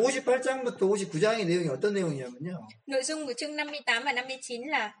 그래서 58장부터 59장의 내용이 어떤 내용이냐면요. Nội dung của chương 58 và 59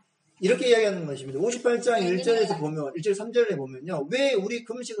 là 이렇게 이야기하는 것입니다. 58장 1절에서 보면 1절 3절에 보면요. 왜 우리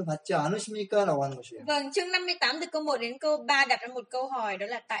금식을 받지 않으십니까? 라고 하는 것이에요. Vâng, chương 58 từ câu 1 đến câu 3 đặt ra một câu hỏi, đó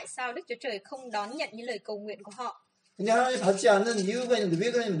là tại sao Đức Chúa Trời không đón nhận những lời cầu nguyện của họ. 근데 하나님 받지 않는 이유가 있는데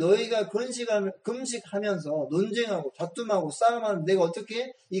왜 그러냐면 너희가 금식하면서 논쟁하고 다툼하고 싸움하는 내가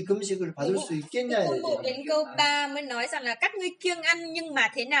어떻게 이 금식을 받을 수 있겠냐. Câu 1 đến câu 3 mới nói rằng là các ngươi kiêng ăn nhưng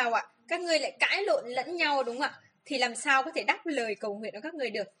mà thế nào ạ? Các ngươi lại cãi lộn lẫn nhau đúng không ạ? Thì làm sao có thể đáp lời cầu nguyện của các ngươi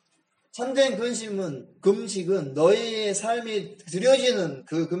được? 참된 금식은 너희의 삶이 드려지는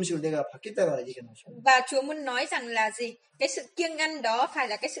그 금식을 내가 받겠다고 얘기하는 것이죠. Và Chúa muốn nói rằng là gì? Cái sự kiêng ăn đó phải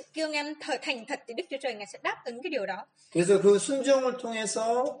là cái sự kiêng ăn thành thật thì Đức Chúa Trời Ngài sẽ đáp ứng cái điều đó. 그래서 그 순종을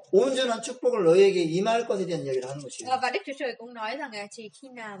통해서 온전한 축복을 너희에게 임할 것에 대한 이야기를 하는 것이에요. Và Đức Chúa Trời cũng nói rằng là chỉ khi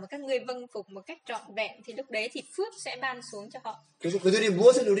nào mà các ngươi vâng phục một cách trọn vẹn thì lúc đấy thì phước sẽ ban xuống cho họ. 그래서 그들이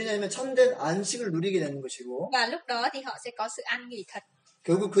무엇을 누리냐면 참된 안식을 누리게 되는 것이고. Và lúc đó thì họ sẽ có sự an nghỉ thật.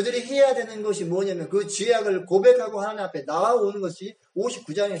 결국 그들이 해야 되는 것이 뭐냐면 그 죄악을 고백하고 하나님 앞에 나아오는 것이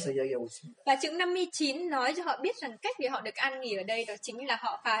 59장에서 이야기하고 있습니다. Và chương 59 nói cho họ biết rằng cách để họ được an nghỉ ở đây đó chính là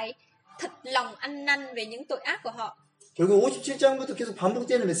họ phải thật lòng ăn năn về những tội ác của họ. 결국 57장부터 계속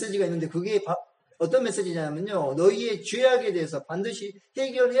반복되는 메시지가 있는데 그게 어떤 메시지냐면요. 너희의 죄악에 대해서 반드시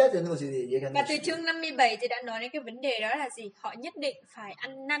해결해야 되는 것에 대해 얘기하는 Và từ 것입니다. chương 57 thì đã nói đến cái vấn đề đó là gì? Họ nhất định phải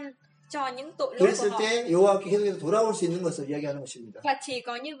ăn năn cho những tội lỗi của 그랬을 họ. 때 여호와께 계속해서 돌아올 수 있는 것을 이야기하는 것입니다. Và chỉ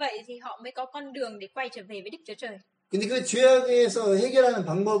có như vậy thì họ mới có con đường để quay trở về với Đức Chúa Trời. 근데 그 죄악에서 해결하는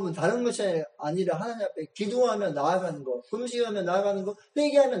방법은 다른 것이 아니라 하나님 앞에 기도하며 나아가는 것, 금식하며 나아가는 것,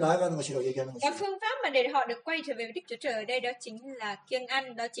 회개하며 나아가는 것이라고 얘기하는 Và 것입니다. phương pháp mà để họ được quay trở về với Đức Chúa Trời ở đây đó chính là kiêng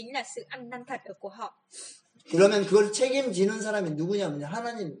ăn, đó chính là sự ăn năn thật ở của họ. 그러면 그걸 책임지는 사람이 누구냐면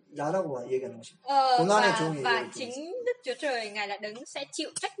하나님 나라고 얘기하는 것입니다. 고난의 종이 Và chính Đức Chúa Trời Ngài là đấng sẽ chịu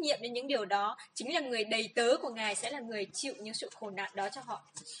trách nhiệm đến những điều đó. Chính là người đầy tớ của Ngài sẽ là người chịu những sự khổ nạn đó cho họ.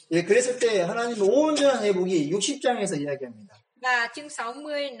 예, 그랬을 때 하나님은 온전한 회복이 60장에서 이야기합니다. Và chương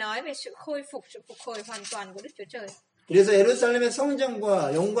 60 nói về sự khôi phục, sự phục hồi hoàn toàn của Đức Chúa Trời. 그래서 예루살렘의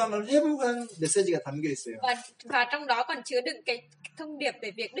성전과 영광을 회복한 메시지가 담겨 있어요. Và trong đó còn chứa đựng cái thông điệp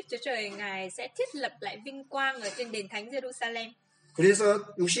về việc Đức Chúa Trời Ngài sẽ thiết lập lại vinh quang ở trên đền thánh Jerusalem. 그래서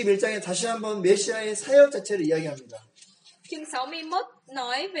 61장에 다시 한번 메시아의 사역 자체를 이야기합니다. Chương 61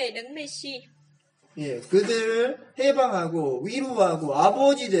 nói về đấng Messi. 예, 그들을 해방하고 위로하고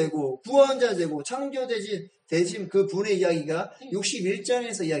아버지 되고 구원자 되고 창조되신 그 분의 이야기가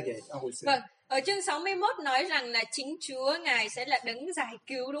 61장에서 이야기하고 있어요. Vâng, ở chương 61 nói rằng là chính Chúa Ngài sẽ là đấng giải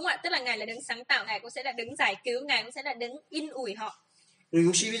cứu, đúng không ạ? Tức là Ngài là đấng sáng tạo, Ngài cũng sẽ là đấng giải cứu, Ngài cũng sẽ là đấng yên ủi họ.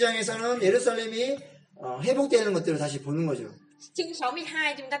 그리고 62장에서는 예루살렘이 회복되는 것들을 다시 보는 거죠. Chương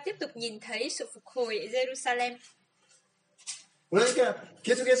 62 chúng ta tiếp tục nhìn thấy sự phục hồi ở Jerusalem. 그러니까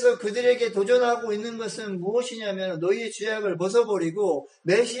계속해서 그들에게 도전하고 있는 것은 무엇이냐면 너희의 죄악을 벗어버리고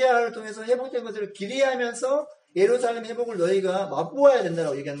메시아를 통해서 회복된 것들을 기대하면서 예루살렘 회복을 너희가 맛보아야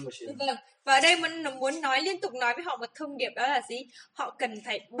된다고 얘기하는 것이에요. Vâng, và ở đây muốn nói liên tục nói với họ một thông điệp đó là gì? Họ cần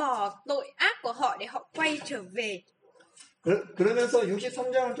phải bỏ tội ác của họ để họ quay trở về. 그러면서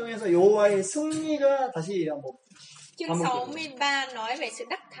 63장을 통해서 여호와의 승리가 다시 한번 Chương 63 nói về sự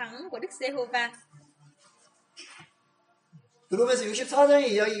đắc thắng của Đức Giê-hô-va. 그러면서 64장의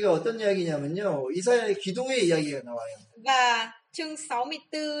이야기가 어떤 이야기냐면요. 이사야의 기도의 이야기가 나와요. Và chương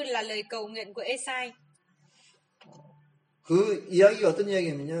 64 là lời cầu nguyện của E-sai. 그 이야기가 어떤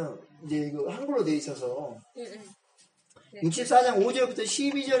이야기냐면요. 이제 이거 한글로 돼 있어서 64장 5절부터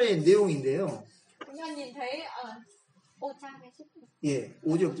 12절의 내용인데요. Chúng ta nhìn thấy ở ô trang này chứ. 예,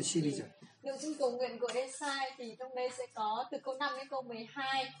 5절부터 12절. Nội dung cầu nguyện của E-sai thì trong đây sẽ có từ câu 5 đến câu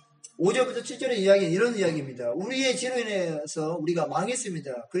 12. 5절부터 7절의 이야기는 이런 이야기입니다. 우리의 죄로 인해서 우리가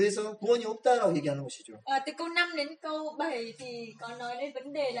망했습니다. 그래서 구원이 없다라고 얘기하는 것이죠. Từ câu 5 đến câu 7 thì có nói đến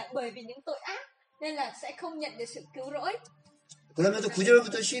vấn đề là bởi vì những tội ác nên là sẽ không nhận được sự cứu rỗi. 그러면서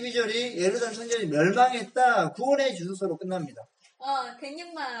 9절부터 12절이 예루살렘 성전이 멸망했다. 구원의 주소로 끝납니다. Thế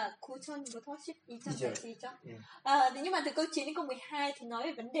nhưng mà cú chôn của thoát ship ý cho Dạ. gì cho. 예. Thế nhưng mà từ câu 9 đến câu 12 thì nói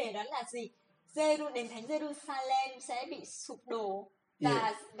về vấn đề đó là gì? Đền thánh Jerusalem sẽ bị sụp đổ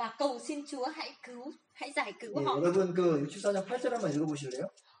và cầu xin Chúa hãy giải cứu 예, họ. 여러분 그 64장 8절 한번 읽어보실래요?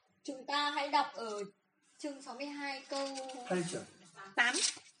 Chúng ta hãy đọc ở chương 62 câu 8절. 8.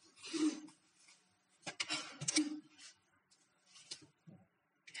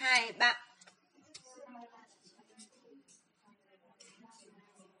 2, 3.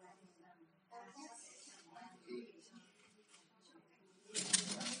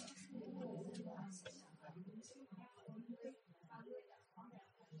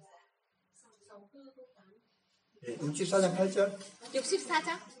 네, 64장 8절.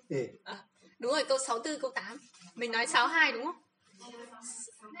 64장? 예. Đúng rồi, câu 64, câu 8. Mình nói 62 đúng không?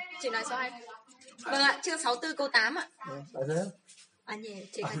 Chị nói 62. Vâng ạ, chương 64 câu 8 ạ. 네, 맞아요? 아니에요.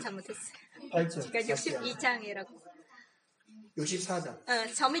 제가 잘못했어요. 8절. 제가 62장이라고. 64장.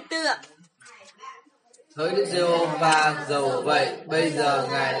 64 ạ. Hỡi Đức Giê-hô-va, dầu vậy, bây giờ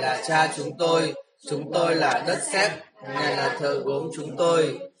Ngài là cha chúng tôi là đất sét, Ngài là thợ gốm chúng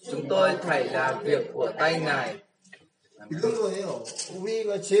tôi thảy là việc của tay Ngài. 이런 거예요.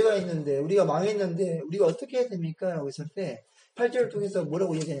 우리가 죄가 있는데, 우리가 망했는데, 우리가 어떻게 해야 됩니까? 라고 했을 때, 8절을 통해서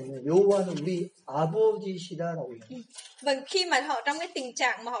뭐라고 얘기하냐면, 여호와는 우리 아버지시다라고 얘기합니다. Vâng, khi mà họ trong cái tình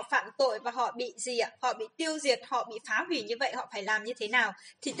trạng mà họ phạm tội và họ bị gì ạ? Họ bị tiêu diệt, họ bị phá hủy như vậy, họ phải làm như thế nào?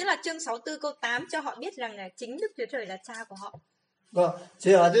 Thì tức là chương 64 câu 8 cho họ biết rằng là chính Đức Chúa Trời là cha của họ. 그러니까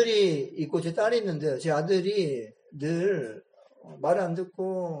제 아들이 있고 제 딸이 있는데요. 제 아들이 늘 말을 안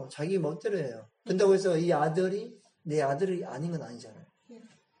듣고 자기 멋대로 해요. 그런다고 해서 이 아들이 내 아들이 아닌 건 아니잖아요.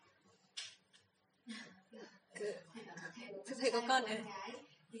 Thầy có con nữa.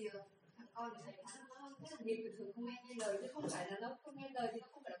 Thì con thầy nó nhiều bình thường không nghe lời, chứ không phải là nó không nghe lời thì nó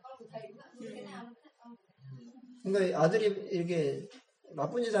không phải là con của thầy, đúng không? Như thế nào nó là con của thầy. 그러니까 아들이 이렇게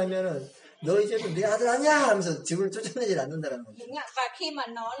나쁜 짓 하면은 너 이제도 내 아들 아니야 하면서 집을 쫓아내질 않는다는 거죠. Đúng ạ, và khi mà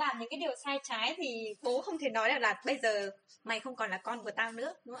nó làm những cái điều sai trái thì bố không thể nói được là bây giờ mày không còn là con của tao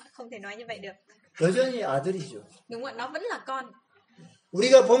nữa, đúng không ạ? Không thể nói như vậy được. 여전히 아들이죠. Đúng ạ, nó vẫn là con.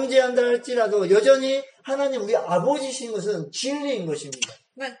 우리가 범죄한다 할지라도 여전히 하나님 우리 아버지신 것은 진리인 것입니다.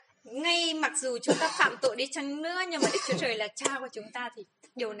 Vâng, ngay mặc dù chúng ta phạm tội đi chăng nữa nhưng mà Đức Chúa Trời là cha của chúng ta thì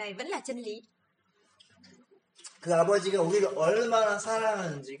điều này vẫn là chân lý. 그 아버지가 우리를 얼마나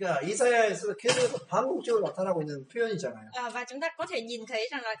사랑하는지가 이사야에서 계속 반복적으로 나타나고 있는 표현이잖아요. Và chúng ta có thể nhìn thấy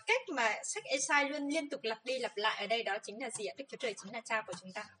rằng là cách mà sách E-sai luôn liên tục lặp đi lặp lại ở đây đó chính là gì ạ? Đức Chúa Trời chính là cha của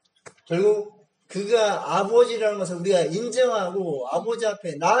chúng ta. 결국 그가 아버지라는 것을 우리가 인정하고 아버지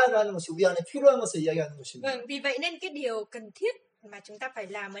앞에 나아가는 것이 우리 안에 필요한 것을 이야기하는 것입니다. Vâng, vì vậy nên cái điều cần thiết mà chúng ta phải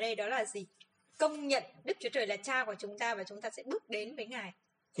làm ở đây đó là gì? Công nhận Đức Chúa Trời là cha của chúng ta và chúng ta sẽ bước đến với Ngài.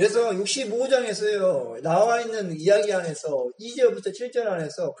 그래서 65장에서요 나와 있는 이야기 안에서 2절부터 7절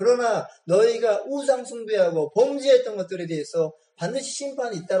안에서 그러나 너희가 우상 숭배하고 범죄했던 것들에 대해서 반드시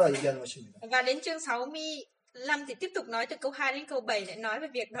심판이 있다라 얘기하는 것입니다. Và đến chương 65 thì tiếp tục nói từ câu 2 đến câu 7 lại nói về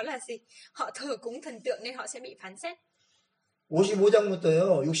việc đó là gì? Họ thờ cúng thần tượng nên họ sẽ bị phán xét.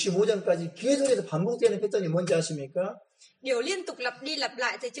 55장부터요 65장까지 계속해서 반복되는 패턴이 뭔지 아십니까? Điều liên tục lặp đi lặp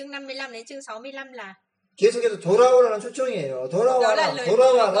lại từ chương 55 đến chương 65 là 계속해서 돌아오라는 초청이에요. đó là 돌아와라, lời gọi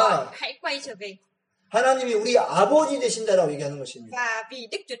돌아와라. hãy quay trở về. 하나님이 우리 아버지 되신다라고 얘기하는 것입니다. Và vì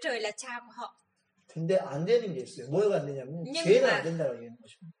Đức Chúa Trời là cha của họ. 근데 안 되는 게 있어요. 뭐가 안 되냐면 Nhưng 죄는 mà- 안 된다라고 얘기하는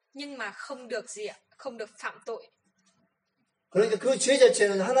것입니다. Nhưng mà không được gì ạ? Không được phạm tội. 그러니까 그 죄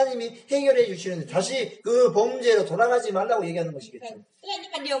자체는 하나님이 해결해 주시는데 다시 그 범죄로 돌아가지 말라고 얘기하는 것이겠죠. Tức là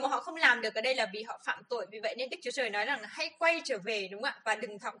nhưng mà điều mà họ không làm được ở đây là vì họ phạm tội. Vì vậy nên Đức Chúa Trời nói rằng là hãy quay trở về, đúng không ạ? Và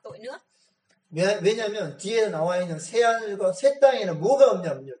đừng phạm tội nữa. 왜냐하면 뒤에 나와 있는 새하늘과 새 땅에는 뭐가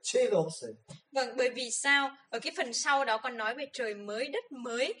없냐면요. 죄가 없어요. Vâng, bởi vì sao? Ở cái phần sau đó còn nói về trời mới, đất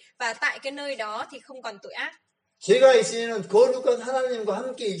mới. Và tại cái nơi đó thì không còn tội ác. 죄가 있으면 거룩한 하나님과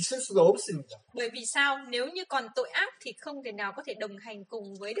함께 있을 수가 없습니다. Bởi vì sao? Nếu như còn tội ác thì không thể nào có thể đồng hành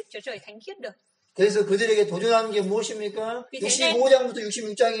cùng với Đức Chúa Trời thánh khiết được. 그래서 그들에게 도전하는 게 무엇입니까? vì thế 65장부터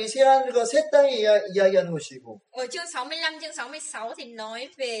 66장이 새하늘과 새 땅이 이야기하는 것이고 Ở chương 65, chương 66 thì nói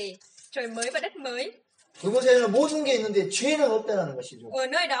về trời mới và đất mới. 그곳에는 모든 게 있는데 죄는 없다는 것이죠. Ở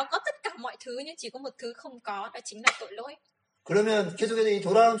nơi đó có tất cả mọi thứ nhưng chỉ có một thứ không có, đó chính là tội lỗi. 그러면 계속해서 이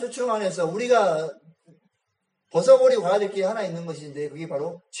돌아오는 초청 안에서 우리가 벗어버리고 가야 될 게 하나 있는 것인데 그게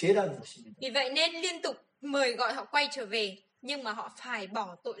바로 죄라는 것입니다. Vì vậy nên liên tục mời gọi họ quay trở về, nhưng mà họ phải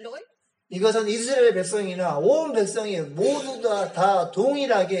bỏ tội lỗi. 이것은 이스라엘 백성이나 온 백성이 모두 다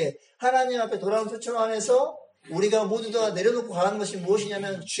동일하게 하나님 앞에 돌아오는 초청 안에서 우리가 모두 다 내려놓고 가는 것이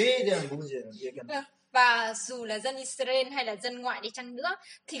무엇이냐면 죄에 대한 문제를 얘기합니다. Và dù là dân Israel hay là dân ngoại đi chăng nữa,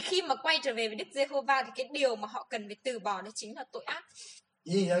 thì khi mà quay trở về với Đức Giê-hô-va thì cái điều mà họ cần phải từ bỏ đó chính là tội ác.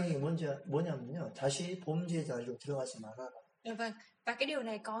 이 이야기가 뭐냐면요. 다시 범죄의 자리로 들어가지 말아라. Vâng, và cái điều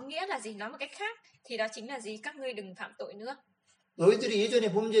này có nghĩa là gì? Nói một cách khác thì đó chính là gì? Các ngươi đừng phạm tội nữa. 너희들이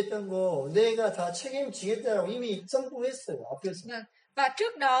예전에 범죄했던 거 내가 다 책임지겠다라고 이미 선포했어요. 앞에서. Vâng. Và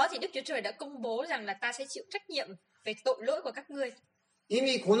trước đó thì Đức Chúa Trời đã công bố rằng là ta sẽ chịu trách nhiệm về tội lỗi của các ngươi.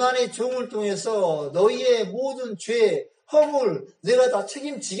 이미 고난의 종을 통해서 너희의 모든 죄, 허물 내가 다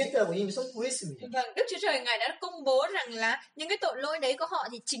책임지겠다고 이미 선포했습니다. Vâng, Đức Chúa Trời Ngài đã công bố rằng là những cái tội lỗi đấy của họ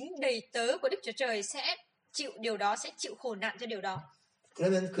thì chính đầy tớ của Đức Chúa Trời sẽ chịu điều đó, sẽ chịu khổ nạn cho điều đó.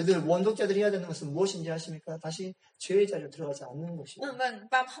 그러면 그들 원독자들이 해야 되는 것은 무엇인지 아십니까? 다시 죄의 자리로 들어가지 않는 것입니다. Vâng,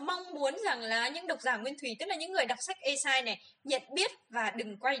 và mong muốn rằng là những độc giả nguyên thủy, tức là những người đọc sách E-sai này, nhận biết và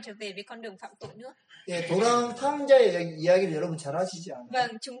đừng quay trở về với con đường phạm tội nữa. 예, 도랑 탕자의 이야기를 여러분 잘 아시지 않아요?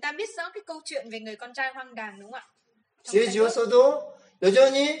 Vâng, chúng ta biết rõ cái câu chuyện về người con trai hoang đàng đúng không ạ? 죄 지었어도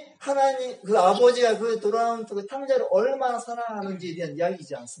여전히 하나님 그 아버지가 그 돌아온 그 탕자를 얼마나 사랑하는지에 대한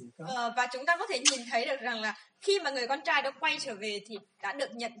이야기이지 않습니까? Và chúng ta có thể nhìn thấy được rằng là khi mà người con trai đó quay trở về thì đã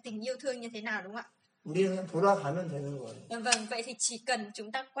được nhận tình yêu thương như thế nào đúng không ạ? 우리는 그냥 돌아가면 되는 거예요. Vâng, vậy thì chỉ cần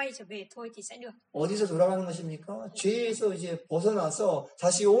chúng ta quay trở về thôi thì sẽ được. 어디서 돌아가는 것입니까? 죄에서 이제 벗어나서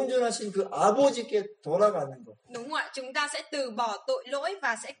다시 온전하신 그 아버지께 돌아가는 것. Đúng không ạ? Chúng ta sẽ từ bỏ tội lỗi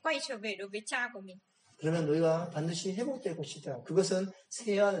và sẽ quay trở về đối với cha của mình. 그러면 너희가 반드시 회복될 것이다. 그것은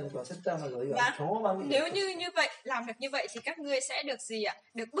새 하늘과 새 땅을 너희가 경험하게 Nếu như vậy, làm được như vậy thì các ngươi sẽ được gì ạ?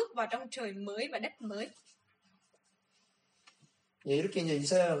 Được bước vào trong trời mới và đất mới. 예, 이렇게 이제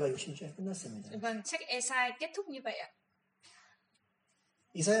이사야가 60장이 끝났습니다. Vâng, sách E-sai kết thúc như vậy ạ.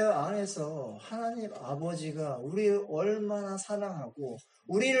 이사야 안에서 하나님 아버지가 우리를 얼마나 사랑하고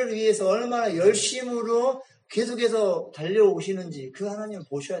우리를 위해서 얼마나 열심으로 계속해서 달려오시는지 그 하나님을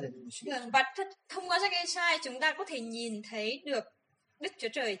보셔야 되는 것입니다. Và thông qua sách E-sai chúng ta có thể nhìn thấy được Đức Chúa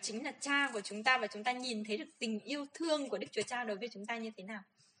Trời chính là cha của chúng ta và chúng ta nhìn thấy được tình yêu thương của Đức Chúa Cha đối với chúng ta như thế nào.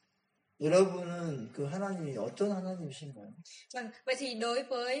 여러분은 그 하나님이 어떤 하나님이신가요? Vâng, vậy thì đối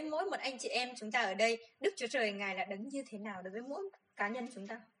với mỗi một anh chị em chúng ta ở đây, Đức Chúa Trời Ngài là đấng như thế nào đối với mỗi cá nhân chúng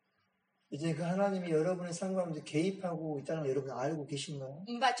ta? 이제 그 하나님이 여러분의 삶 가운데 개입하고 있다는 걸 여러분 알고 계신가요?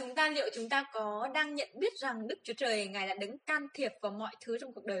 Và liệu chúng ta có đang nhận biết rằng Đức Chúa Trời Ngài là đấng can thiệp vào mọi thứ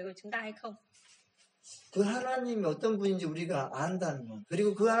trong cuộc đời của chúng ta hay không? 그 하나님이 어떤 분인지 우리가 안다면,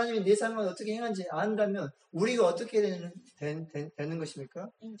 그리고 그 하나님이 내 삶을 어떻게 행하는지 안다면 우리가 어떻게 되는 것입니까?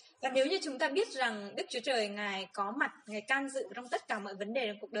 Và nếu như chúng ta biết rằng Đức Chúa Trời Ngài có mặt, Ngài can dự trong tất cả mọi vấn đề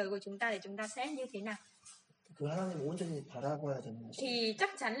trong cuộc đời của chúng ta thì chúng ta sẽ như thế nào? 그 하나님을 온전히 바라봐야 되는 것입니다. Thì chắc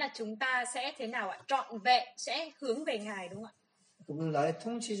chắn là chúng ta sẽ thế nào ạ? Trọn vẹn, sẽ hướng về Ngài đúng không ạ? 그분을 나의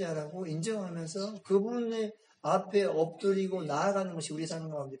통치자라고 인정하면서 그분의 앞에 엎드리고 나아가는 것이 우리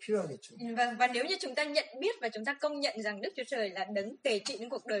삶 가운데 필요하겠죠. Vâng, và nếu như chúng ta nhận biết và chúng ta công nhận rằng Đức Chúa Trời là đấng kể trị đến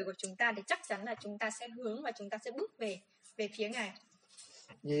cuộc đời của chúng ta thì chắc chắn là chúng ta sẽ hướng và chúng ta sẽ bước về phía Ngài.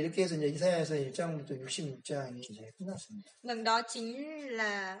 예, 이렇게 해서 이제 이사야에서 1장부터 66장이 이제 끝났습니다. Vâng, đó chính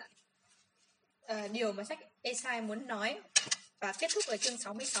là điều mà sách E-sai muốn nói và kết thúc ở chương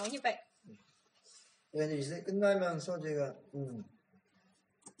 66 như vậy. 예, 이제 끝나면서 제가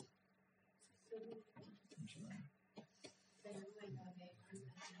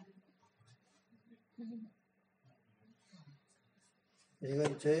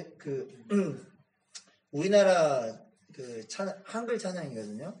이건 제 우리나라 그 한글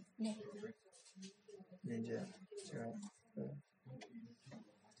찬양이거든요. 네. 네, 이제 제가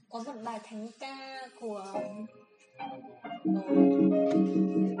Có một bài thánh ca của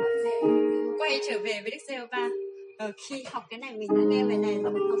quay trở về với Đức Giê-hô-va. Khi học cái này mình đã nghe bài này và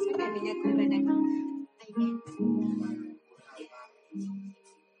mình học sách này mình nghe bài này.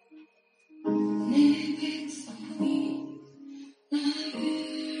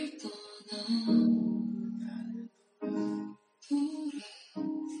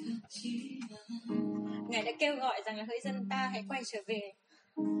 Ngài đã kêu gọi rằng là hỡi dân ta hãy quay trở về.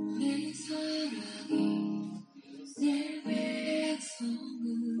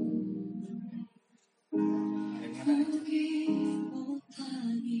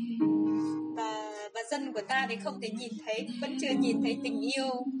 Và dân của ta thì không thể nhìn thấy, vẫn chưa nhìn thấy tình yêu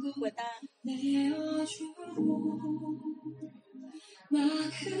của ta.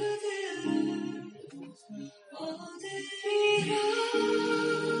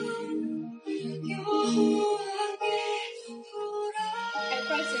 Hãy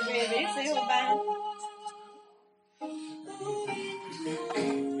quay trở về với Giê-hô-va.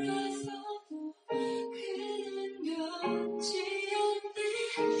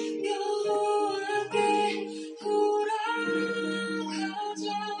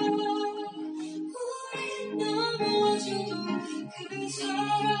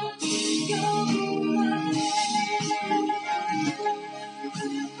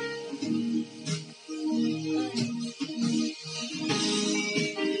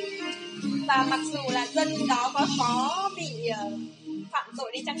 Và mặc dù là dân đó có bị phạm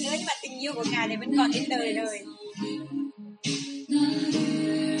tội đi chăng nữa nhưng mà tình yêu của Ngài thì vẫn còn đến đời đời.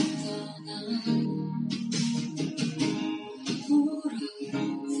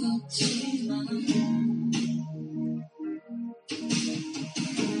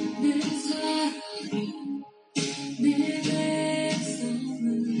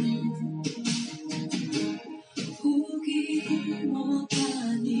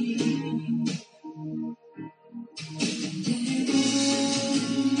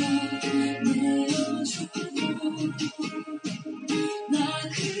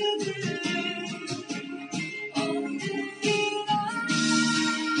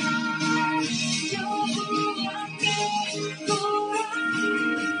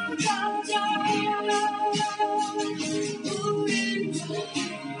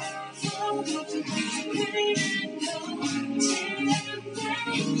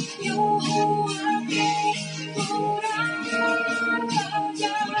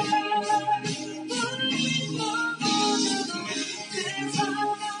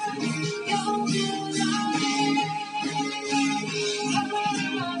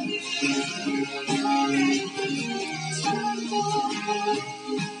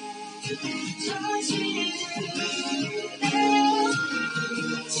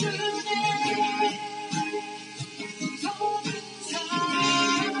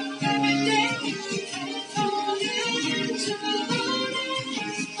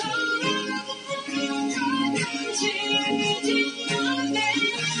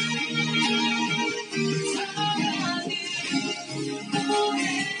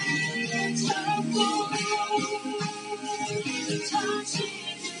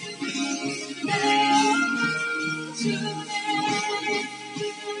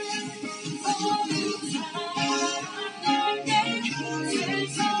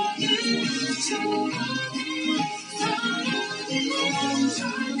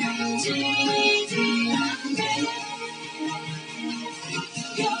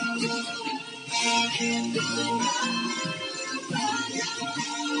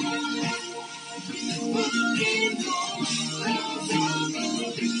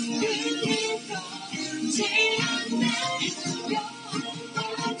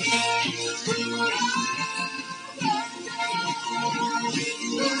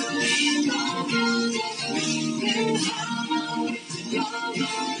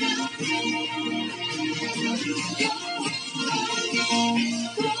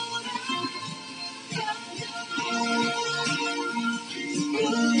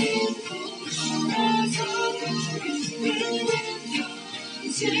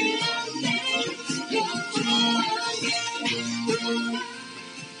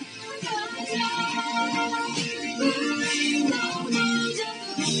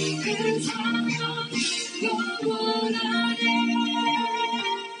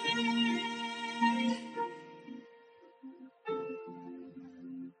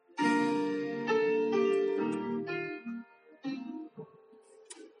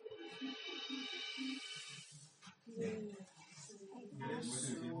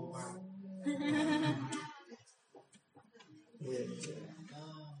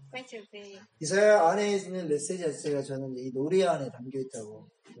 Quay trở về. 이사야 안에 있는 메시지 자체가 저는 이 노래 안에 담겨 있다고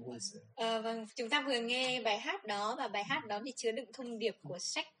보고 있어요. Vâng, chúng ta vừa nghe bài hát đó và bài hát đó thì chứa đựng thông điệp của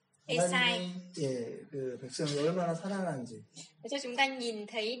sách E-sai. 하나님이 그 백성을 얼마나 사랑하는지. để cho chúng ta nhìn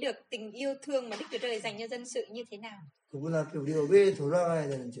thấy được tình yêu thương mà Đức Chúa Trời dành cho dân sự như thế nào. 그분 앞에 우리가 왜 돌아가야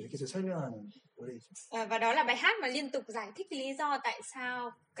되는지 계속 설명하는 노래죠. Và đó là bài hát mà liên tục giải thích lý do tại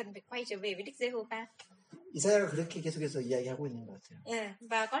sao cần phải quay trở về với Đức Giê-hô-va. 이사야가 그렇게 계속해서 이야기하고 있는 것 같아요.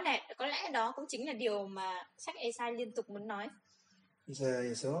 Và có lẽ đó cũng chính là điều mà sách E-sai liên tục muốn nói.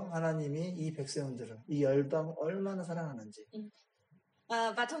 이사야에서 하나님이 이 백성들을 이 열방 얼마나 사랑하는지.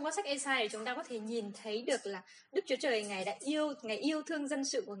 Và thông qua sách E-sai chúng ta có thể nhìn thấy được là Đức Chúa Trời Ngài yêu thương dân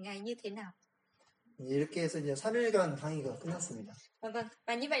sự của Ngài như thế nào. 이렇게 해서 이제 3일간 강의가 끝났습니다. Vâng,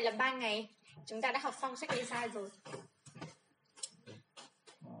 và như vậy là 3 ngày chúng ta đã học xong sách E-sai rồi.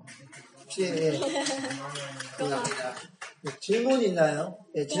 혹시 질문 있나요?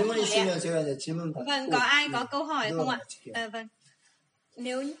 네, 질문 있으면 제가 이제 질문 받고. Vâng, có ai có câu hỏi không ạ? Vâng.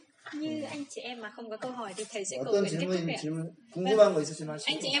 Nếu như anh chị em mà không có câu hỏi thì thầy sẽ cầu 어떤 nguyện kết thúc ạ. 질문 궁금한 거 있으시면 하시고.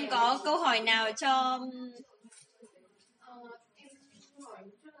 Anh chị em có câu hỏi nào cho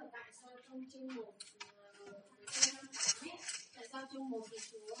tại sao trong một thì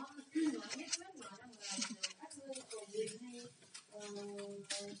Chúa nói nhất quyết nói rằng là các ngươi cầu nguyện hay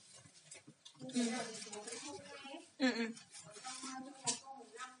như thế nào thì Chúa cũng không nghe. Trong một câu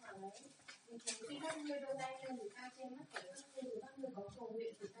 15 mà đấy khi các ngươi đưa tay lên thì ta trên mắt phải các ngươi có cầu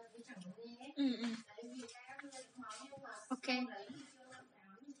nguyện thì ta cũng chẳng nghe. Tại vì các ngươi nói nhưng mà sau đấy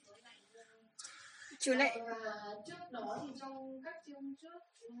thì chương 8 thì Chúa lại và trước đó thì trong các chương trước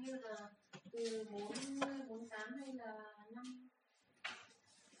như là từ 48 hay là 5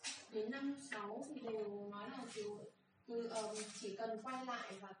 đến 56 thì đều nói là Chúa chỉ cần quay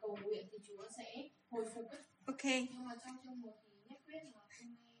lại và cầu nguyện thì Chúa sẽ hồi phục. Ok. Nhưng mà trong chương 1 thì nhất quyết là không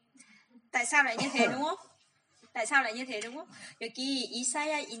nghe. Tại sao lại như thế đúng không? Tại sao lại như thế đúng không? 여기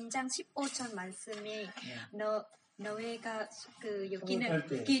이사야 1장 15절 말씀에 너희가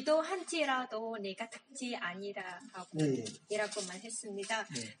여기는 기도한지라도 내가 듣지 아니라고 말했습니다.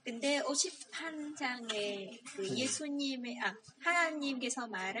 근데 58장에 예수님의 하나님께서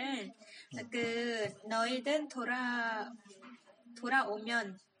말은 너희들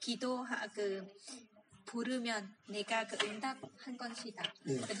돌아오면 부르면 내가 응답한 것이다.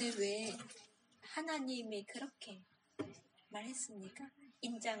 근데 왜 하나님이 그렇게 말했습니까?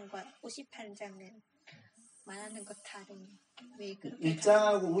 1장과 58장은 말하는 것 다른 왜 그렇게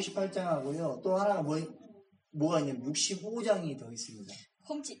 1장하고 58장하고요. 또 하나가 뭐가 있냐면 65장이 더 있습니다.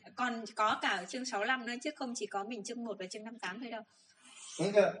 còn có cả ở chương 65 nữa chứ không chỉ có mình chương 1 và chương 58 thôi đâu.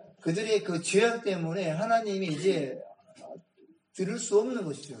 그러니까 그들의 그 죄악 때문에 하나님이 이제 들을 수 없는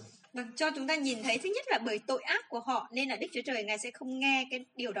것이죠. Vâng, cho chúng ta nhìn thấy thứ nhất là bởi tội ác của họ nên là Đức Chúa Trời Ngài sẽ không nghe cái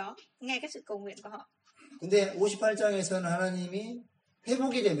điều đó, nghe cái sự cầu nguyện của họ. 근데 58장에서는 하나님이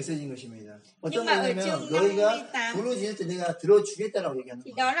회복에 대한 메시지인 것입니다. 어떤 Nhưng mà ở 거냐면 chương 너희가 58 부르짖을 때 내가 들어주겠다라고 얘기하는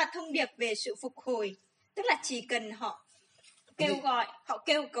thì 거예요. đó là thông điệp về sự phục hồi, tức là chỉ cần họ kêu gọi, họ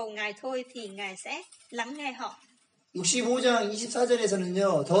kêu cầu Ngài thôi thì Ngài sẽ lắng nghe họ. 65장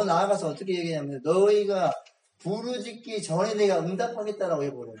 24절에서는요, 더 나아가서 어떻게 얘기하냐면 너희가 부르짖기 전에 내가 응답하겠다라고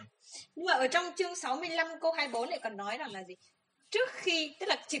해버려요. Nhưng mà ở trong chương 65 câu 24 lại còn nói rằng là gì? Trước khi, tức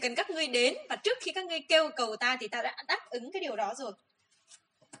là chỉ cần các ngươi đến và trước khi các ngươi kêu cầu ta thì ta đã đáp ứng cái điều đó rồi.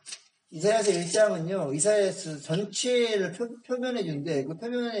 이사야서 1장은요, 이사야서 전체를 표면해 주는데 그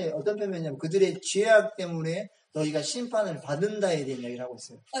표면에 어떤 표면이냐면 그들의 죄악 때문에 너희가 심판을 받는다에 대한 이야기를 하고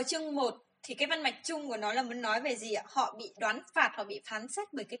있어요. Ở chương 1 thì cái văn mạch chung của nó là muốn nói về gì ạ? Họ bị đoán phạt, họ bị phán xét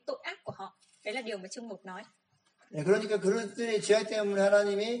bởi cái tội ác của họ. Đấy là điều mà chương 1 nói. 네, 그러니까 그들의 죄악 때문에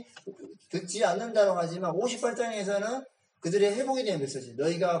하나님이 듣지 않는다고 하지만 58장에서는 그들의 회복에 대한 메시지.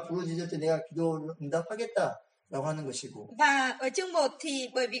 너희가 부르짖을 때 내가 기도를 응답하겠다라고 하는 것이고. Và ở chương 1 thì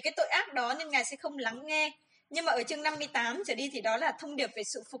bởi vì cái tội ác đó nên Ngài sẽ không lắng nghe. Nhưng mà ở chương 58 trở đi thì đó là thông điệp về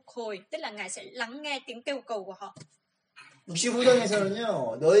sự phục hồi, tức là Ngài sẽ lắng nghe tiếng kêu cầu của họ.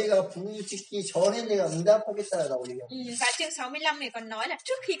 65장에서는요, 너희가 부르짖기 전에 내가 응답하겠다라고 얘기합니다. Và chương 65 này còn nói là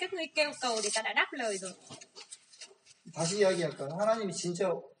trước khi các ngươi kêu cầu thì ta đã đáp lời rồi. 다시 이야기할까요? 하나님이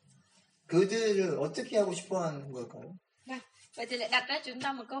진짜 그들을 어떻게 하고 싶어 하는 걸까요? Vậy thì lại đặt ra chúng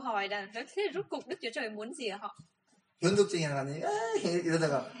ta một câu hỏi là thế rốt cuộc Đức Chúa Trời muốn gì ở họ? 변덕쟁이 하나님,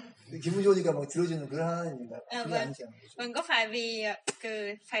 이러다가 기분 좋으니까 막 들어주는 그런 하나님인가? 그게 Vâng. 아니지 않나요? Vâng, có phải vì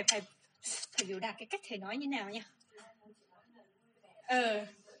phải biểu đạt cái cách thầy nói như nào nhỉ?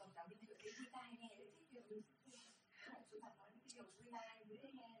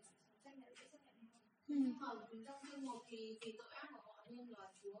 Trong chương 1 thì vì tội ác của họ nên là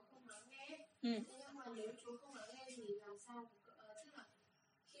Chúa không lắng nghe. Nhưng mà nếu Chúa không lắng nghe thì làm sao? Tức là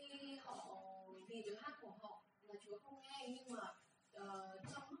khi họ vì tội ác của họ là Chúa không nghe, nhưng mà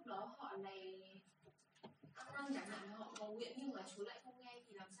trong lúc đó họ này ăn năn chẳng hạn, họ cầu nguyện nhưng mà Chúa lại không nghe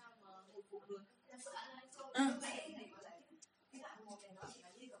thì làm sao mà hồi phục được? Sự ăn năn không cái đoạn một này nó chỉ là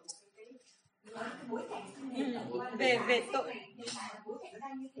đi vào một cái bối cảnh về tội. Bối cảnh ra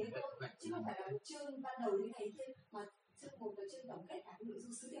như thế thôi, chứ không phải là chương ban đầu như thế mà chương 1 và chương tổng kết cả nội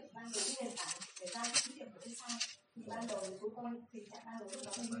dung sứ điệp ban đầu nền tảng để ra sứ điệp của E-sai. Ban đầu chúng con tình trạng ban đầu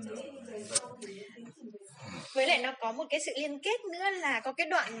nó như thế, về sau thì tính trình về sau. Với lại nó có một cái sự liên kết nữa là có cái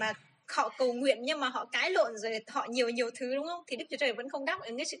đoạn mà họ cầu nguyện nhưng mà họ cãi lộn rồi họ nhiều thứ đúng không? Thì Đức Chúa Trời vẫn không đáp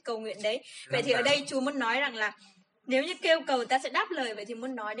ứng cái sự cầu nguyện đấy. Vậy thì ở đây Chúa muốn nói rằng là nếu như kêu cầu ta sẽ đáp lời, vậy thì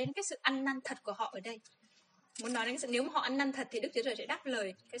muốn nói đến cái sự ăn năn thật của họ ở đây. Muốn nói đến sự nếu mà họ ăn năn thật thì Đức Chúa Trời sẽ đáp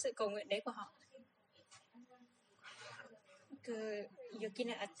lời cái sự cầu nguyện đấy của họ.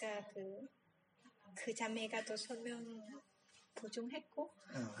 여기는 아까 그 자매가 또 설명 보충했고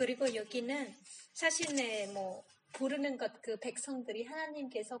그리고 여기는 사실은 뭐 부르는 것 그 백성들이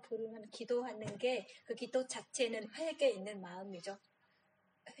하나님께서 부르는 기도하는 게 그 기도 자체는 회개 있는 마음이죠.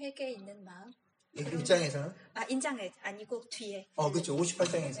 회개 있는 마음. 입장에서는? 아 인장에 아니고 뒤에. 그렇죠.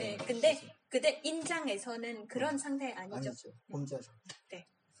 58장에서. 네, 근데 인장에서는 그런 상태 아니죠. 범죄자. 네.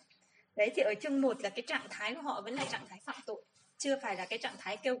 Đấy thì ở chương 1 là cái trạng thái của họ vẫn là trạng thái phạm tội, chưa phải là cái trạng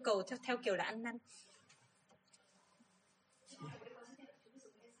thái kêu cầu theo kiểu là ăn năn.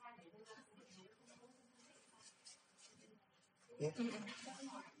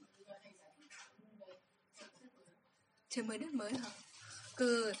 제 mới đất mới hả?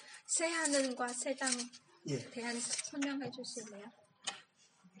 그 새 하늘과 새 땅 대한 설명해 주실래요?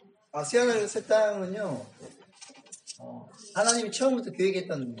 새 하늘 새 땅은요, 하나님이 처음부터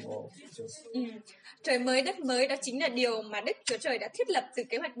계획했던 거죠. Trời mới đất mới đó chính là điều mà Đức Chúa Trời đã thiết lập từ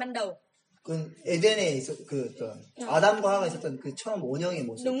kế hoạch ban đầu. 그 에덴에 아담과 하와가 있었던 그 처음 원형의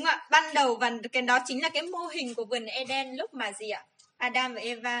모습. Đúng ạ, ban đầu và cái đó chính là cái mô hình của vườn Eden lúc mà gì ạ? Adam và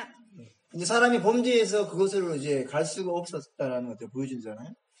Eva. 근데 사람이 범죄해서 그것으로 이제 갈 수가 없었다라는 것을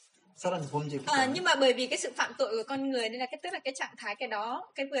보여주잖아요. 사람이 범죄했기 때문에. Nhưng mà bởi vì cái sự phạm tội của con người nên là tức là cái trạng thái cái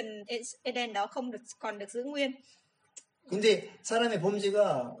đó, cái vườn Eden đó không còn được giữ nguyên. 근데 사람의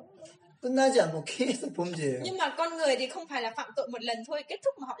범죄가 끝나지 않고 계속 범죄해요. Nhưng mà con người thì không phải là phạm tội một lần thôi, kết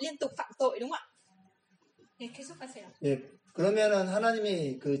thúc mà họ liên tục phạm tội đúng không ạ? 네, 계속하세요. 예, 그러면은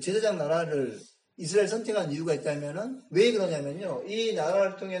하나님이 그 제사장 나라를 이스라엘 선택한 이유가 있다면은 왜 그러냐면요, 이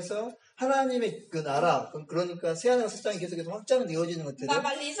나라를 통해서 하나님의 그 나라, 그러니까 새하늘 새 땅이 계속해서 확장되어지는 것들을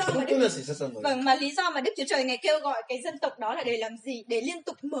꿈꾸면서 있었던 거예요. Vâng, mà lý do mà Đức Chúa Trời Ngài kêu gọi cái dân tộc đó là để làm gì? Để liên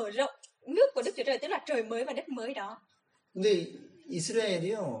tục mở rộng nước của Đức Chúa Trời, tức là trời mới và đất mới đó. 근데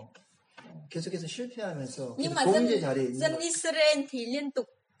이스라엘이요, 계속해서 실패하면서 Nhưng mà 범죄 자리에 dân Israel thì liên tục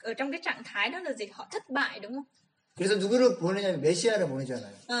ở trong cái trạng thái đó là gì? Họ thất bại đúng không? 그래서 누구를 보내냐면 메시아를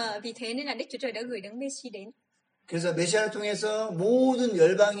보내잖아요. Vì thế nên là Đức Chúa Trời đã gửi Đấng Messi đến. 그래서 메시아를 통해서 모든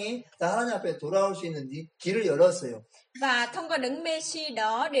열방이 다 하나님 앞에 돌아올 수 있는 길을 열었어요. Và thông qua Đấng Messi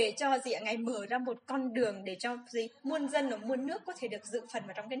đó để cho gì ạ? Ngài mở ra một con đường để cho gì? Muôn dân ở muôn nước có thể được dự phần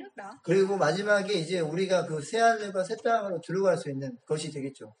vào trong cái nước đó. 그리고 마지막에 이제 우리가 그 새 하늘과 새 땅으로 들어갈 수 있는 것이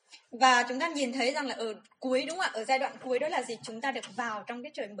되겠죠. Và chúng ta nhìn thấy rằng là ở cuối đúng không ạ? Ở giai đoạn cuối đó là gì? Chúng ta được vào trong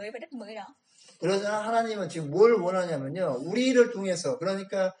cái trời mới và đất mới đó. 그러나 하나님은 지금 뭘 원하냐면요. 우리를 통해서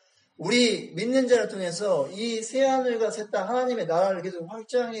그러니까 우리 믿는 자를 통해서 이 새 하늘과 새 땅 하나님의 나라를 계속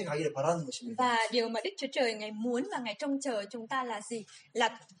확장해 가기를 바라는 것입니다. Và điều mà Đức Chúa Trời Ngài muốn và Ngài trông chờ chúng ta là gì?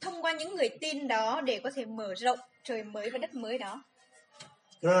 Là thông qua những người tin đó để có thể mở rộng trời mới và đất mới đó.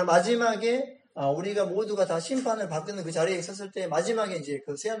 그러나 마지막에 우리가 모두가 다 심판을 받는 그 자리에 있었을 때 마지막에 이제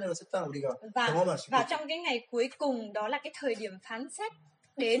그 새 하늘과 새 땅 우리가 경험할 수 và 있겠죠. trong cái ngày cuối cùng đó là cái thời điểm phán xét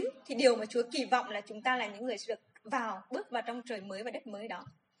đến thì điều mà Chúa kỳ vọng là chúng ta là những người sẽ được bước vào trong trời mới và đất mới đó.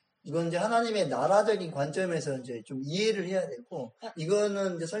 이건 이제 하나님의 나라적인 관점에서 이제 좀 이해를 해야 되고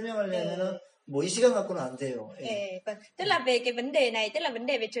이거는 이제 설명하려면은 뭐 이 시간 갖고는 안 돼요. Vâng. Tức là về cái vấn đề này, tức là vấn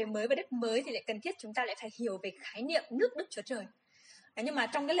đề về trời mới và đất mới thì lại cần thiết chúng ta lại phải hiểu về khái niệm nước Đức Chúa Trời. Nhưng mà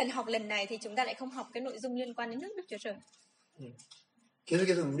trong cái lần học lần này thì chúng ta lại không học cái nội dung liên quan đến nước Đức Chúa Trời.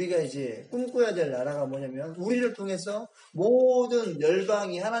 계속해서 우리가 이제 꿈꿔야 될 나라가 뭐냐면 우리를 통해서 모든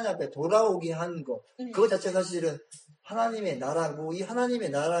열방이 하나님 앞에 돌아오게 하는 것. 그것 자체가 사실은 하나님의 나라고 이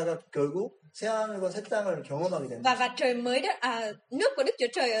하나님의 나라가 결국 새 하늘과 새 땅을 경험하게 됩니다. Và trời mới đó, nước của Đức Chúa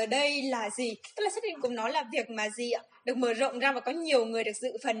Trời ở đây là gì? Tức là sách Kinh cũng nói là việc mà gì ạ? Được mở rộng ra và có nhiều người được dự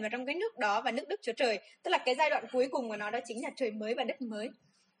phần vào trong cái nước đó và nước Đức Chúa Trời. Tức là cái giai đoạn cuối cùng của nó đó chính là trời mới và đất mới.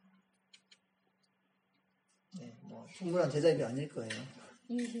 네, 뭐 충분한 대답이 아닐 거예요.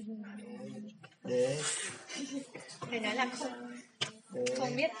 네. Thầy nói là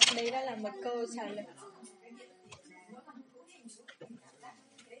không biết. Đấy đã là một câu trả lời.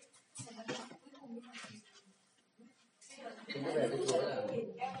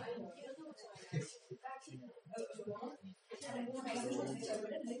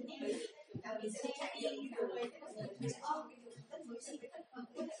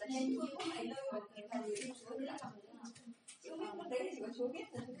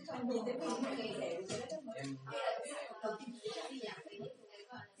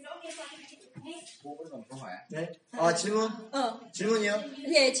 네. 질문? 질문이요?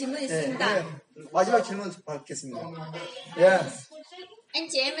 예, 질문 있습니다. 네, 마지막 질문 받겠습니다. 예. Anh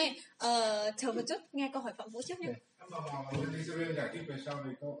chị em ơi, chờ một chút, nghe câu hỏi Phạm Vũ trước nhé. Dân Israel giải thích về sau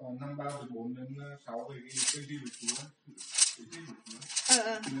này câu năm 3 từ 4 đến 6 về cái tư duy của Chúa.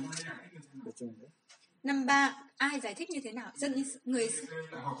 Năm 3 ai giải thích như thế nào? Người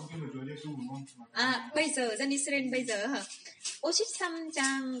họ không tin vào Chúa Giêsu đúng không? bây giờ dân Israel bây giờ hả?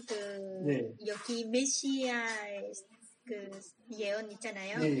 53장 그 여기 메시아 그 예언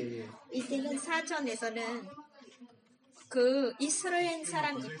있잖아요. 이때는 사전에서는 그 이스라엘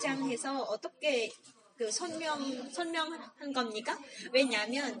사람 입장에서 어떻게 그 설명한 겁니까?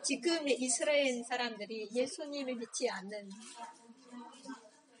 왜냐하면 지금의 이스라엘 사람들이 예수님을 믿지 않는.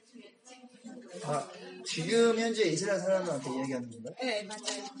 지금 현재 이스라엘 사람들한테 이야기하는 건가요? 네,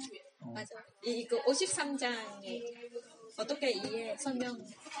 맞아요. 맞아요. 이거 53장에 어떻게 설명하는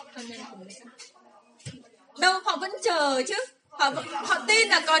겁니까? Đâu, họ vẫn chờ chứ. Họ tin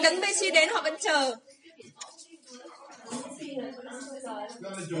là có đấng Messi đến, họ vẫn chờ.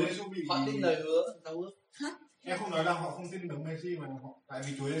 Họ tin lời hứa, giao ước. Em không nói là họ không tin đấng Messi mà tại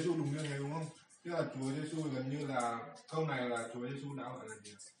vì Chúa Giêsu đúng như thế đúng không? Tức là Chúa Giêsu gần như là câu này là Chúa Giêsu đã gọi là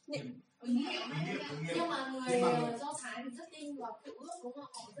gì? Nhưng mà người Do Thái thì rất tin vào cựu ước đúng không?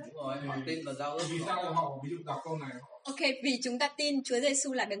 Đúng rồi, họ tin vào giao ước. Vì sao họ ví dụ đọc câu này? Ok, vì chúng ta tin Chúa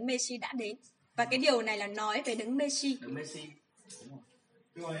Giêsu là đấng Messi đã đến. Và cái điều này là nói về đấng Messi. Đấng Messi.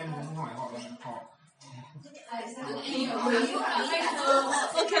 Tức là em muốn hỏi họ là họ.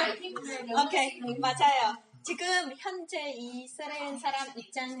 오케이, 맞아요. 지금 현재 이스라엘 사람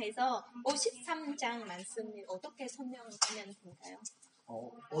입장에서 53장 말씀을 어떻게 설명하면 될까요?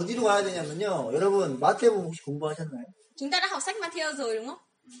 어디로 가야 되냐면요. 여러분 마태복음 혹시 공부하셨나요? Chúng ta đã học sách Matthew rồi đúng không?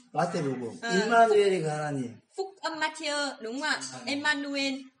 마태복음. 임마누엘이 그 하나님. Phúc âm Matthew đúng không ạ?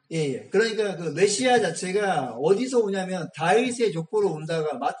 Emmanuel. 예. 그러니까 그 메시아 자체가 어디서 오냐면 다윗의 족보로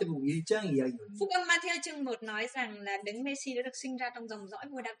온다가 마태복음 1장 이야기거든요. Phúc âm Matthew chương 1 nói rằng là đấng Messi đã được sinh ra trong dòng dõi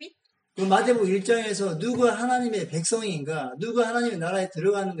vua David. 그 마태복음 1장에서 누가 하나님의 백성인가, 누가 하나님의 나라에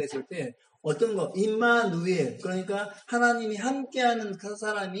들어가는가 했을 때 어떤 거 임마누엘 그러니까 하나님이 함께하는 그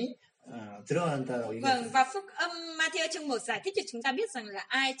사람이 들어간다고 얘기했어요. Vâng, và phúc âm Matthew chương 1 giải thích cho chúng ta biết rằng là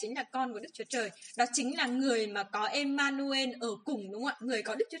ai chính là con của Đức Chúa Trời. Đó chính là người mà có Emmanuel ở cùng, đúng không ạ? Người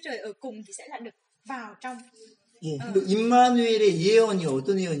có Đức Chúa Trời ở cùng thì sẽ là được vào trong. 예, 근데 임마누엘의 예언이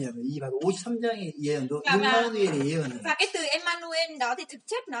어떤 예언이냐면 이 바로 53장의 예언도 임마누엘의 예언이에요. Và cái từ Emmanuel đó thì thực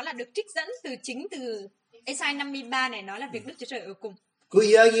chất nó là được trích dẫn từ chính từ E-sai 53 này, nó là việc Đức Chúa Trời ở cùng. 그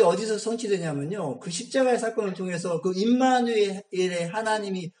이야기 어디서 성취되냐면요. 그 십자가의 사건을 통해서 그 임마누엘의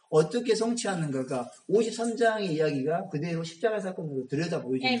하나님이 어떻게 성취하는가가 53장의 이야기가 그대로 십자가의 사건으로 들여다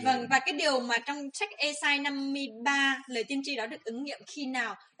보여주는 Vâng, 거예요. và cái điều mà trong sách E-sai 53 lời tiên tri đó được ứng nghiệm khi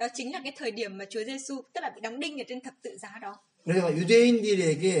nào? Đó chính là cái thời điểm mà Chúa Giêsu tức là bị đóng đinh ở trên thập tự giá đó. 그래서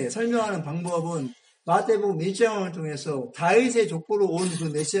유대인들에게 설명하는 방법은 마태복음 1장을 통해서 다윗의 족보로 온 그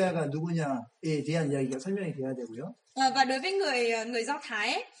메시아가 누구냐에 대한 이야기가 설명이 돼야 되고요. Và đối với người Do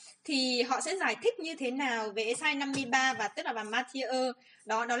Thái ấy, thì họ sẽ giải thích như thế nào về E-sai 53 và tức là bà Matthew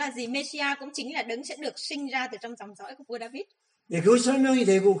đó là gì? Messiah cũng chính là đấng sẽ được sinh ra từ trong dòng dõi của vua David. 예, 그것이 설명이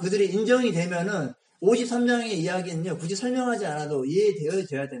되고 그들이 인정이 되면은 53장의 이야기는요 굳이 설명하지 않아도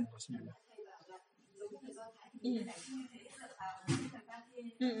이해되어야 되는 것입니다.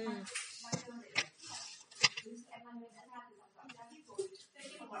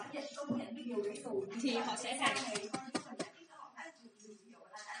 Thì họ sẽ giải.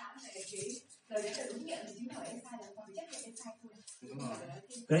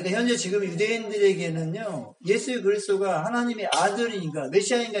 그러니까 현재 지금 유대인들에게는요 예수 그리스도가 하나님의 아들이니까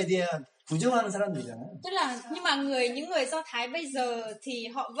메시아인가에 대한 부정하는 사람들이잖아요. Tức là nhưng mà những người Do Thái bây giờ thì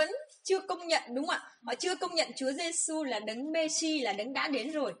họ vẫn chưa công nhận, đúng không ạ? Họ chưa công nhận Chúa Giêsu là đấng Messi, là đấng đã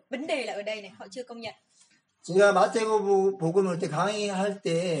đến rồi. Vấn đề là ở đây này, họ chưa công nhận. 제가 마태복음을 때 강의할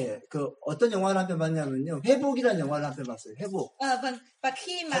때 그 어떤 영화를 한 편 봤냐면요 회복이라는 영화를 한 편 봤어요. 회복. Vâng, và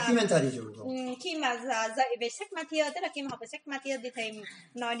khi mà dạy về sách Matthew, tức là khi mà học về sách Matthew thì thầy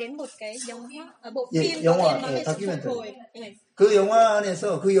nói đến một cái bộ phim 영화, nói về sự phục 다큐멘터리. hồi. 그 영화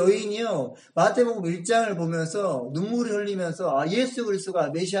안에서 그 여인이요 마태복음 1장을 보면서 눈물이 흘리면서 아 예수 그리스도가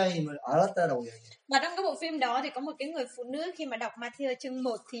메시아임을 알았다라고 이야기해요. Và trong cái bộ phim đó thì có một cái người phụ nữ khi mà đọc Matthew chương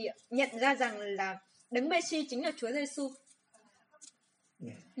 1 thì nhận ra rằng là đấng Messi chính là Chúa Giêsu.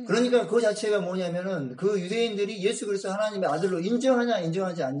 그러니까 그 자체가 뭐냐면은 그 유대인들이 예수 그리스도 하나님의 아들로 인정하냐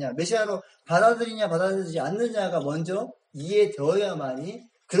인정하지 않냐 메시아로 받아들이냐 받아들이지 않느냐가 먼저 이해되어야만이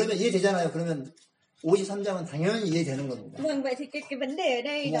그러면 이해되잖아요. 그러면 53장은 당연히 이해되는 겁니다. Vâng, vậy thì cái vấn đề ở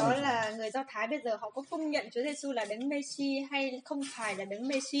đây đó là người Do Thái bây giờ họ có công nhận Chúa Giêsu là đấng Messi hay không phải là đấng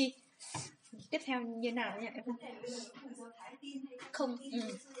Messi? Tiếp theo như nào nhỉ? Không.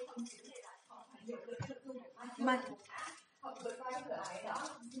 Mà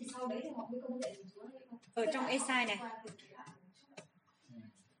ở trong E-sai này.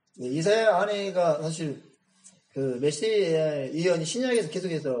 네, 이사야 아내가 사실 그 메시아의 예언이 신약에서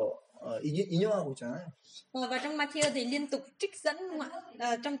계속해서 인용하고 있잖아요. Và trong Matthew thì liên tục trích dẫn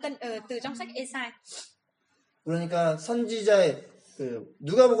từ trong sách E-sai. 그러니까 선지자의 그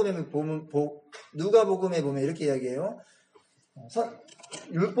누가복음에 보면 이렇게 이야기해요.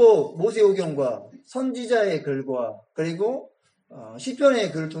 율법 모세오경과 선지자의 글과 그리고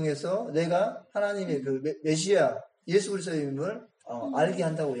시편의 글을 통해서 내가 하나님의 그 메시아 예수 그리스도임을 알게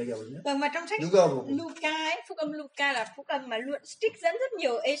한다고 얘기하거든요. Vâng, và trong sách Luca ấy, phúc âm Luca là phúc âm mà luôn trích dẫn rất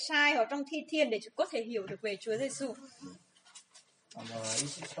nhiều E-sai ở trong thi thiên để có thể hiểu được về Chúa Giêsu. 아마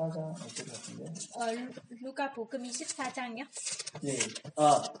 24장 어떨 것 같은데. Luca 복음 24장 nhé. 네.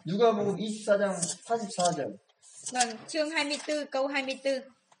 누가복음 24장 44절. Vâng, chương 24 câu 24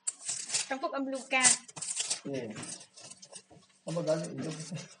 trong phúc âm Luca. 네. 한번 나중에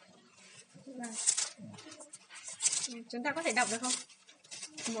읽어보세요. Chúng ta có thể đọc được không?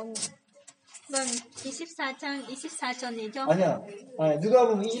 Vâng, 24절이죠. 아니야.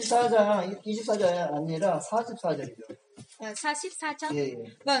 누가복음 24장 아니라 44절이죠. 44절. 예.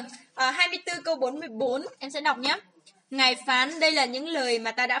 Vâng, 24 câu 44 em sẽ đọc nhé. Ngài phán, đây là những lời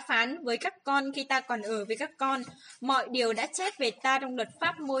mà ta đã phán với các con khi ta còn ở với các con. Mọi điều đã chép về ta trong luật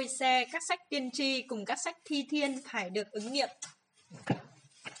pháp Môi-se, các sách tiên tri cùng các sách thi thiên phải được ứng nghiệm.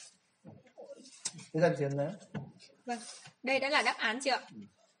 대답이 되었나요? Vâng, đây đã là đáp án chưa ạ?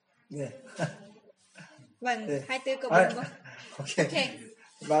 네. Vâng, 네. 24 câu 44. 오케이.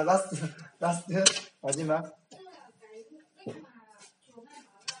 라스트 마지막.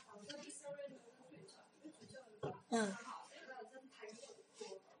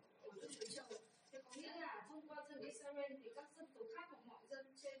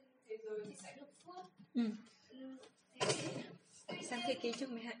 Sang thế ký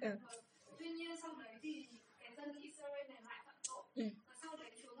chương 12. Tuy nhiên sau đấy thì cái dân Israel này lại phạm tội. Và sau đấy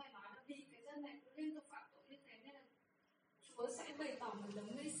Chúa lại nói là vì cái dân này liên tục phạm tội như thế nên là Chúa sẽ bày tỏ một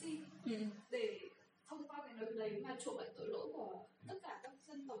đấng Messi để thông qua cái đợt đấy mà chuộc lại tội lỗi của tất cả các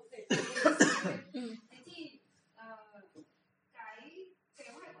dân tộc để thế thì cái kế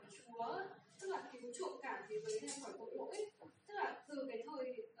hoạch của Chúa tức là cứu chuộc cả thế giới này khỏi tội lỗi, tức là từ cái thời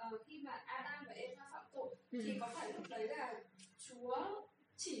khi mà Adam và Eva phạm tội thì có phải lúc đấy là Chúa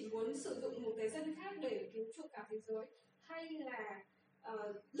chỉ muốn sử dụng một cái dân khác để cứu chuộc cả thế giới, hay là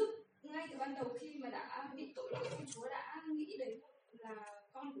lúc ngay từ ban đầu khi mà đã bị tội lỗi thì Chúa đã nghĩ đến là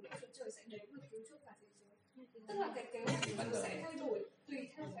con của Đức Chúa Trời sẽ đến và cứu chuộc cả thế giới, tức là cái kế hoạch của Chúa sẽ thay đổi tùy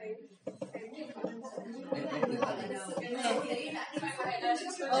theo cái nguyện vọng của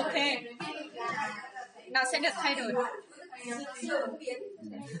Ok, nó sẽ được thay đổi.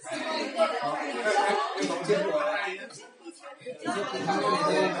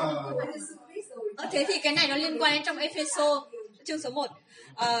 Thế thì cái này nó liên quan đến trong Epheso chương số 1.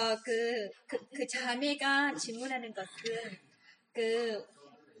 그 자매가 질문하는 것은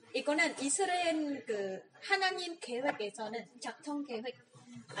이거는 이스라엘 하나님 계획에서는 작정 계획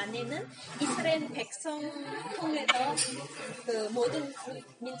안에는 이스라엘 백성 통해서 모든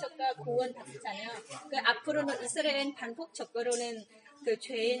민족과 구원 받잖아요. 앞으로는 이스라엘 반복적으로는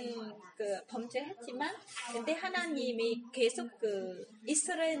죄인 범죄했지만, 근데 하나님이 계속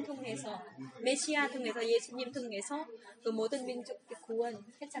이스라엘 통해서 메시아 통해서 예수님 통해서 모든 민족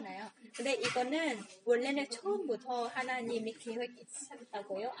구원했잖아요. 근데 이거는 원래는 처음부터 하나님이 계획이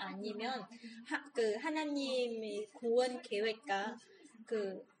있었다고요? 아니면 하나님의 구원 계획과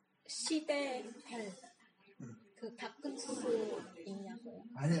시대별 바꾼 수 있냐고요?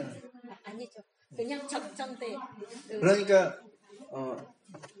 아니요. 아니죠. 그냥 적정돼. 그러니까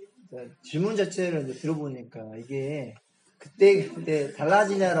질문 자체를 이제 들어보니까 이게 그때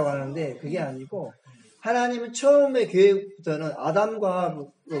달라지냐라고 하는데 그게 아니고, 하나님은 처음에 계획부터는 아담과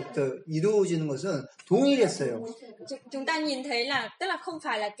이루어지는 것은 동일했어요. Chúng ta nhìn thấy là tức là không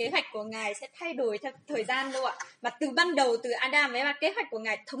phải là kế hoạch của Ngài sẽ thay đổi theo thời gian đâu ạ, mà từ ban đầu từ Adam và Eva kế hoạch của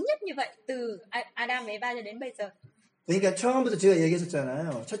Ngài thống nhất như vậy từ Adam và Eva cho đến bây giờ. 그러니까 처음부터 제가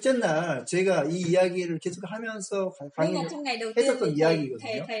얘기했었잖아요. 첫째 날 제가 이 이야기를 계속 하면서 강의를 했었던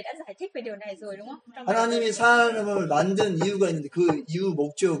이야기거든요. thầy đã giải thích về điều này rồi đúng không? 하나님이 사람을 만든 이유가 있는데 그 이유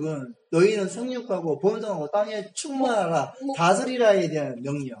목적은 너희는 생육하고 번성하고 땅에 충만하라, 다스리라에 대한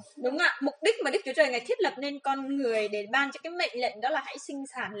명령. Đúng ạ, mục đích mà Đức Chúa Trời Ngài thiết lập nên con người để ban cho cái mệnh lệnh đó là hãy sinh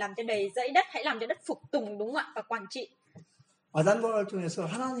sản, làm cho đầy dẫy đất, hãy làm cho đất phục tùng, đúng không ạ, và quản trị. 아담과를 통해서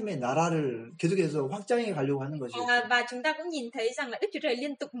하나님의 나라를 계속해서 확장해 가려고 하는 거죠. Và chúng ta cũng nhìn thấy rằng là Đức Chúa Trời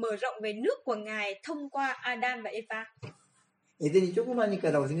liên tục mở rộng về nước của Ngài thông qua Adam và Eva. 에덴이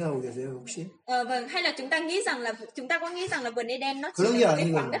조그마니까라고 생각하고 계세요, 혹시? Vâng, hay là chúng ta có nghĩ rằng là vườn Eden nó chỉ 그런 게 là một cái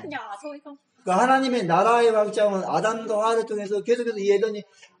아니거든요. khoảng đất nhỏ thôi không? 그러니까 하나님의 나라의 확장은 아담과 하와를 통해서 계속해서 이 에덴이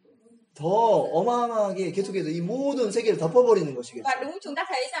더 어마어마하게 계속해서 이 모든 세계를 덮어버리는 것이겠죠. Và đúng, chúng ta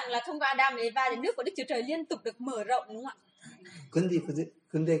thấy rằng là thông qua Adam và Eva thì nước của Đức Chúa Trời liên tục được mở rộng, đúng không ạ?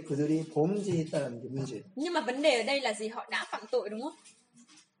 근데 그들이 범죄했다는 게 문제예요. Nhưng mà vấn đề ở đây là gì? Họ đã phạm tội, đúng không?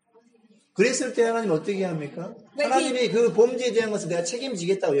 그랬을 때 하나님 어떻게 합니까? 하나님이 그 범죄에 대한 것을 내가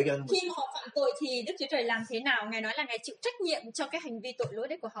책임지겠다고 얘기하는 거죠. Khi mà họ phạm tội thì Đức Chúa Trời làm thế nào? Ngài nói là Ngài chịu trách nhiệm cho cái hành vi tội lỗi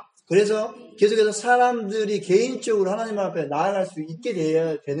đấy của họ. 그래서 계속해서 사람들이 개인적으로 하나님 앞에 나아갈 수 있게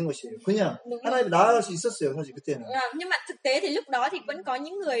돼야 되는 것이에요. 그냥 하나님 나아갈 수 있었어요, 사실 그때는. Nhưng mà thực tế thì lúc đó thì vẫn có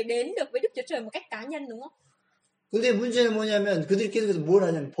những người đến được với Đức Chúa Trời một cách cá nhân, đúng không? 근데 문제는 뭐냐면 그들이 계속해서 뭘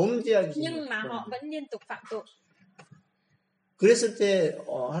하냐면 범죄하기. Nhưng mà họ vẫn liên tục phạm tội. 그랬을 때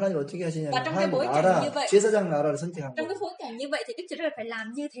하나님 어떻게 하시냐면 하나님 나라, 제사장 나라를 선택한 Trong 거예요. cái bối cảnh như vậy thì Đức Chúa Trời phải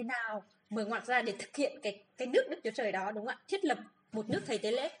làm như thế nào mở ngoặt ra để thực hiện cái nước Đức Chúa Trời đó, đúng không ạ? Thiết lập một nước thầy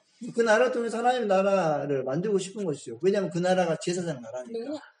tế lễ. 그 나라를 통해서 하나님 나라를 만들고 싶은 것이죠. 왜냐하면 그 나라가 제사장 나라니까.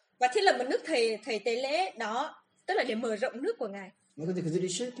 Đúng ạ. Và thiết lập một nước thầy tế lễ đó, tức là để mở rộng nước của Ngài. 근데 그들이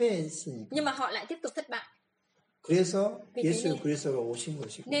실패했으니까. Nhưng mà họ lại tiếp tục thất bại. 그래서 예수 그리스도가 오신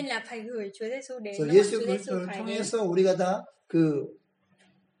것이고. Nên là phải gửi Chúa Giêsu đến. 예수 그리스도를 통해서 우리가 다 그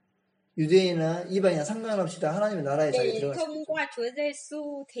유대인이나 이방이나 상관없이 다 하나님의 나라에 잘 들어갈 수 있어요. Thông qua Chúa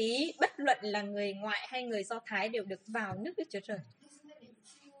Giêsu thì bất luận là người ngoại hay người Do Thái đều được vào nước Đức Chúa Trời.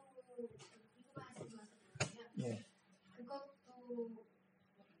 네.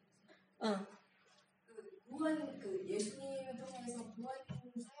 구원 예수님을 통해서 구원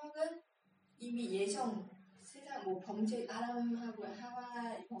사역은 이미 예정 세상 범죄 아담하고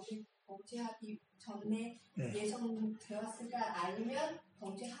하와 범죄하기 전에 예정되었을까 아니면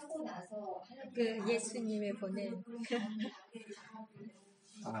범죄하고 나서 하려고 예수님의 보낸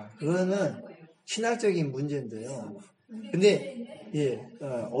그거는 신학적인 문제인데요. 근데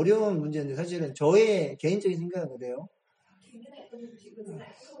어려운 문제인데 사실은 저의 개인적인 생각은 그래요.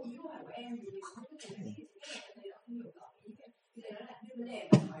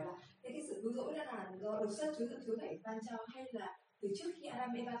 sắc Chúa phải ban cho, hay là từ trước khi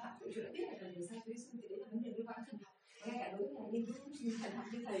Adam Eva phạm tội Chúa đã biết là cần phải sai Chúa Giêsu, thì đấy là vấn đề liên quan đến thần học. Ngay cả đối với nghiên cứu thần học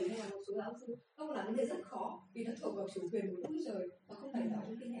như thầy hay là một số giáo sư, không là vấn đề rất khó vì nó thuộc vào chủ quyền của Đức Chúa Trời và không phải nói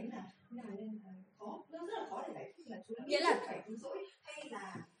trong kinh thánh là nên là khó, nó rất là khó để giải thích là Chúa đã biết là phải cứu rỗi hay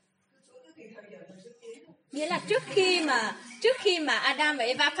là Chúa cứ tùy thời điểm mà Chúa tiến. Nghĩa là trước khi mà Adam và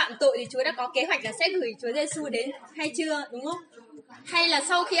Eva phạm tội thì Chúa đã có kế hoạch là sẽ gửi Chúa Giêsu đến hay chưa, đúng không? Hay là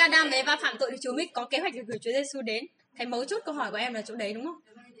sau khi Adam và Eva phạm tội thì Chúa mới có kế hoạch để gửi Chúa Giêsu đến? Cái mấu chốt câu hỏi của em là chỗ đấy, đúng không?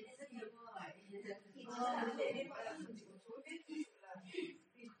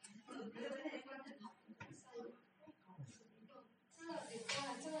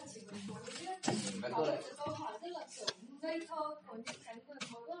 Câu hỏi rất là kiểu ngây thơ của những cái người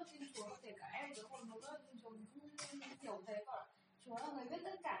mới bước tin Chúa, kể cả em với một mới bước tin Chúa cũng hiểu thế, bảo Chúa là người biết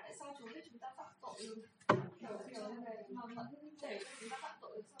tất cả, tại sao Chúa biết chúng ta phạm tội được, kiểu như này mà vẫn để cho chúng ta phạm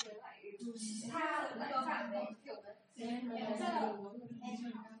tội được, sau đấy lại tha được lại phạm đấy, kiểu đấy. Em rất là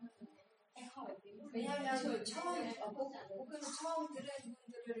em hỏi 왜냐하면 혹은 처음 들은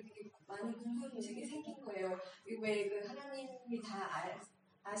분들은 많은 궁금증이 생긴 거예요. 왜 그 하나님이 다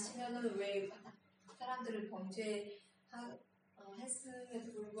아시면은 왜 사람들을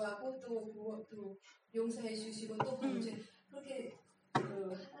했음에도 불구하고 또 용서해 주시고 또 범죄 그렇게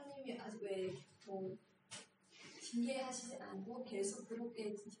그 하나님이 왜 뭐 징계하시지 않고 계속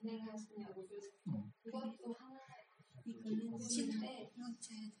그렇게 진행하시냐고. 그래서 그것도 하나의 고민인데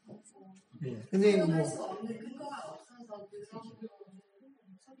네. 근데 뭐 수용할 수 없는 근거가 없어서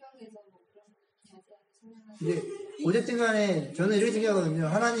성경에서 뭐 그런 자세하게 설명하시는. 근데 어쨌든 간에 저는 이렇게 생각하거든요.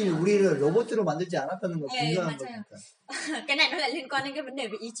 하나님이 우리를 로봇으로 만들지 않았다는 걸 분명한 거니까. Cái này nó lại liên quan đến cái vấn đề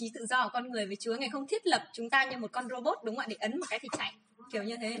về ý chí tự do của con người, vì Chúa Ngài không thiết lập chúng ta như một con robot, đúng không ạ, để ấn một cái thì chạy, kiểu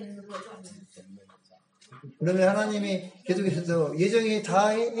như thế. 그러면 하나님이 계속해서 예정에 다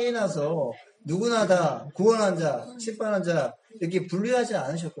해놔서 누구나 다 구원한 자, 심판한 자 이렇게 분류하지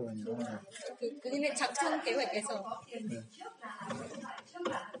않으셨거든요. Cứ nên chọn trong kế hoạch cái số.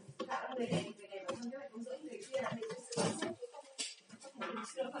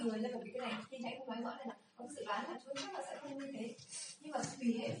 Mọi người lên một cái này, khi thấy không nói rõ đây là có dự đoán là Chúa chắc là sẽ không như thế, nhưng mà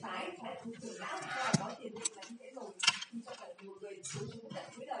tùy hệ phái cũng tự đã cho là có tiền định là như thế rồi, không cho phải một người Chúa tận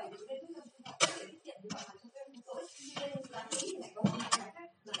cuối đời đối với chúng ta có thể tiết kiệm được hoàn cho các chúng tôi, nên là nghĩ lại có một cái khác là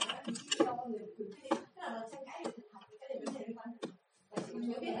nó đã cho con người được thêm, tức là nó tranh cãi về thực học cái này vấn đề liên quan đến và chỉ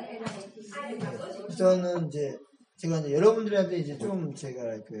Chúa biết là cái này ai được làm rõ. 저는 이제 제가 이제 여러분들한테 이제 좀 제가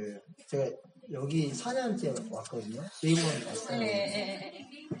여기 4년째 왔거든요. 4번 왔어요.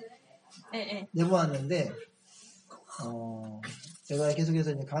 네 번 왔는데 제가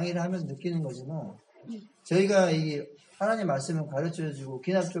계속해서 이제 강의를 하면서 느끼는 거지만 저희가 이게 하나님 말씀을 가르쳐주고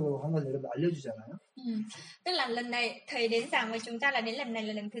기납적으로 한 걸 여러분 알려주잖아요. Tức là lần này thầy đến giảng với chúng ta là đến lần này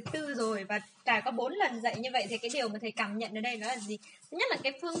là lần thứ 4 rồi, và trải qua 4 lần dạy như vậy thì cái điều mà thầy cảm nhận ở đây đó là gì? Thứ nhất là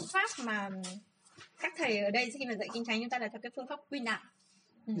cái phương pháp mà các thầy ở đây khi mà dạy kinh thánh chúng ta là theo cái phương pháp quy nạp.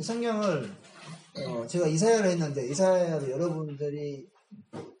 성경을 제가 이사야를 했는데 이사야를 여러분들이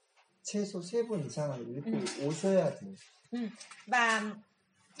최소 3번 이상을 읽고 오셔야 돼요. Và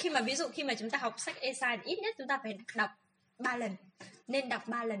ví dụ khi mà chúng ta học sách E-sai ít nhất chúng ta phải đọc 3 lần, nên đọc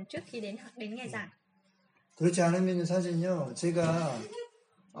 3 lần trước khi đến nghe giảng. 그렇지 않으면 사실은요 제가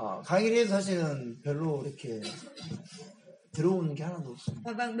강의를 해서 사실은 별로 이렇게 들어오는 게 하나도 없어요.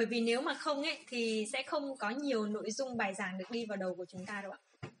 Vâng, bởi vì nếu mà không ấy thì sẽ không có nhiều nội dung bài giảng được đi vào đầu của chúng ta đâu ạ.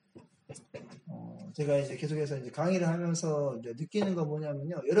 제가 이제 계속해서 이제 강의를 하면서 이제 느끼는 건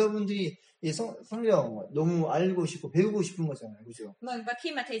뭐냐면요. 여러분들이 이 성경 너무 알고 싶고 배우고 싶은 거잖아요. 그죠? Vâng, và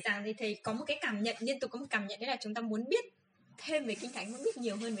khi mà thầy giảng thì thầy có một cái cảm nhận, liên tục có một cảm nhận đấy là chúng ta muốn biết thêm về Kinh Thánh, muốn biết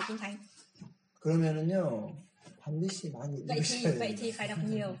nhiều hơn về Kinh Thánh. 그러면은요. 반드시 많이 읽으셔야 돼요. Vậy thì phải đọc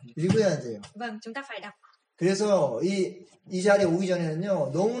nhiều. 읽어야 돼요. Vâng, chúng ta phải đọc. 그래서 이 자리에 오기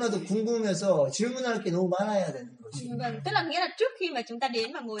전에는요. 너무나도 궁금해서 질문할 게 너무 많아야 되는 거지. Vâng, tức là nghĩa là trước khi mà chúng ta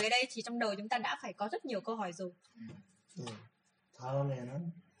đến và ngồi ở đây thì trong đầu chúng ta đã phải có rất nhiều câu hỏi rồi. 네.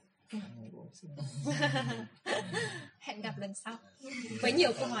 다음에는 Hẹn gặp lần sau với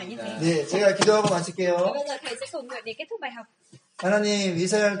nhiều câu hỏi như thế. 네, 제가 기도하고 마칠게요. Bây giờ thầy sẽ cầu nguyện để kết thúc bài học. 하나님,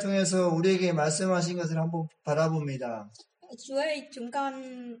 이사야를 통해서 우리에게 말씀하신 것을 한번 바라봅니다. Chúa ơi, chúng con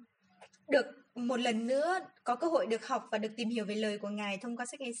được một lần nữa có cơ hội được học và được tìm hiểu về lời của Ngài thông qua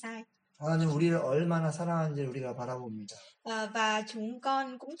sách E-sai. 하나님, 우리를 얼마나 사랑하는지 우리가 바라봅니다. Và chúng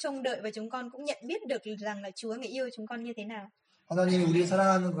con cũng trông đợi và chúng con cũng nhận biết được rằng là Chúa Ngài yêu chúng con như thế nào. 하나님이 우리를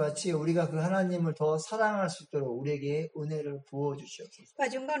사랑하는 것 같이 우리가 그 하나님을 더 사랑할 수 있도록 우리에게 은혜를 부어주시옵소서. Và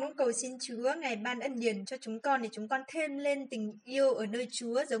chúng con cũng cầu xin Chúa Ngài ban ân điển cho chúng con để chúng con thêm lên tình yêu ở nơi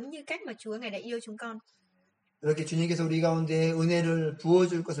Chúa giống như cách mà Chúa Ngài đã yêu chúng con. 이렇게 주님께서 우리 가운데 은혜를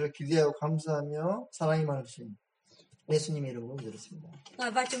부어줄 것을 기대하고 감사하며 사랑이 많으신 예수님의 이름으로 기도했습니다.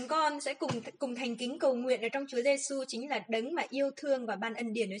 Và chúng con sẽ cùng thành kính cầu nguyện ở trong Chúa Giêsu, chính là đấng mà yêu thương và ban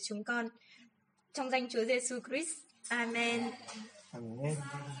ân điển với chúng con. Trong danh Chúa Giêsu Christ. Amen. 아멘.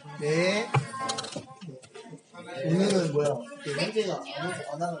 네. 오늘은 뭐야? 현재가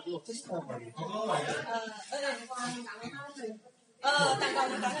안 와가지고 테스트하고 말이야. Tặng quà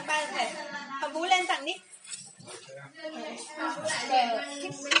một tặng cho ba thể. Còn Vũ lên tặng đi.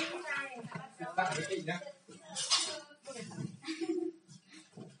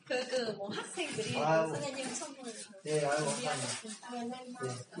 뭐 학생들이 선생님 선물. 네, 아유, 감사합니다.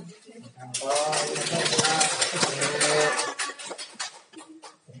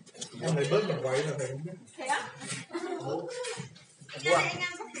 Em thấy bớt bằng váy là thấy không biết. Thế á? Cái này anh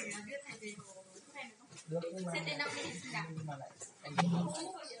Nam có thể đưa thầy về đồ này được không? Sẽ tên năm đi xin nào.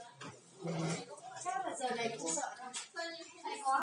 Chắc là giờ này cũng sợ.